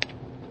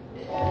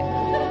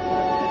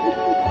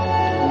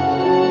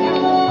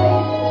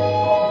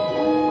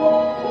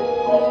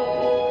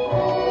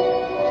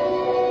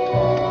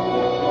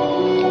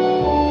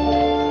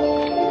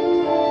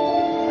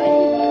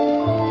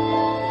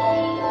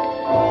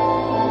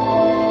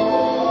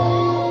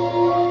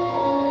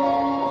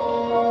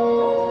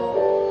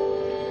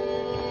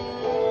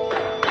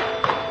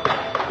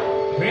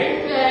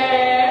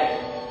 Princess!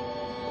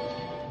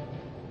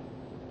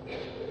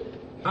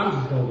 I'm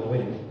just gonna go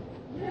in.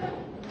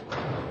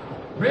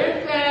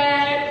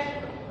 Princess!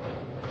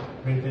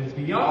 Princess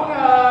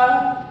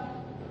Fiona!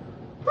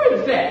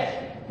 Princess!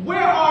 Where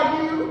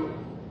are you?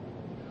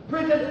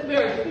 Princess, it's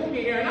very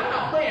spooky here and I'm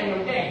not playing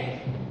no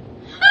games.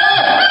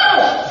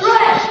 Oh!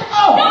 Trash!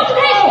 Oh! No, it's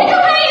okay, it's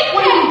okay, it's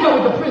What are you okay.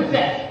 doing with the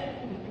princess?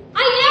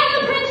 I am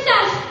the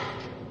princess.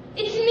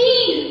 It's me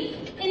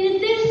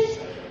in this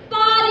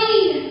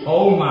body.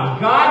 Oh my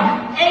God,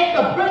 you ain't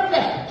the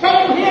princess!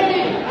 Can you hear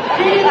me?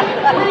 Keep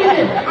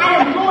breathing! I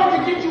am going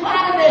to get you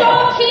out of there!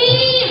 Donkey!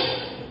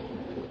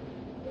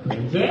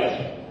 Princess?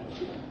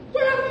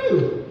 Where are you?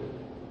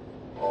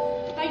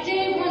 By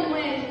day one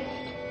way,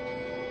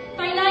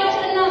 by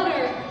night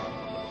another,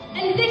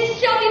 and this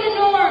shall be the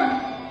norm.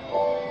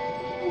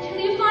 Until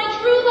you find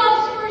true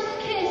love's first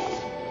kiss,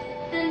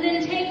 and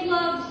then take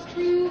love's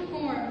true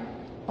form.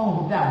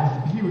 Oh,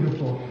 that was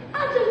beautiful.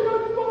 I didn't know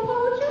you wrote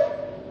poetry.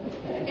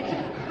 It's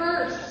a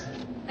curse.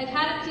 I've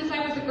had it since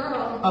I was a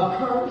girl. A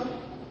curse?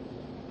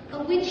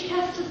 A witch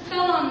has cast a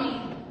spell on me.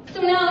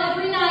 So now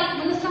every night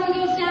when the sun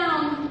goes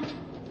down,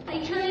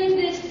 I turn into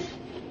this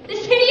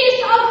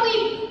hideous,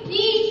 ugly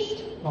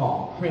beast.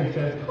 Oh,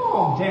 Princess,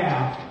 calm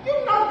down.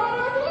 You're not that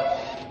ugly.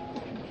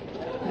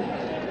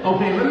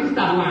 Okay, let me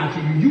stop lying to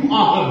you. You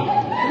are ugly.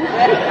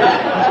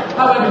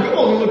 However, you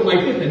only look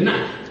like this at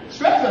night.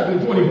 Shrek's ugly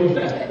 24/7.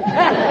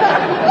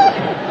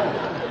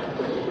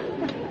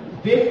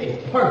 This is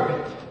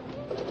perfect.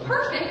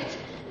 Perfect?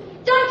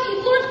 Donkey,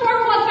 if Lord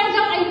Farquaad finds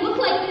out I look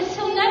like this,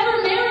 he'll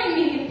never marry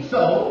me.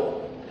 So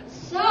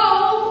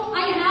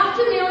I have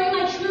to marry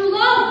my true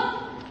love.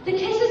 The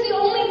kiss is the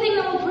only thing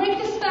that will break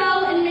the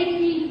spell and make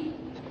me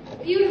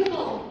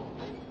beautiful.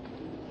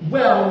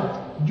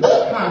 well,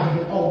 you're kind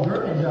of an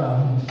ogre and,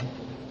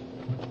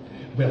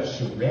 well,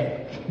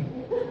 Shrek.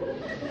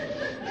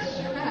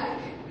 Shrek.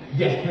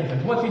 Yes,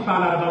 Princess, once he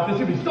found out about this,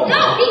 he'll be so...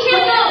 No, he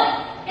can't know.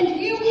 And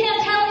you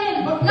can't tell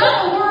him.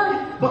 Not a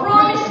word.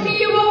 Promise me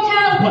you won't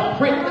tell. But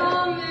Princess...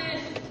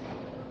 Promise.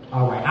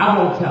 All right, I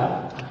won't tell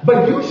him.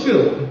 But you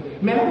should.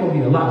 Man, I'm going to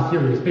need a lot of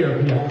serious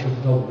therapy after this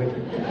is over with.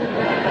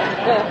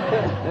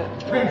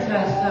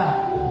 Princess,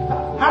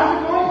 how's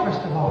it going,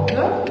 first of all?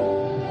 Good?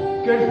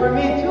 Good for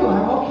me, too.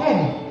 I'm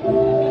okay.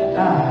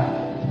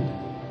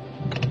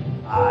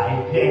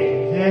 I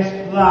picked this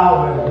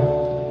flower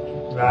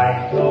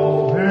right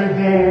over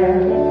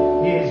there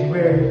is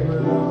where it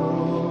grew.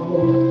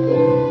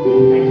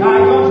 And I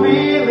don't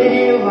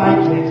really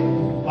like it,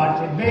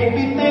 but it made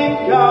me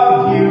think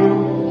of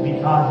you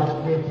because it's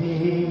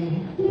pretty.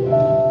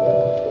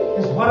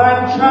 Is what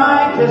I'm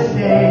trying to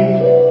say,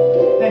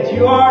 that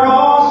you are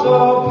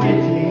also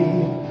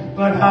pretty,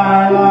 but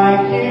I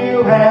like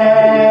you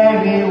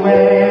anyway.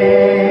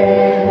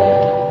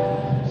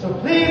 So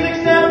please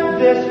accept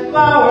this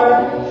flower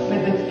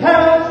with its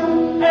petals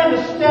and a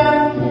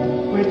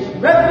stem, which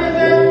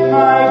represent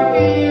my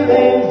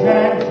feelings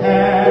and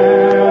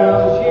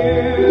tells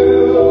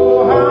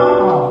you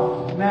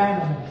how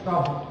man I'm in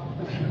trouble.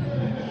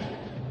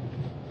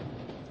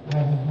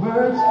 When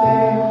words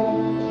fail,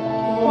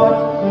 what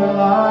will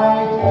I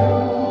do?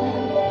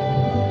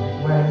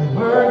 When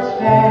words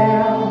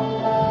fail,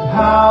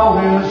 how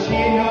will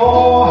she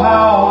know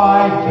how I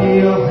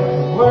feel? When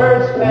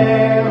words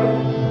fail,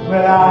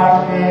 will I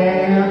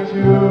fail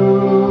too?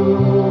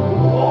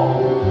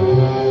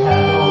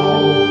 Hello,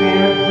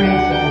 fair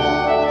princess.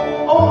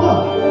 Oh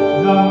look,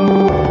 the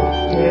moon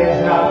is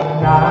out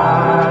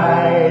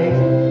tonight.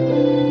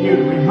 You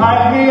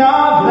remind me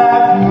of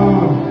that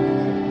moon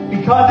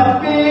because it's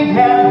big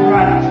and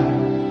bright.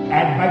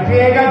 And by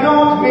big I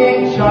don't mean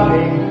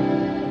chubby.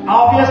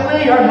 Obviously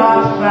you're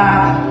not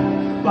fat,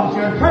 but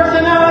your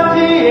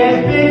personality is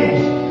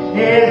biggish,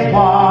 is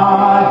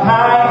what I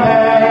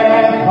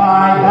meant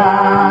by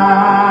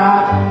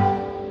that.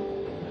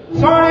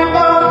 Sorry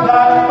about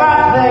that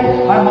fat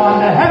thing, I'm on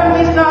the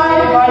heavenly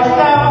side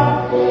myself.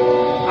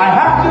 I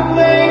have to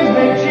blame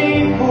the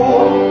gene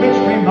pool, which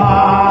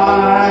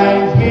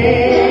reminds me.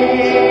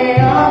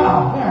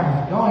 Where am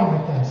I going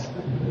with this?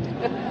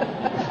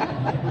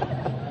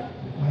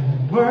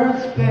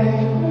 Words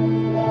fail,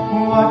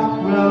 what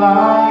will I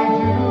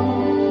do?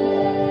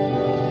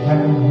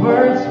 When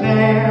words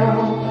fail,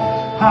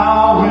 how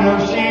will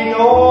she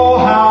know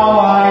how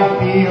I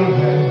feel?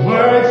 When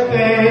words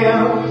fail,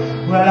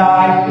 will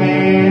I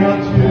fail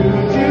to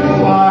do?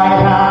 I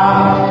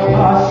have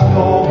a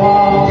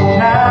snowball's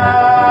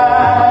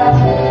chance.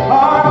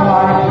 Are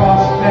my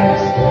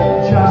prospects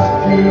just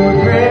too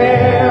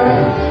grim?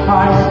 I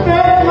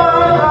spent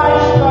my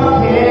life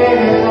stuck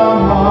in the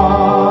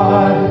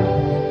mud.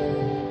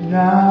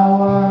 Now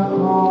I'm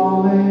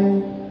calling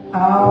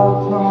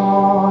out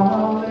on a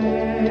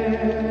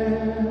limb.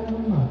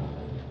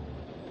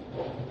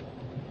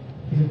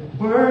 If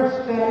words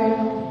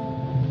fail,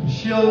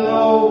 she'll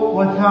know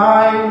what I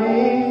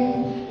mean.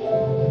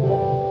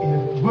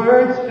 If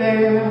words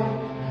fail,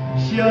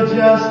 she'll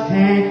just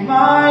take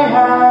my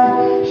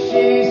hand.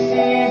 She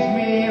sees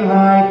me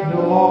like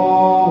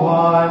no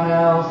one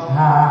else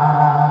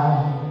has.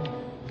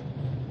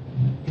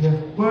 If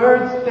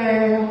words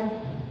fail,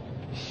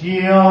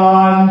 she'll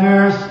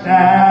understand.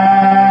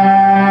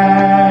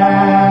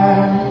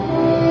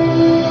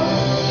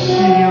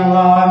 She'll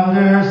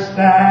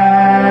understand.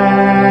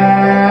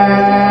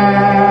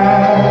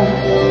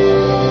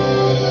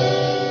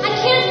 I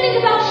can't think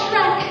about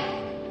Shrek.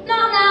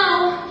 Not now.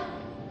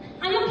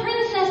 I'm a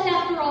princess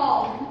after all.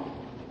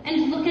 And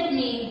look at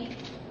me.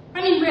 I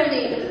mean,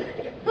 really.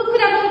 Who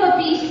could ever love a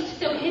beast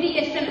so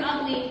hideous and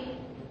ugly?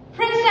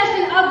 Princess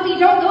and ugly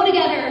don't go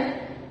together.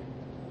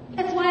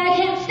 That's why I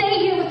can't stay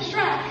here with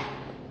Shrek.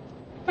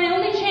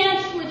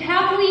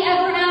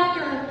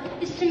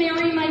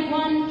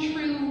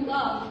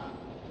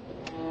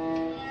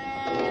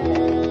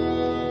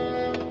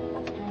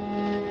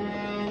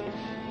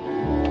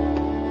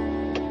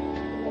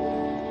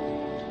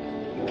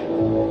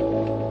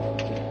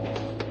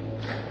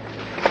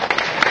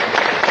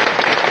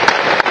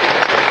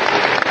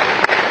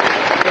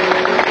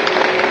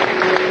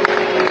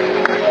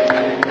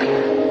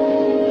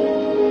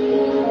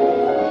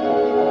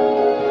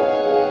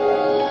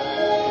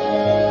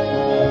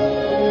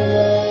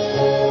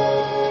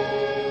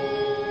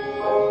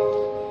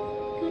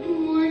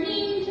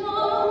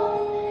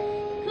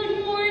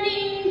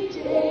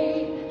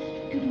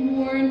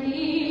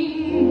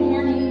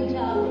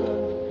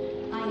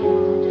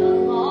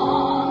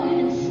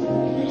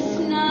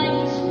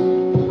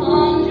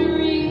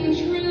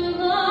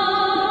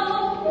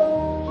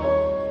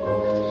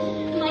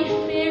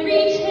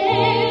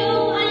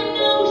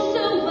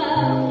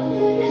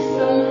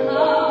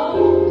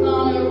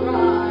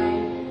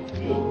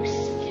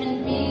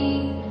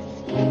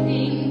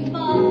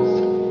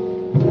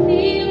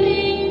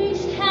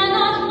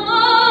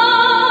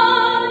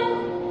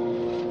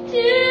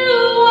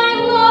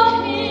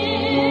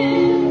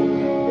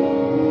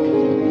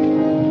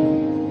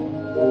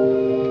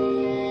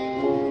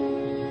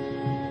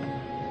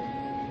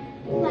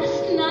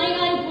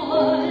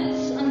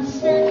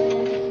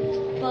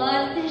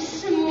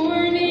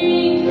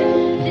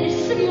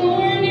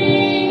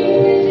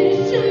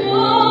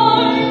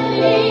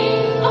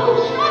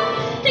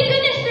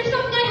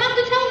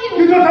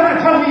 have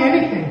to tell me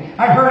anything.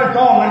 I heard it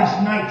all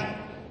last night.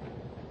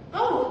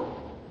 Oh,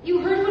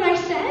 you heard what I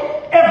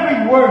said?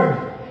 Every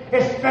word.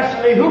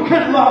 Especially who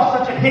could love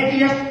such a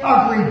hideous,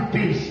 ugly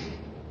beast?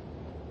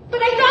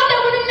 But I thought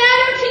that wouldn't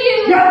matter to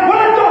you. Yeah,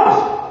 well it does.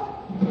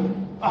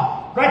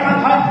 Oh, right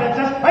on time,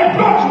 Princess. I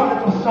brought you a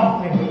little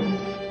something.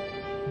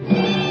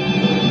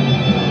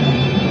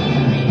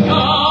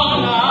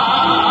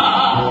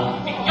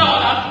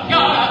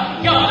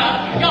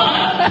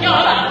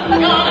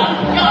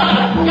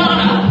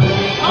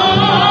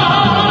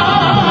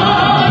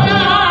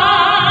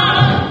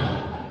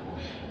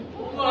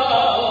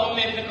 Oh,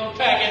 mythical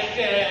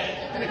Pegasus.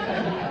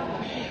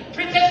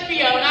 Princess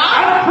Fiona?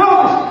 I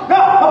promise.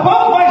 Now,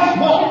 above my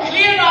smoke.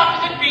 Clear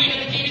off as it be that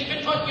the deed has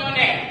been put in your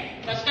name.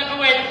 Now step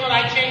away before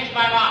I change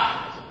my mind.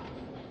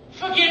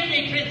 Forgive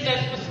me,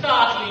 Princess, for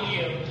startling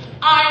you.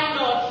 I'm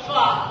Lord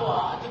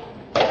Farquaad.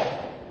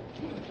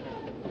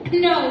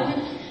 No,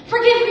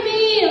 forgive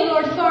me,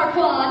 Lord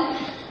Farquaad.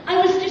 I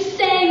was just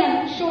saying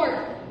a short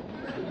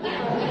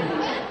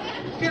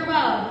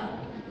farewell.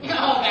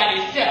 Oh, that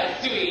is so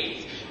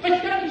sweet. But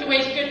you don't need to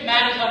waste good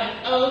manners on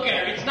an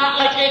ogre. It's not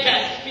like it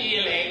has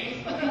feelings.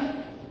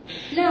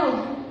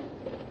 No,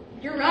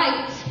 you're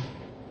right.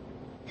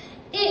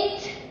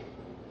 It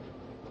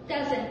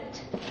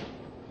doesn't.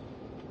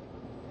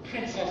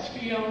 Princess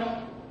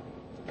Fiona.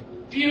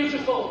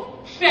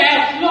 Beautiful,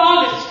 fair,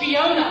 flawless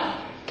Fiona.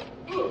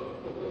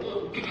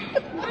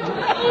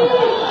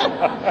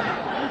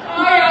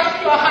 I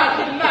ask your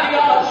hand in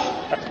marriage.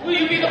 Will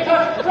you be the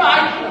perfect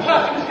bride for the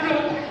perfect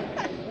groom?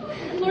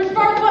 Lord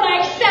Farquaad, I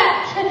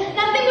accept.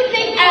 Nothing would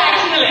make me...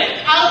 Excellent.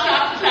 I'll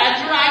start the plans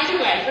right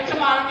away for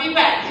tomorrow we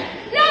wed.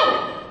 No!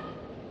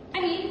 I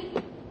mean,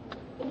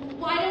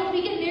 why don't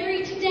we get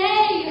married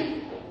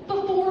today?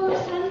 Before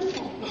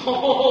sunset?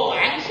 Oh,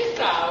 anxious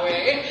are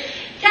we?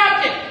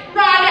 Captain,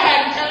 ride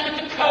ahead and tell him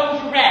it's a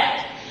code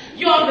red.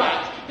 You're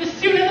right. The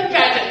sooner the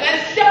better.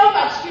 There's so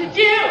much to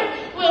do.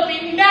 We'll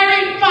be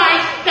married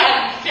by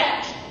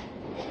sunset.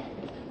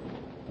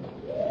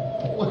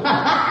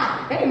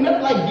 Ain't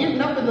nothing like getting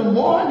up in the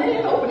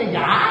morning, opening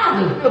your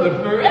eyes and feeling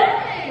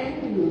fresh.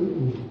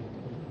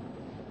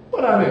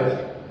 What I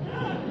missed?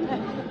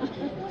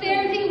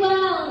 Fare thee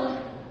well,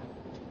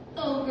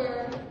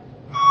 ogre.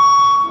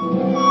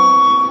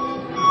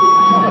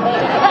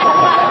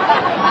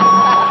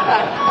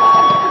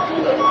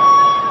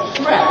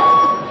 Shrek,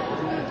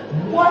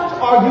 what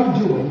are you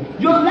doing?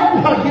 You're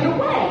letting her get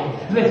away.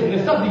 Listen,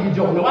 there's something you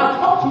don't know. I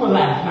talked to her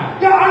last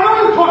night. Yeah, I know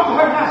you talked to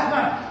her last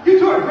night. You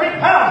two are great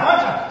pals,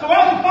 aren't you? So why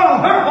don't you follow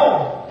her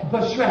home?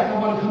 But Shrek, I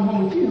want to come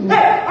home with you.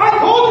 Hey, I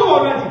told you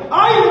already.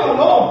 I am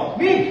alone.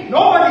 Me,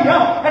 nobody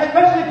else.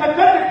 Especially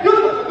pathetic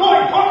useless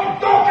annoying talking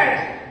donkeys.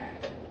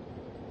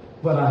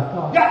 But I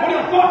thought... Yeah, what are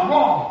your thoughts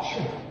wrong?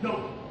 No.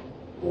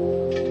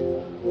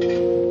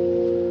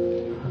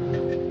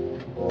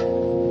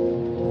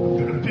 I'm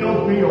gonna build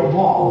me a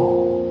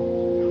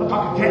wall. I'm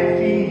talking 10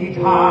 feet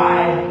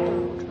high.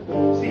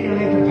 See you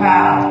later,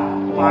 pal.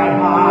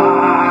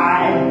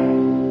 Bye-bye.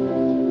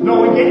 No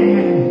one getting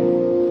in.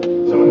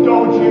 So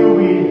don't you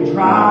even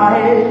try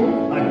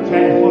a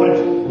 10-foot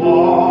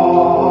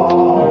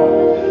wall.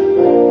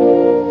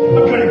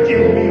 I'm gonna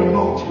give me a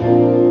moat.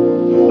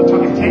 I'm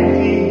talking 10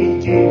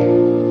 feet deep.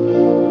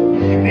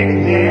 Maybe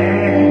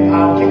then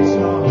I'll get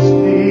some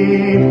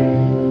sleep.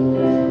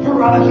 For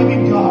I'm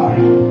keeping guard.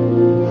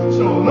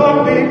 So look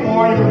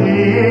before you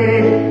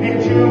leap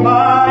into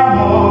my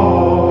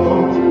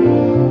moat.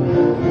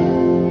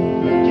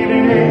 Give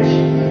an inch,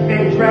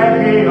 they drag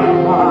me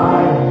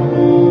alive.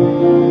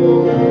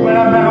 When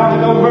I'm out in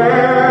the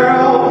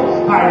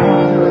world, I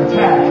under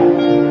attack.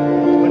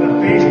 With a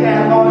face that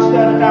launched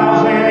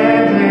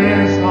 1,000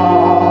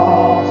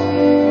 missiles.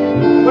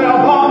 Well,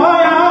 all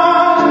my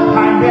odds,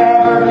 I'm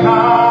never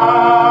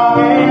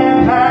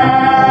coming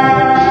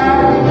back.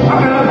 I'm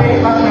gonna lay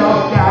myself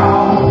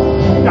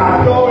down, not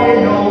going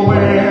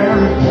nowhere.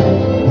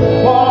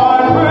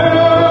 One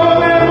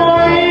room and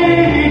one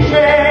easy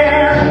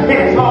chair.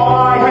 It's all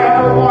I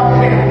ever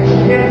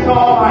wanted. It's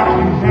all I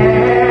can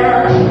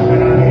bear.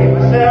 Gonna lay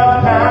myself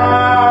down.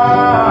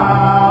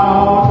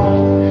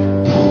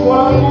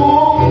 What a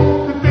fool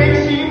to think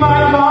she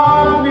might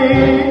love me.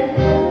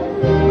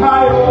 I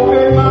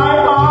opened my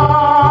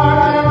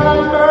heart and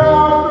let her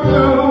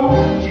through.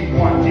 She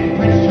wanted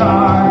Prince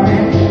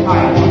Charming. I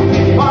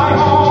wanted my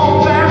home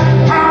back.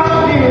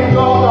 How did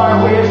all our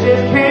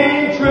wishes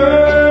came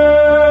true?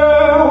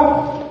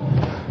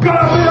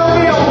 Gonna build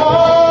me a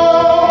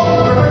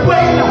wall, perfect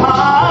place to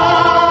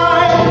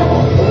hide.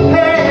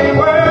 Hey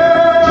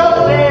world,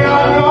 stay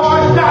on your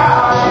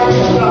side.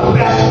 The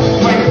best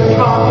way to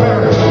conquer,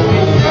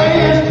 they say,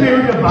 is to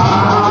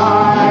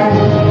divide.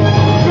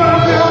 Gonna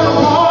build a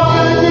wall,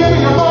 gonna dig me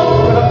a moat,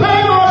 gonna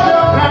lay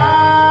myself down.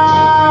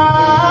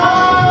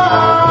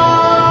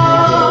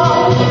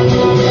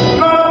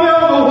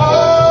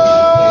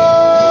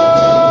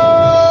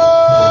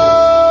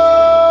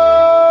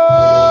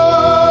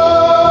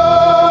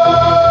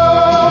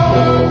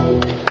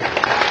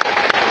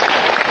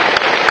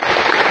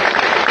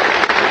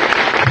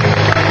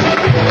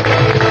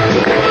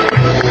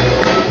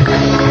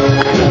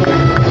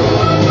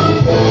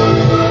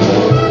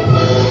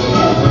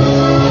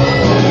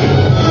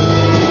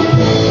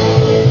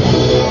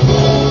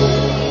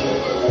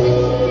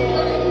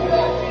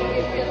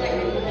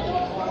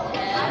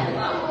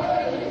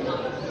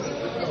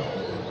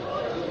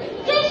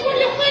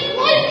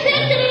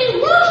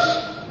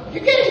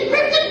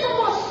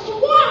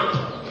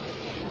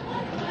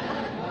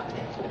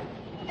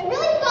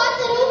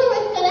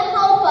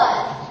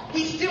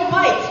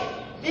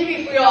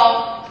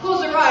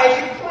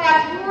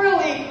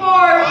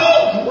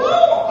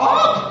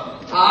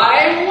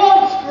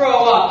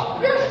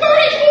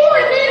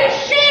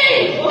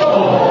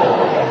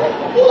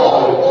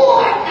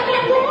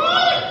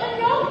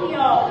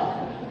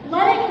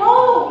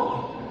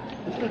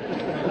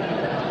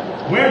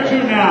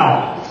 to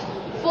now?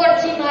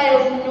 14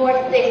 miles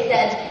north, they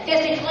said.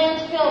 There's a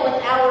landfill with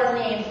our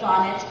names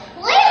on it.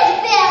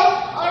 Landfill?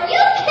 Are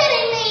you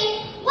kidding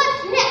me?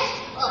 What's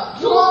next? A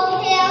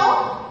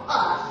doghill? A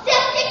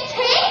septic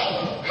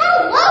tank? How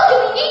low do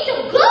we need to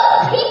go,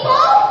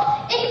 people?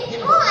 It's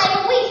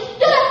time we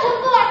stood up to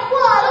our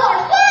quad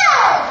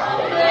ourselves!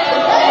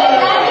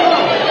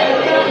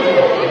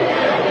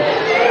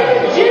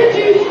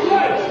 Jesus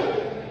Christ!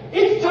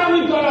 It's time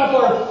we got off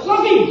our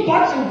fluffy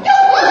butts and do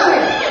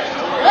something!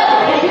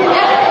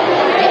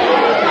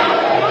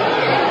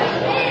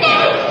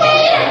 Now,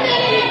 wait a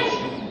minute!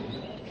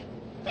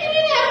 Maybe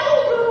that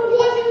ogre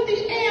wasn't the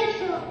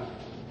answer.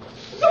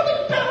 Something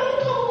better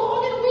will come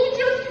along and we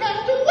just have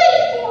to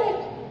wait for it.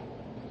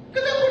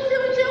 Because that's what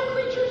fairy tale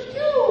creatures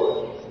do.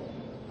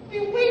 We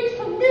wait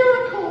for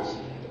miracles.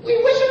 We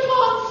wish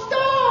upon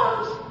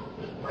stars.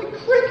 My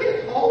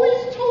cricket always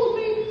told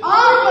me.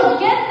 Oh,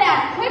 forget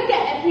that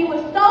cricket. If he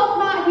was so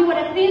smart, he would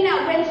have seen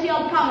that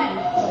windshield coming.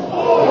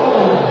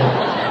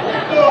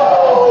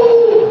 No!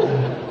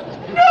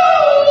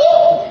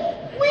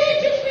 We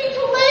just need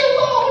to lay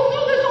low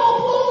until this all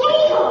blows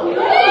over.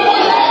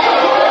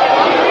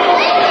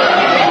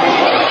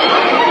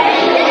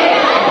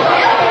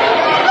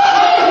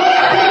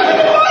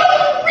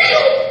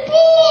 Real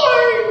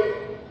bored.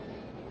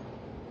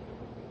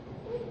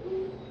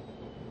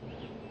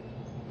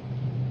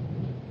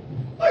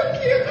 I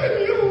can't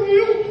handle a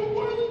real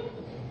boy.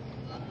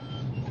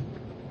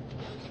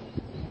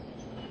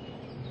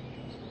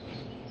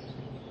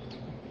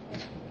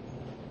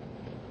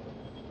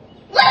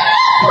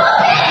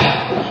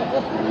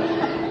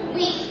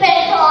 We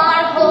spent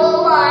our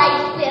whole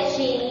lives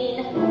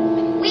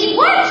fishing. We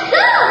weren't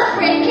so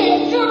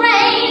freaking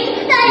strange.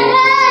 They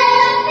made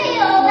us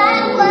feel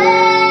that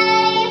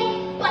way.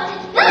 But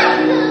it's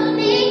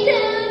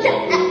fascinating to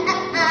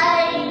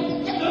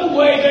change. The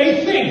way they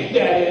think,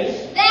 that is.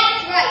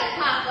 That's right,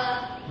 Papa.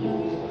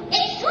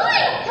 It's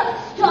time to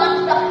stop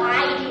the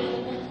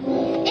hiding.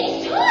 It's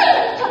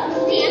time to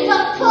stand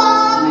up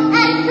tall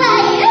and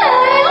say,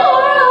 hey,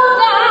 world,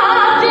 I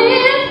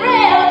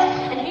different.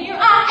 And here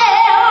I am.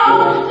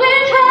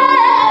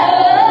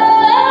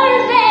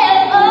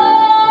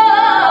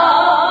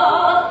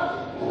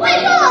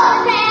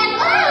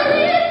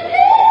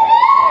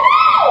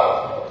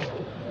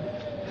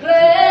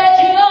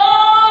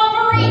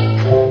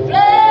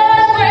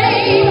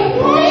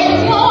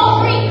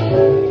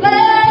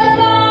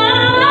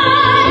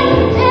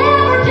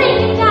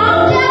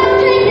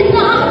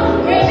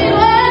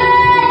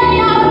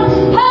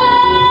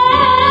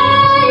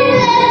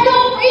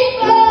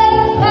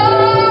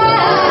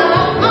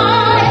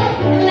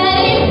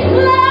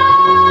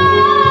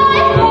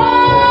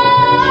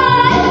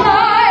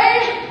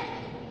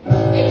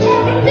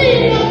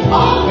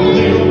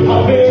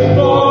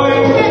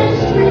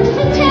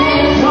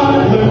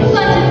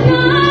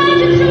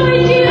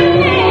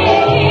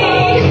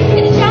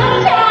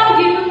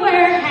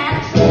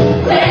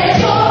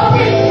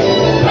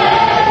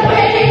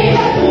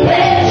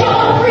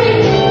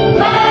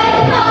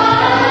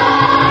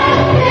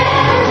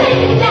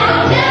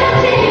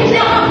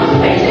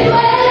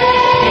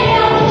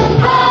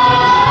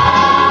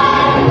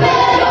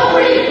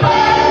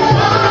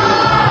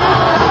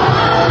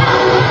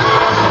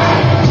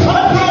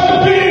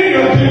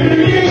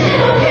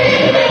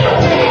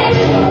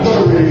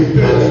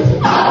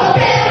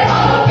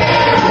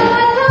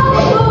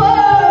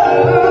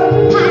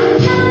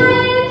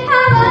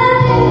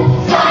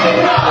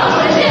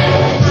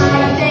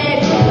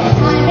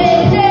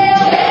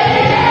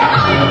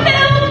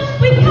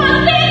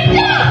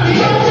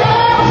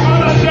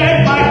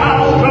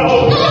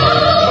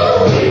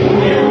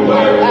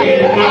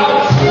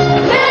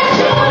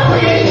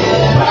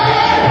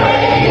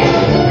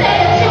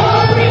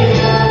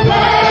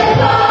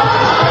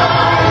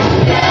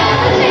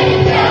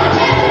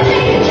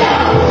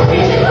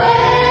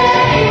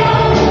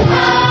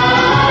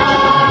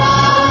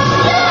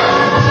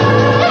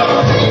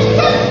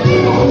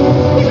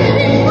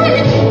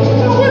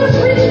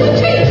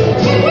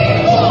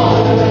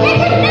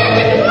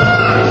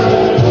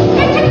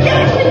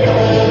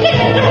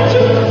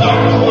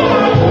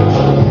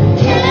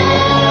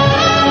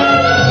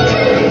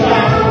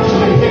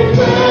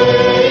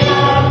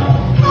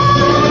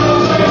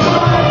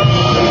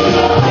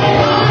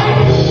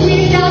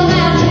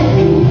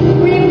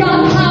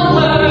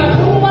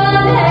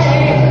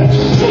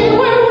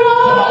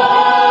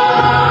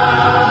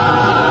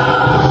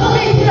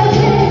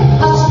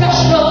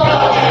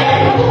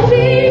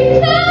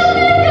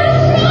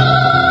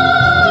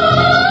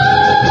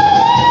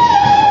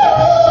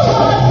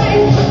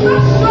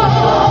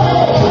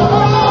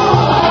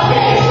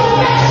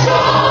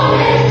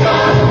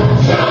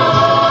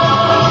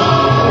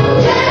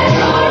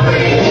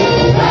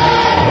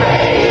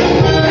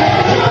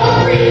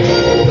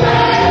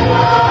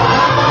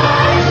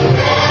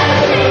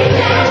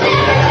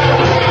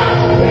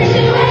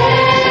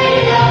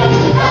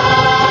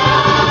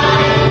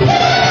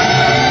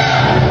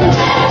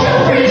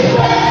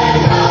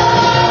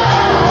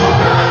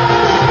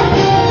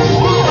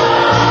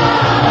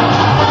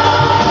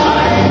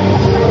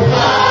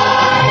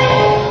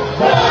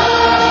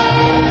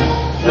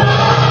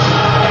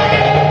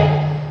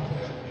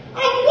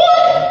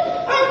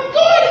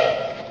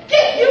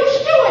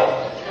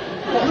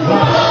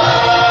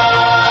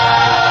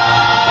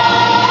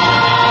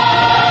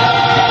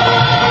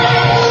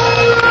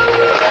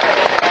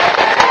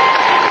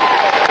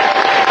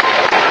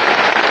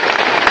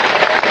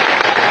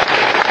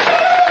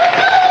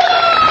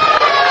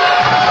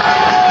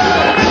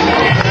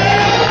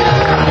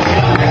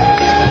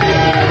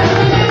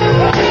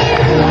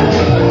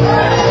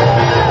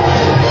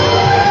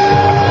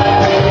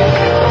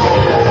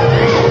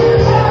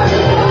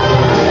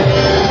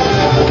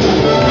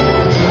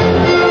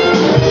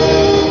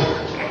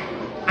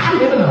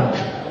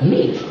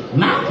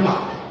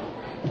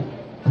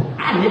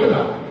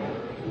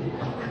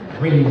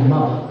 Baby's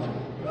mother.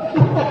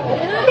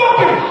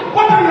 Duncan,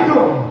 what are you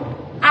doing?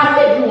 I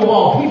think you of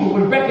all people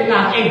would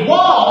recognize a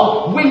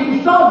wall when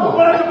you saw one.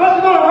 Well, it's supposed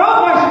to go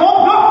around my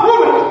smoke, not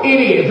through it.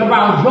 It is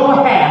around your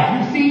half.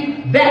 You see,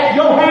 that's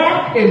your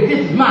half and this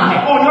is my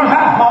half. Oh, your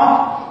half, huh?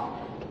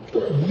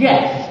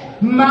 Yes,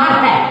 my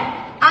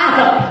half. I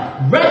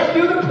helped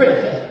rescue the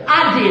princess.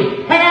 I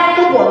did half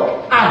the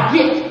work. I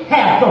get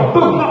half the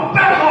booty. Now,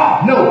 back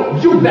off. No,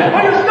 you better.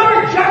 Are you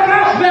scared,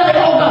 jackass? Belly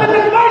over.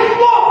 This is my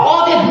swamp.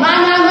 All this my.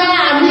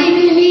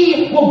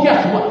 Me. Well,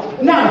 guess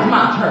what? Now it's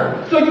my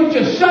turn. So you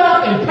just shut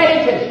up and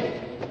pay attention.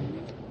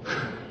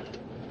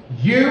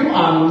 You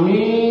are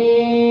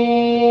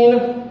mean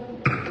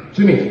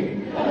to me.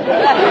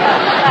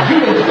 You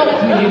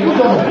insult me and you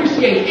don't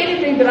appreciate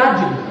anything that I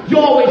do.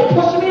 You're always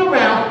pushing me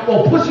around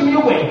or pushing me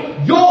away.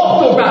 You're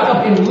so wrapped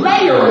up in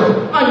layers,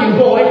 onion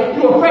boy,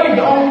 you're afraid of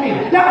your own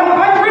feelings. Now, if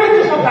I treated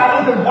you so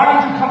badly, then why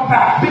did you come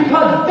back?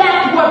 Because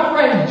that's what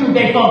friends do.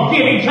 They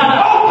forgive each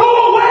other. Oh, go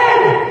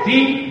away!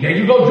 See, there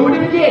you go doing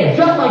it again,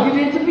 just like you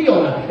did to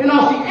Fiona. And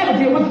all she ever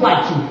did was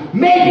like you.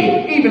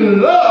 Maybe even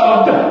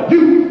loved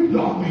you.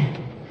 Love me.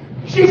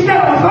 She said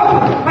I was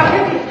ugly. I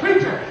hate this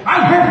creature.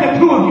 I heard the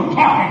two of you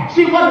talking.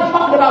 She wasn't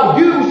talking about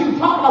you. She was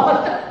talking about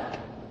herself.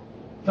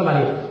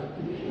 Somebody else.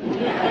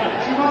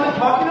 She wasn't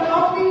talking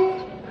about me?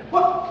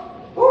 What?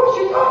 Who was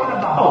she talking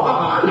about? Oh,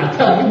 I'm not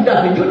telling you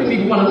nothing. You didn't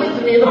even want to listen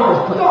to me in the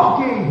first place.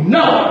 Talking.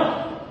 No.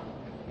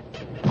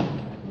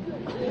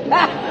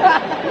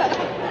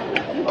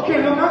 Okay,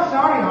 look, I'm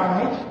sorry, all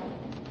right?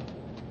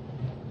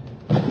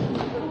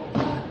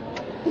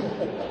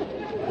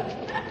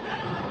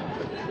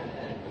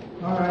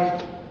 All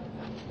right.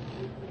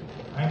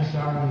 I'm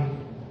sorry.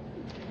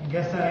 I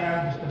guess I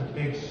am just a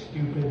big,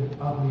 stupid,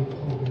 ugly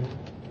ogre.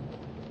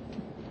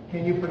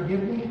 Can you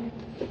forgive me?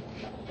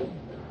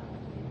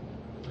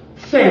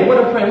 Say, what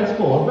are friends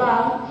for,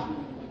 right?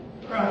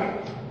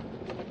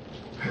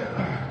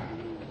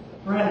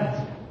 Right.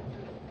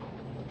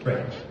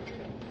 Friends.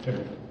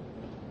 Friends.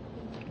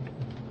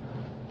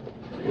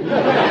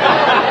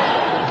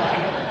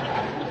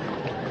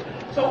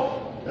 So,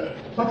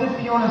 what did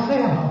Fiona say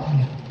about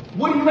me?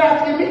 What are you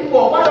asking me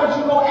for? Why don't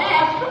you go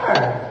ask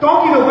her?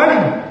 Donkey the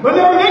wedding, but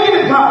they were making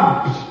it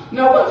happen.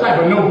 Now, what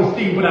type of noble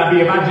Steve would I be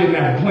if I didn't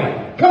have a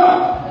plan? Come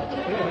on.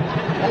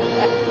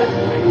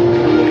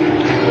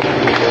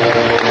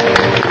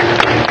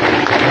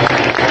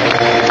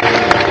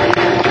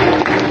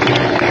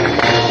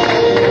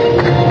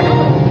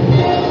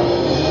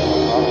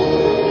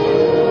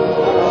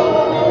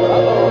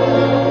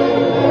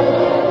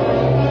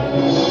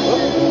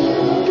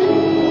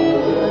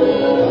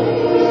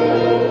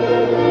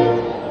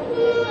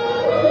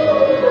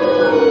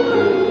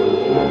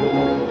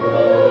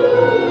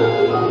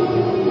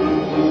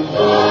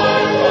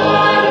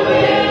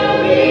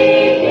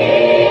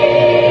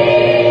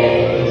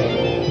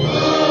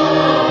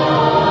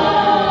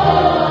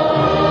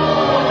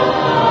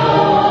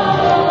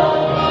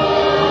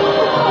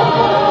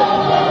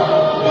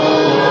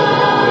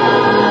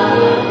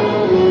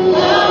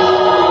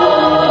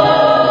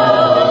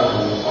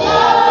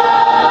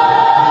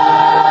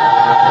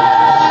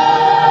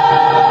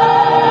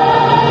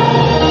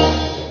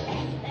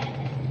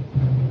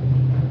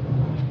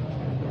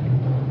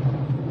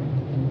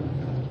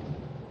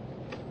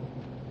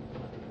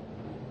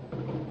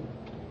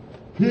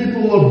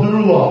 People of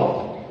Dula,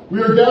 we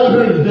are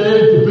gathered here today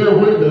to bear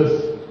witness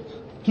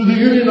to the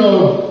union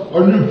of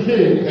our new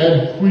king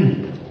and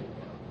queen.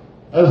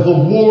 As the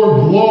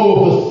warm glow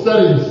of the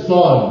setting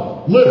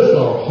sun lifts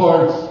our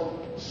hearts,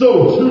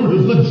 so too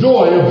does the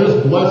joy of this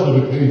blessed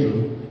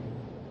occasion.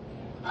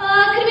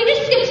 Could we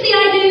just skip to the I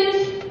do's?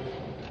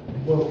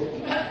 Well,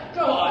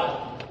 Go on.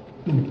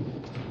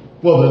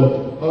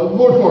 then,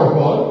 Lord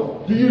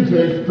Farquaad, do you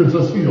take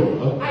Princess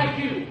Fiona? I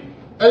do.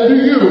 And do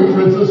you,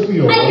 Princess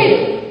Fiona? I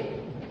do.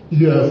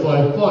 Yes,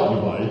 I thought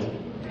you might.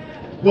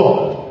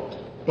 Well,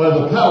 by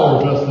the power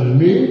vested in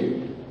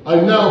me,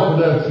 I now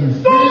pronounce you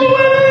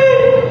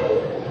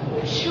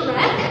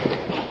Shrek?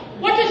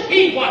 What does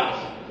he want?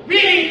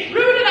 Really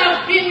thrilled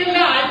about being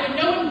alive when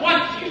no one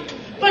wants you,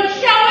 but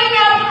showing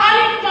up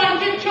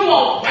unfunded to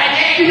a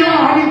wedding? Fiona,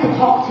 I need to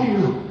talk to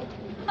you.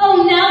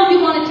 Oh, now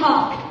you want to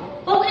talk.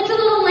 Well, it's a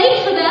little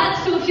late for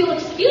that, so if you'll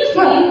excuse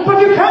me.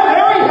 But you can't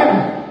marry him.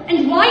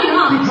 And why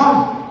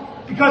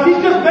not? Because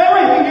he's just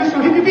marrying you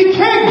so he can be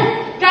king.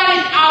 That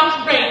is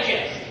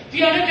outrageous.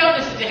 Fiona, don't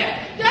listen to him.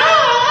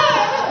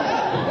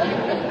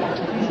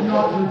 He's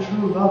not your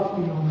true love,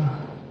 Fiona.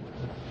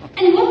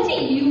 And what do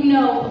you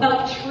know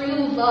about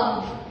true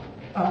love?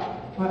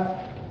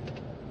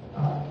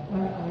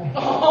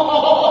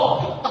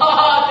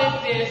 This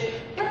is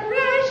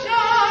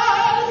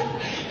precious.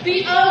 The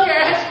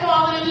ogre has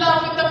fallen in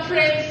love with the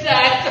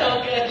princess.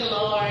 Oh, good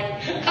Lord.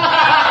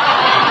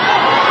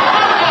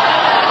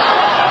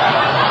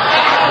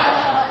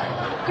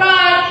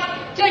 God,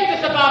 take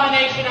this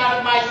abomination out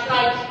of my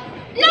sight.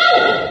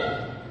 No!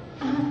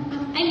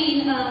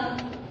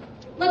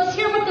 Let's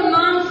hear what the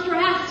monster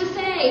has to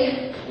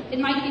say. It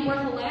might be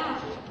worth a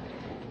laugh.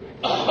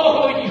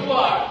 Oh, you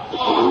are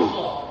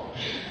awful.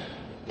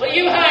 Well,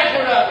 you heard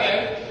Kuroku.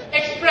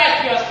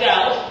 Express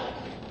yourself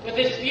with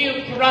as few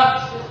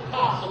grunts as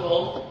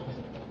possible.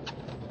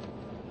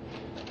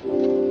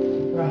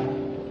 Right.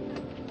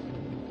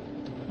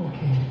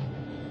 Okay.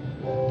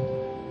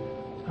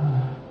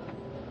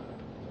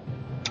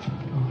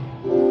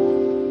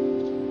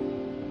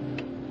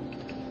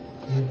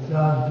 It's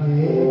a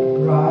big,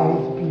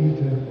 bright,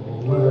 beautiful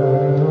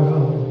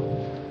world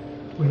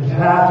with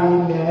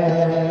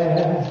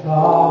happiness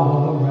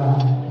all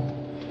around.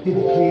 It's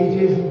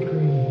peaches and cream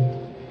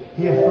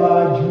if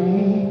a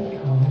dream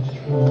comes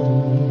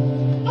true.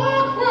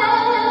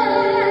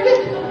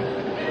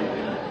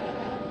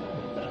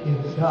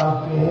 It's a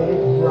big,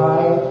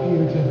 bright,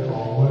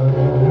 beautiful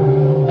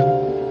world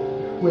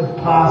with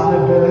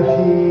possibilities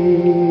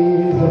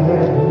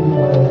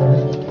everywhere.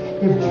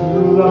 If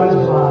true love is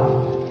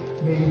blind,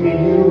 maybe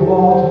you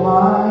won't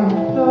mind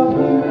the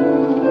view.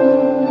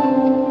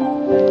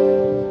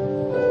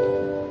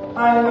 I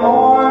know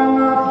I'm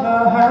not the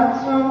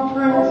handsome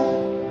prince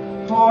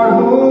for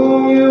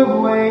whom you've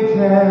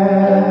waited.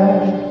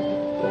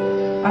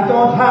 I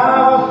don't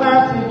have a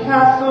fancy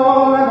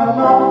castle and I'm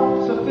not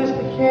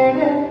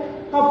sophisticated.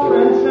 A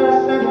princess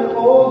and an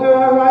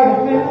ogre, I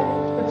admit,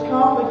 it's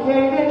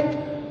complicated.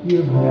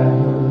 You've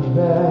never read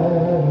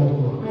a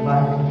book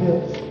like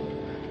this,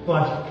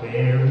 but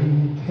fairy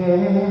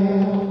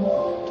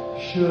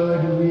tales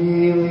should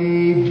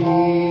really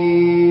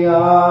be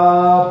updated.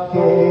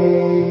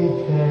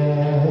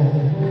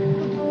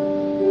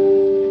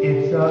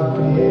 It's a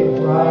big,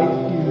 bright,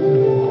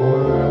 beautiful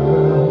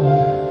world.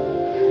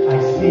 I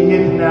see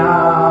it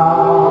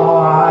now,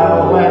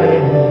 I'll let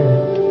it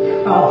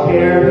in. I'll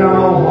tear down a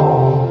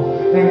wall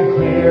and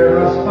clear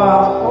a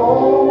spot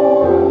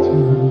or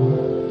two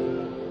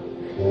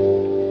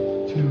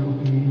to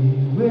be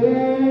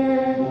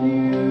with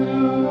you.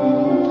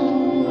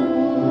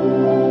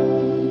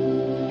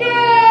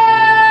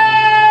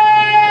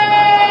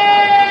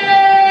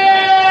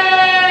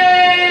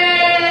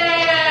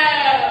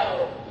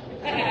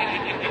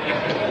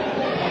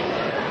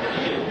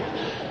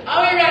 Are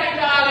we ready,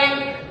 darling?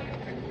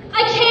 I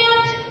can't.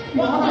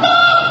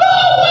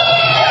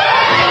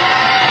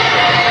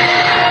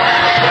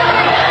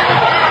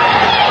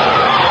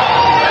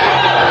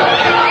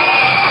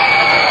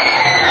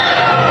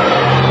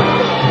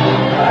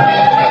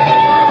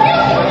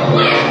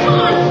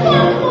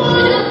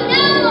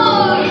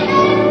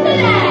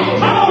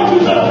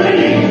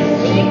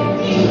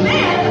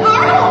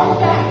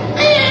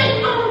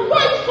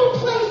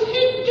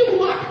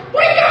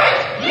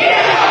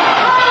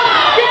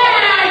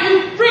 Yeah, you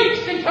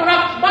freaks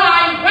interrupt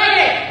my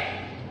wedding!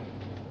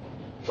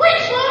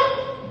 Freaks, huh?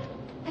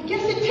 I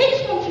guess it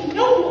takes one to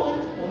know one.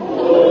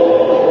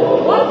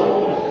 What?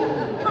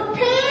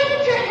 Prepare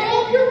to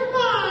have your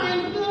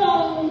mind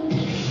blown.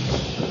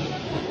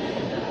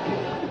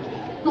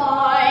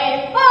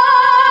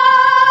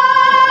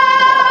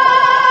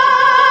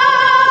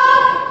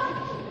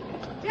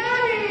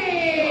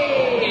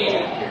 Daddy!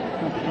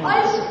 I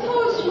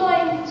suppose my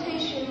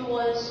invitation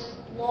was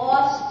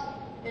lost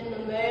in the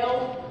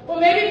mail. Well,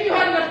 maybe if you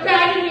hadn't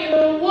abandoned me,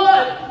 it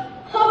would.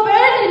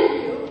 Abandoned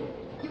you?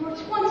 You were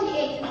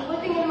 28 and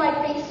living in my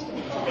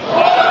basement.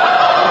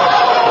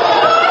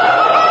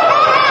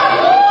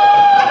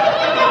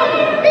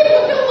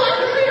 People don't want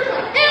to hear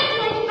about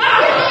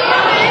that.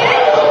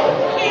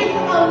 It's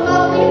a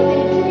lovely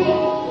thing to be.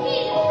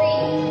 He's a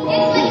freak.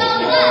 It's like all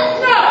of us.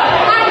 No,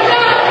 I'm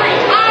not a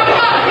freak. I'm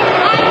not.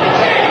 I'm a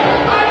kid.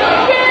 I'm a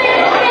big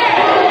kid.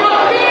 A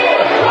big,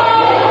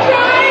 old,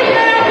 giant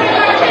kid.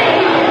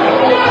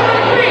 Not a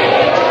freak.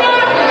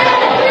 Not a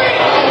freak.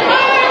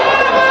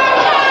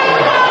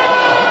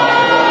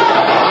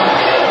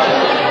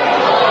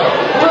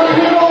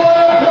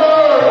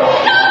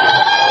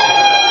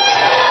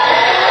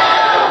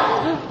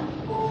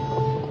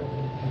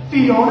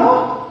 Fiona?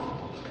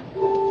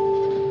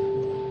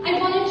 I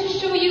wanted to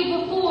show you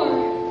before.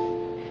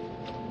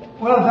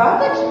 Well, that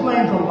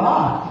explains a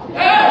lot.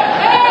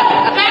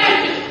 That is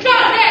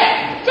disgusting!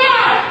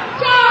 God!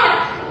 God!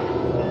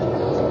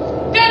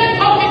 This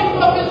hocus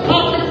pocus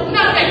alters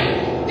nothing!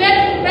 This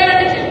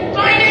marriage is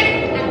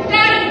binding, and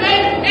that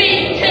makes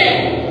me king!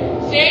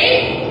 See?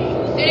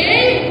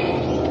 See?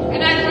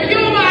 And as for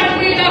you, my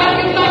queen, I'll have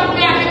you locked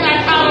back in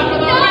that tower for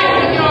the rest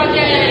of your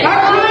days!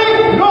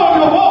 Actually, no,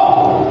 you won't.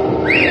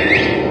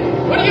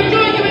 What are you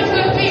doing, you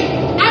insolent thief?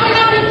 I'm in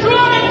a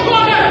drawing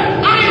corner!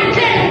 I am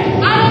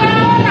king! I'm an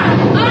owner!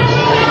 I'm an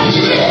owner!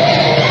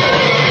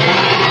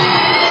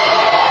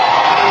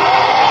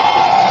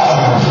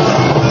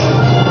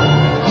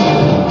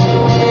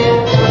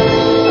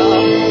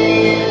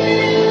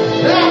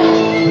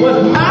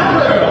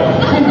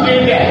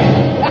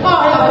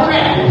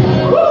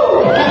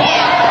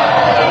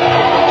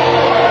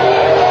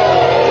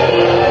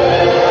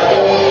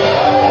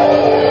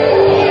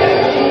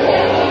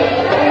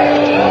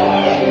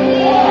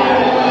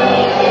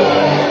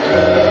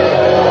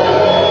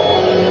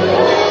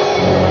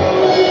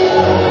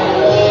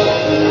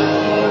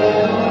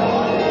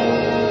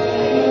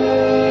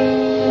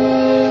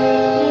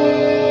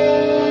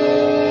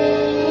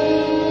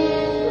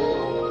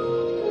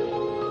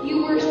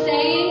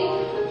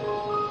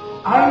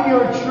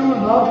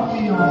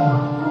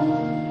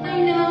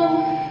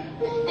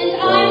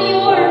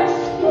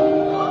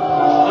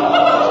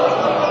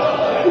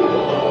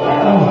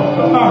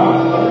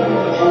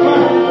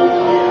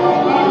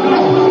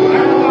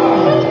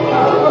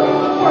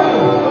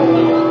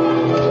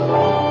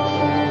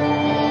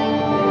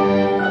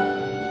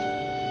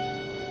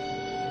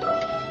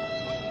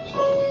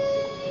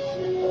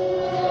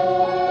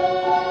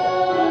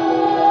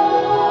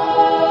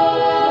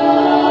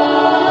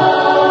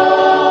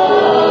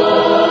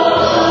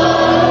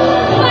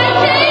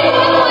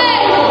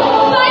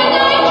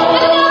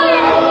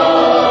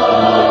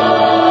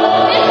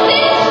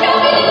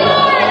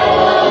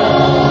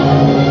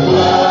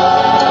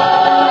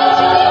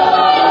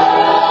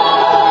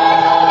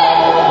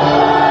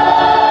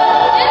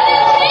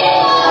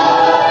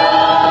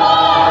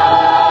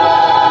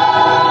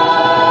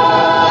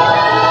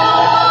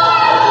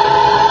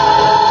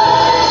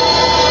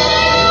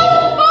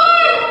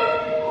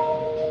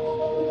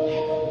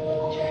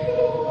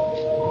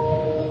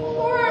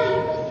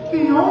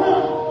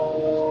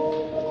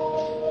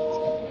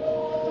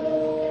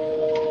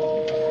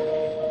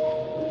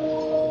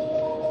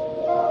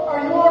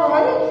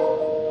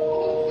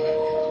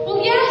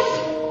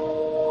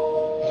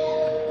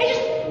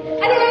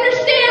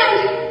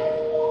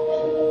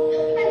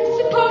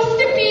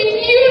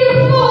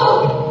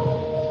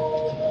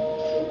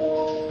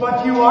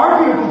 But you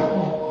are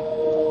beautiful.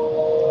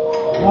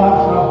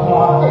 Once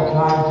upon a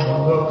time to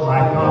look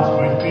like us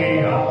would be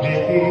a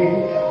pity,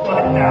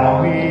 but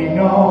now we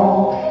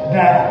know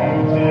that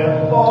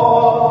beautiful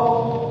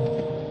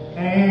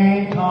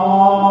ain't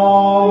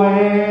always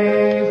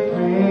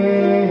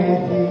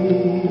pretty.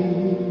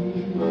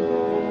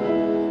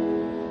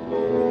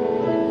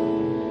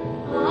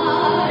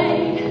 I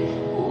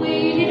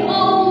waited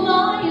all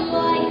my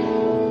life,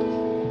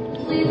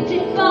 lived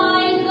it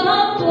by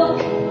the book.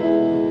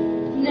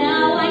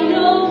 Now I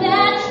know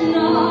that's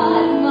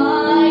not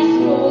my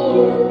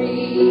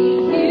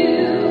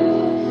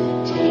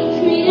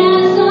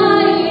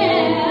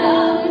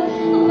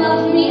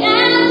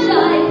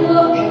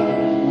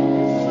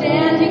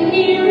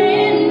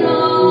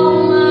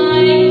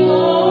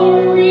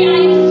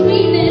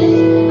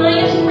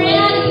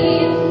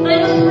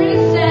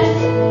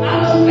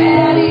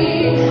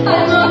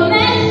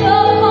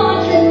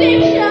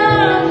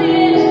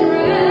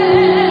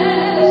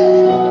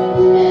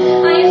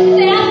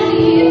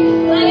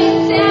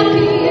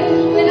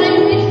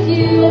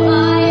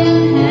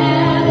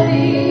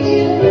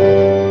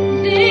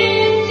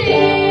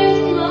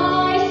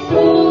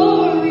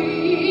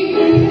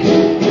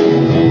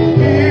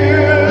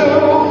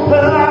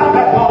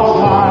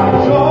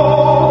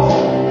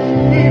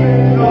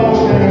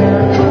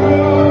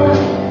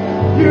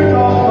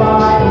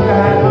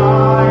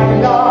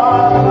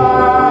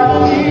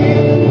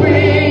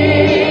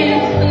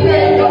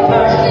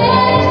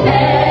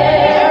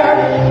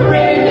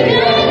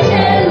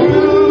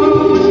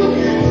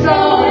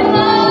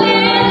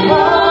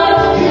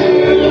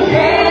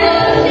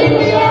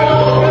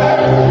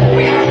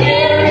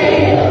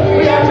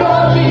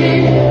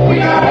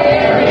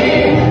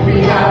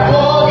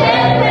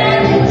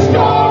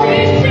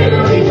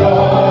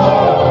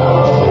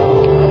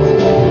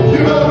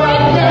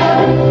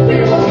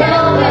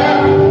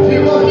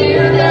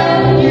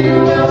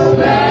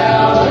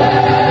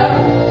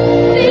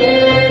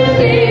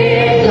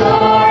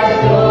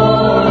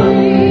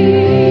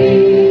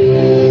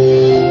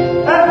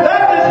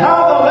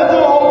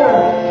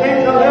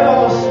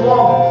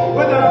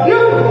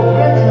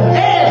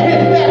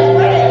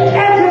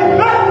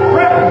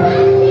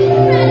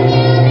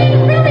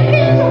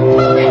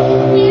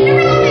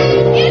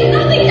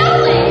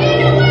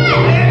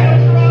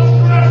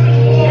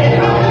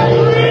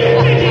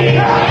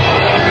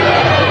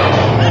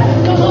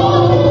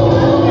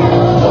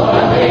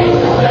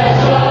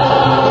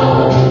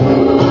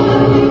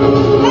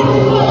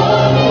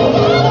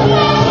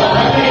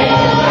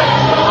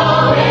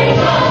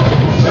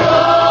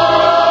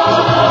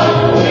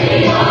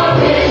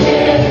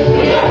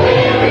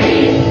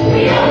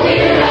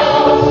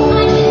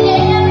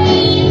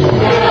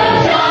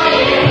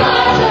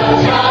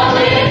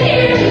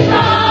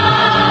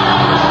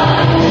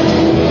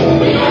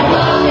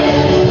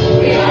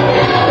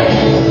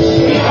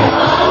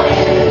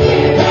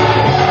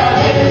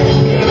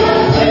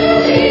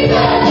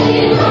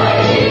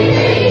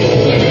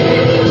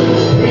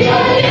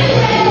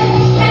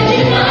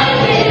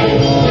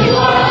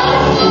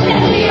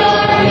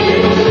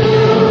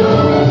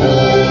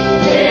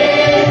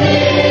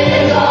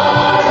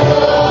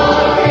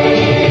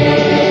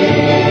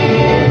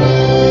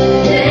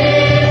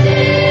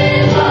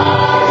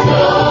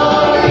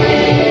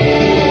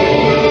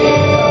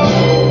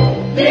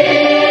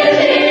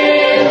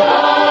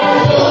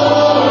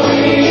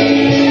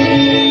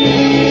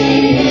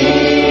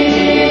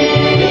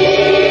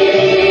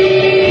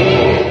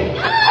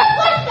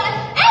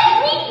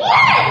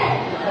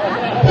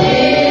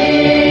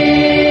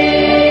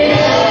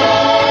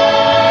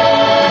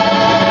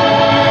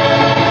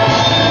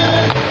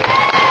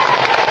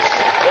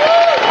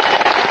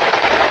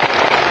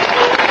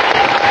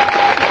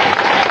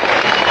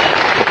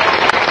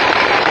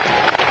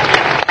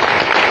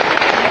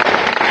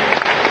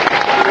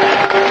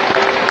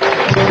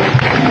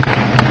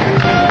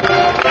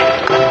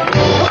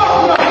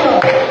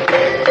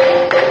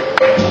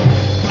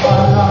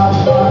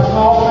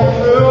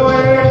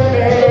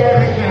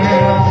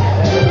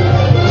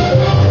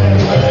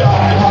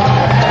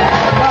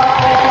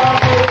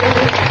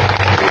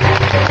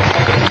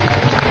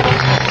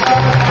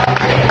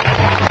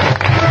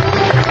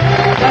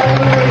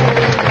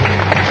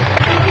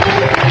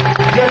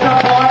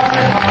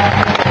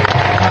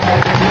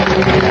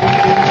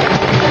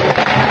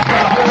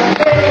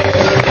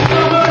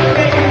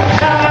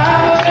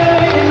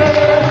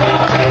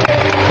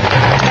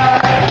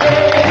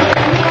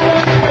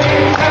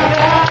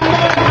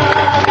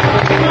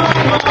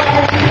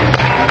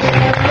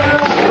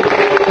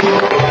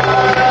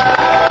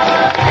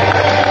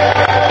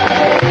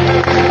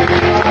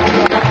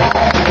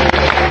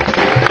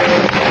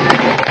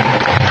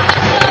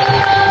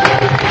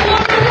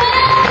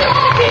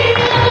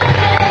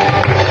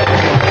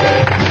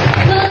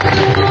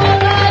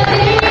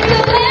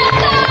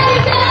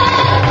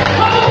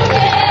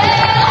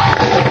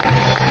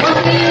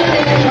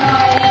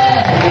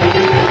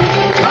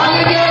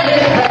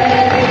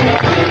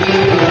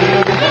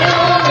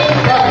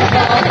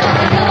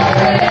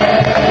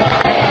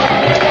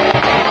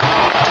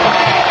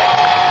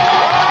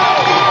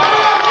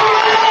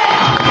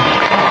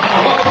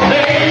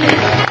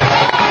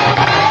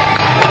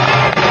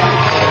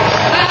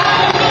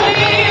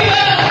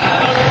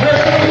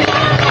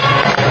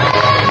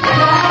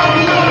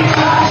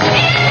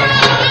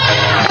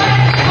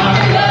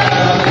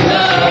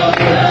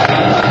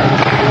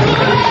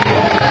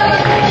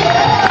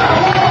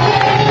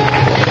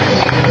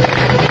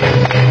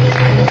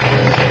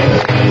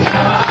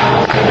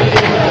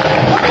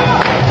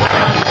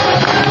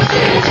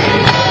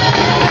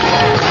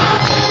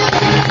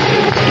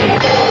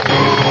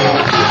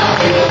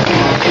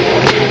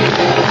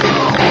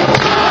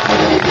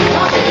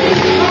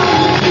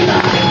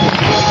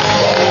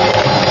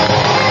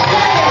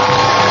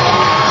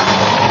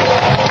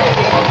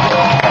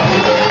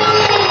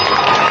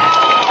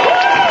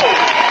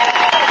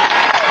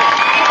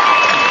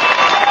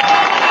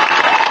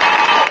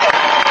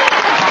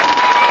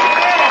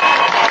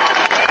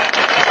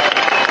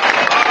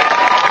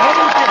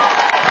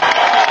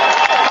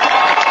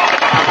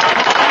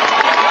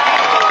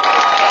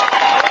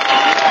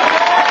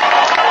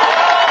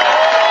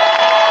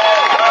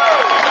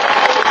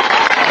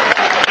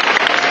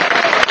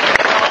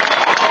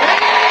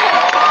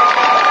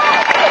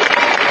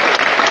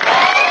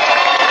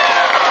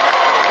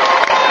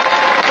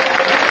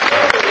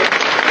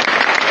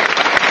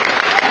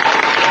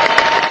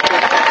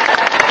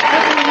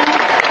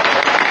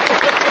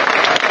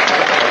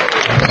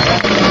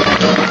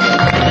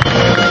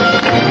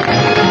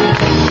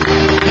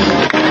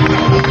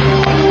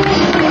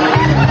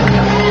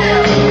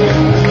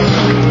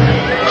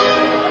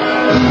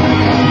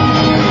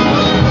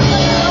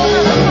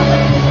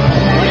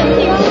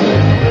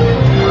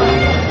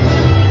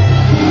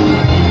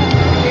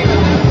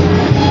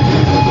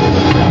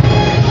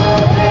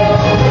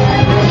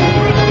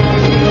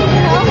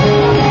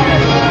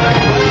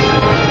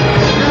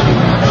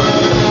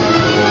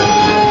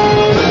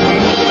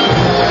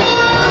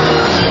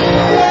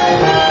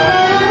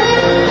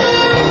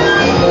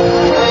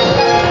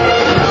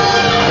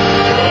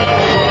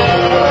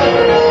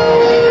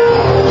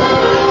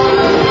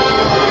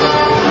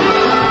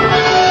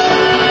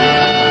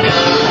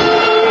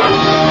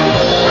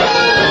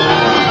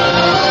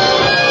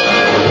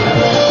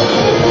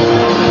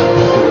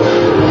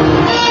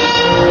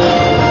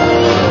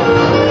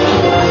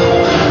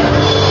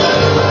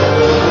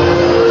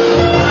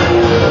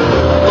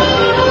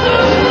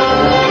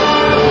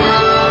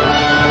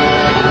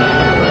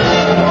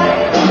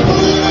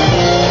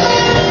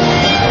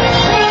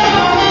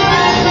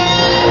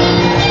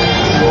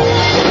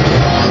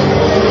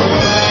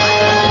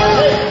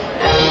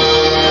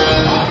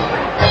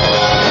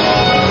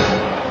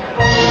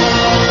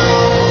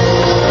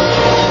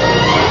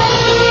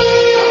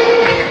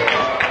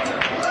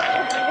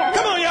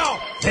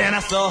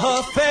saw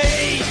her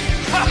face.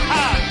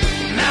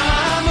 Now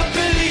I'm a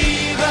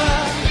believer.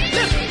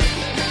 Listen,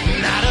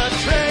 not a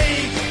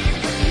trace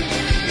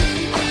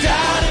of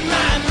doubt in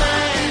my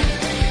mind.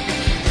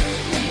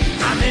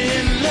 I'm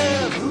in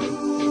love.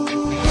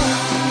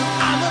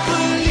 I'm a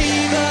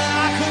believer.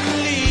 I couldn't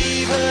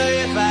leave her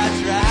if I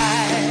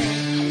tried.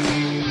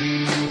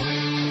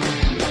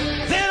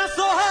 Then I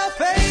saw her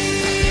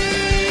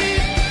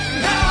face.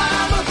 Now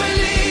I'm a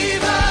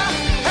believer.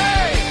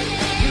 Hey,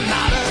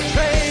 not a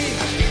trace.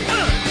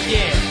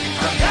 Yeah,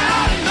 of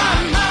doubt in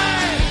my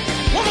mind.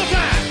 One more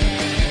time.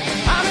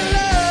 I'm in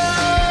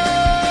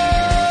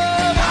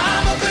love.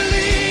 I'm a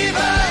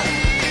believer.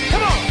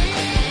 Come on.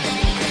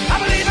 I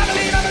believe, I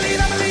believe, I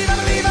believe, I believe, I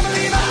believe, I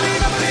believe, I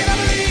believe, I believe, I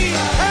believe.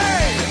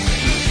 Hey,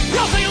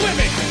 y'all sing it with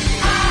me.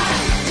 I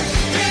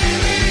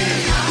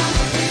believe.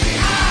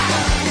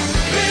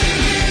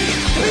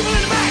 People in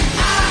the back.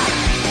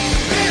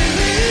 I believe.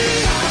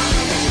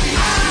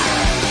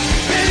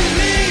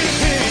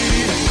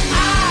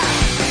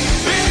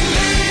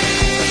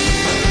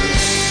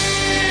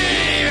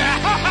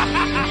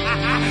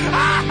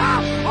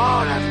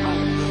 Oh, that's fun.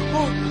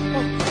 Oh,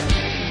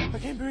 I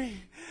can't breathe.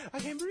 I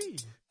can't breathe.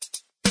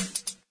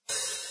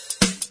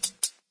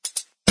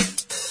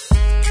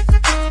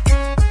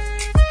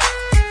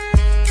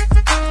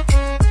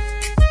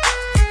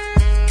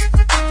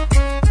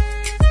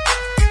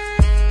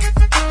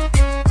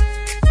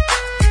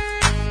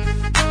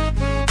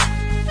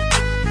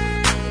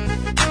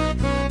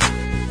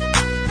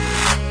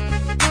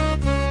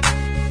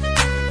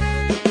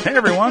 Hey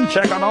everyone,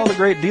 check out all the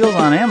great deals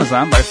on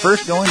Amazon by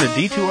first going to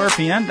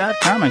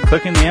D2RPN.com and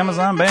clicking the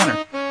Amazon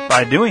banner.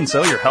 By doing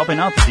so, you're helping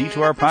out the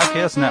D2R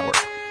Podcast Network.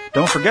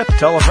 Don't forget to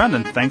tell a friend,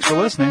 and thanks for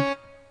listening.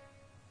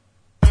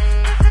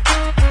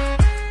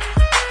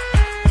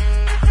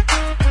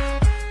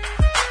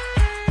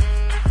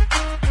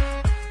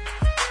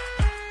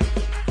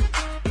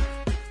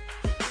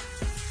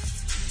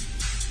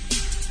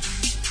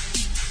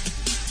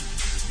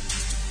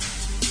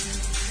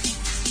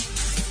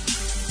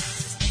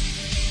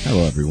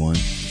 Hello, everyone.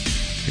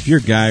 If your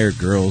guy or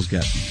girl's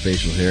got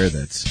facial hair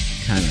that's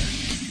kind of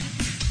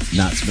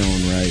not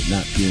smelling right,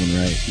 not feeling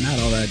right, not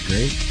all that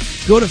great,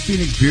 go to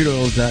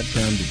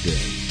PhoenixBeardOils.com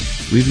today.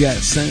 We've got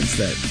scents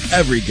that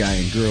every guy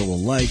and girl will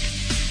like.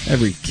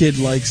 Every kid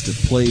likes to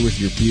play with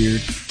your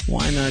beard.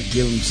 Why not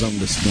give them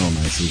something to smell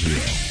nice as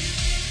well?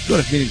 Go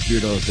to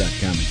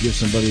PhoenixBeardOils.com and give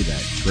somebody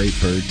that great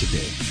bird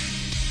today.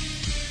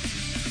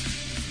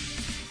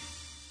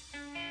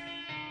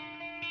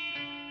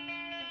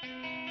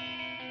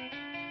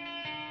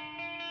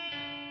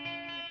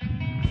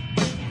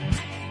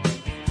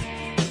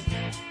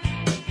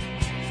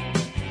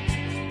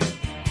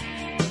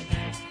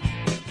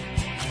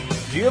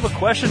 Do you have a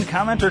question,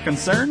 comment, or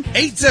concern?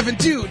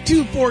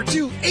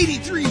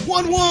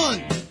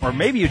 872-242-8311. Or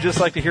maybe you'd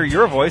just like to hear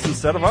your voice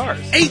instead of ours.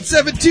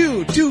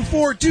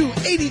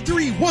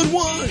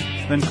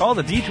 872-242-8311. Then call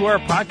the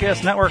D2R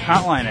Podcast Network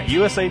hotline at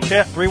USA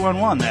Chat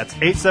 311. That's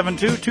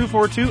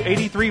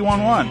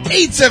 872-242-8311.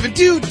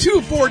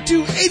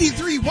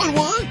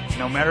 872-242-8311.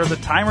 No matter the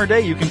time or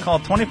day, you can call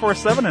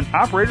 24/7 and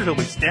operators will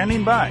be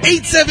standing by.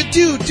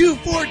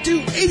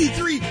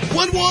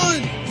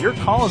 872-242-8311. Your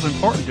call is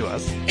important to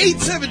us.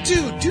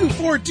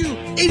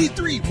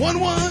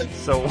 872-242-8311.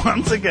 So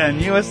once again,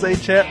 USA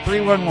Chat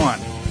 311.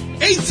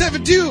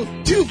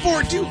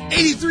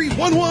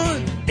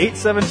 872-242-8311.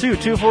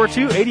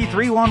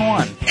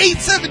 872-242-8311.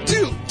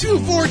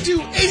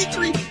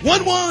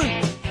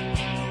 872-242-8311.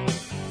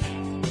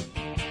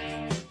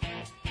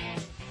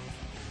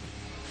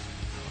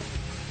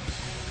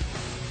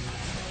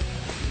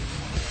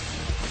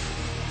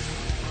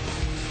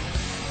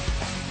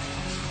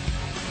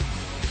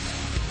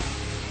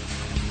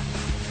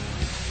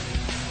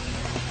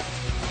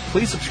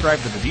 Please subscribe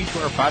to the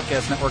D2R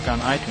Podcast Network on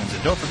iTunes,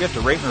 and don't forget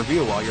to rate and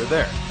review while you're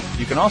there.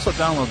 You can also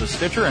download the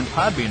Stitcher and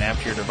Podbean app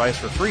to your device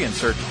for free and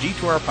search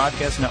D2R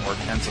Podcast Network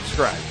and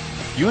subscribe.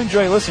 If you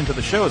enjoy listening to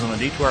the shows on the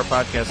D2R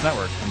Podcast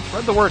Network, then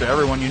spread the word to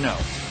everyone you know.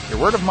 Your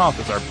word of mouth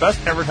is our best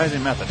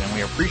advertising method, and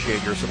we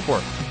appreciate your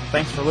support.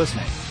 Thanks for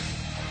listening.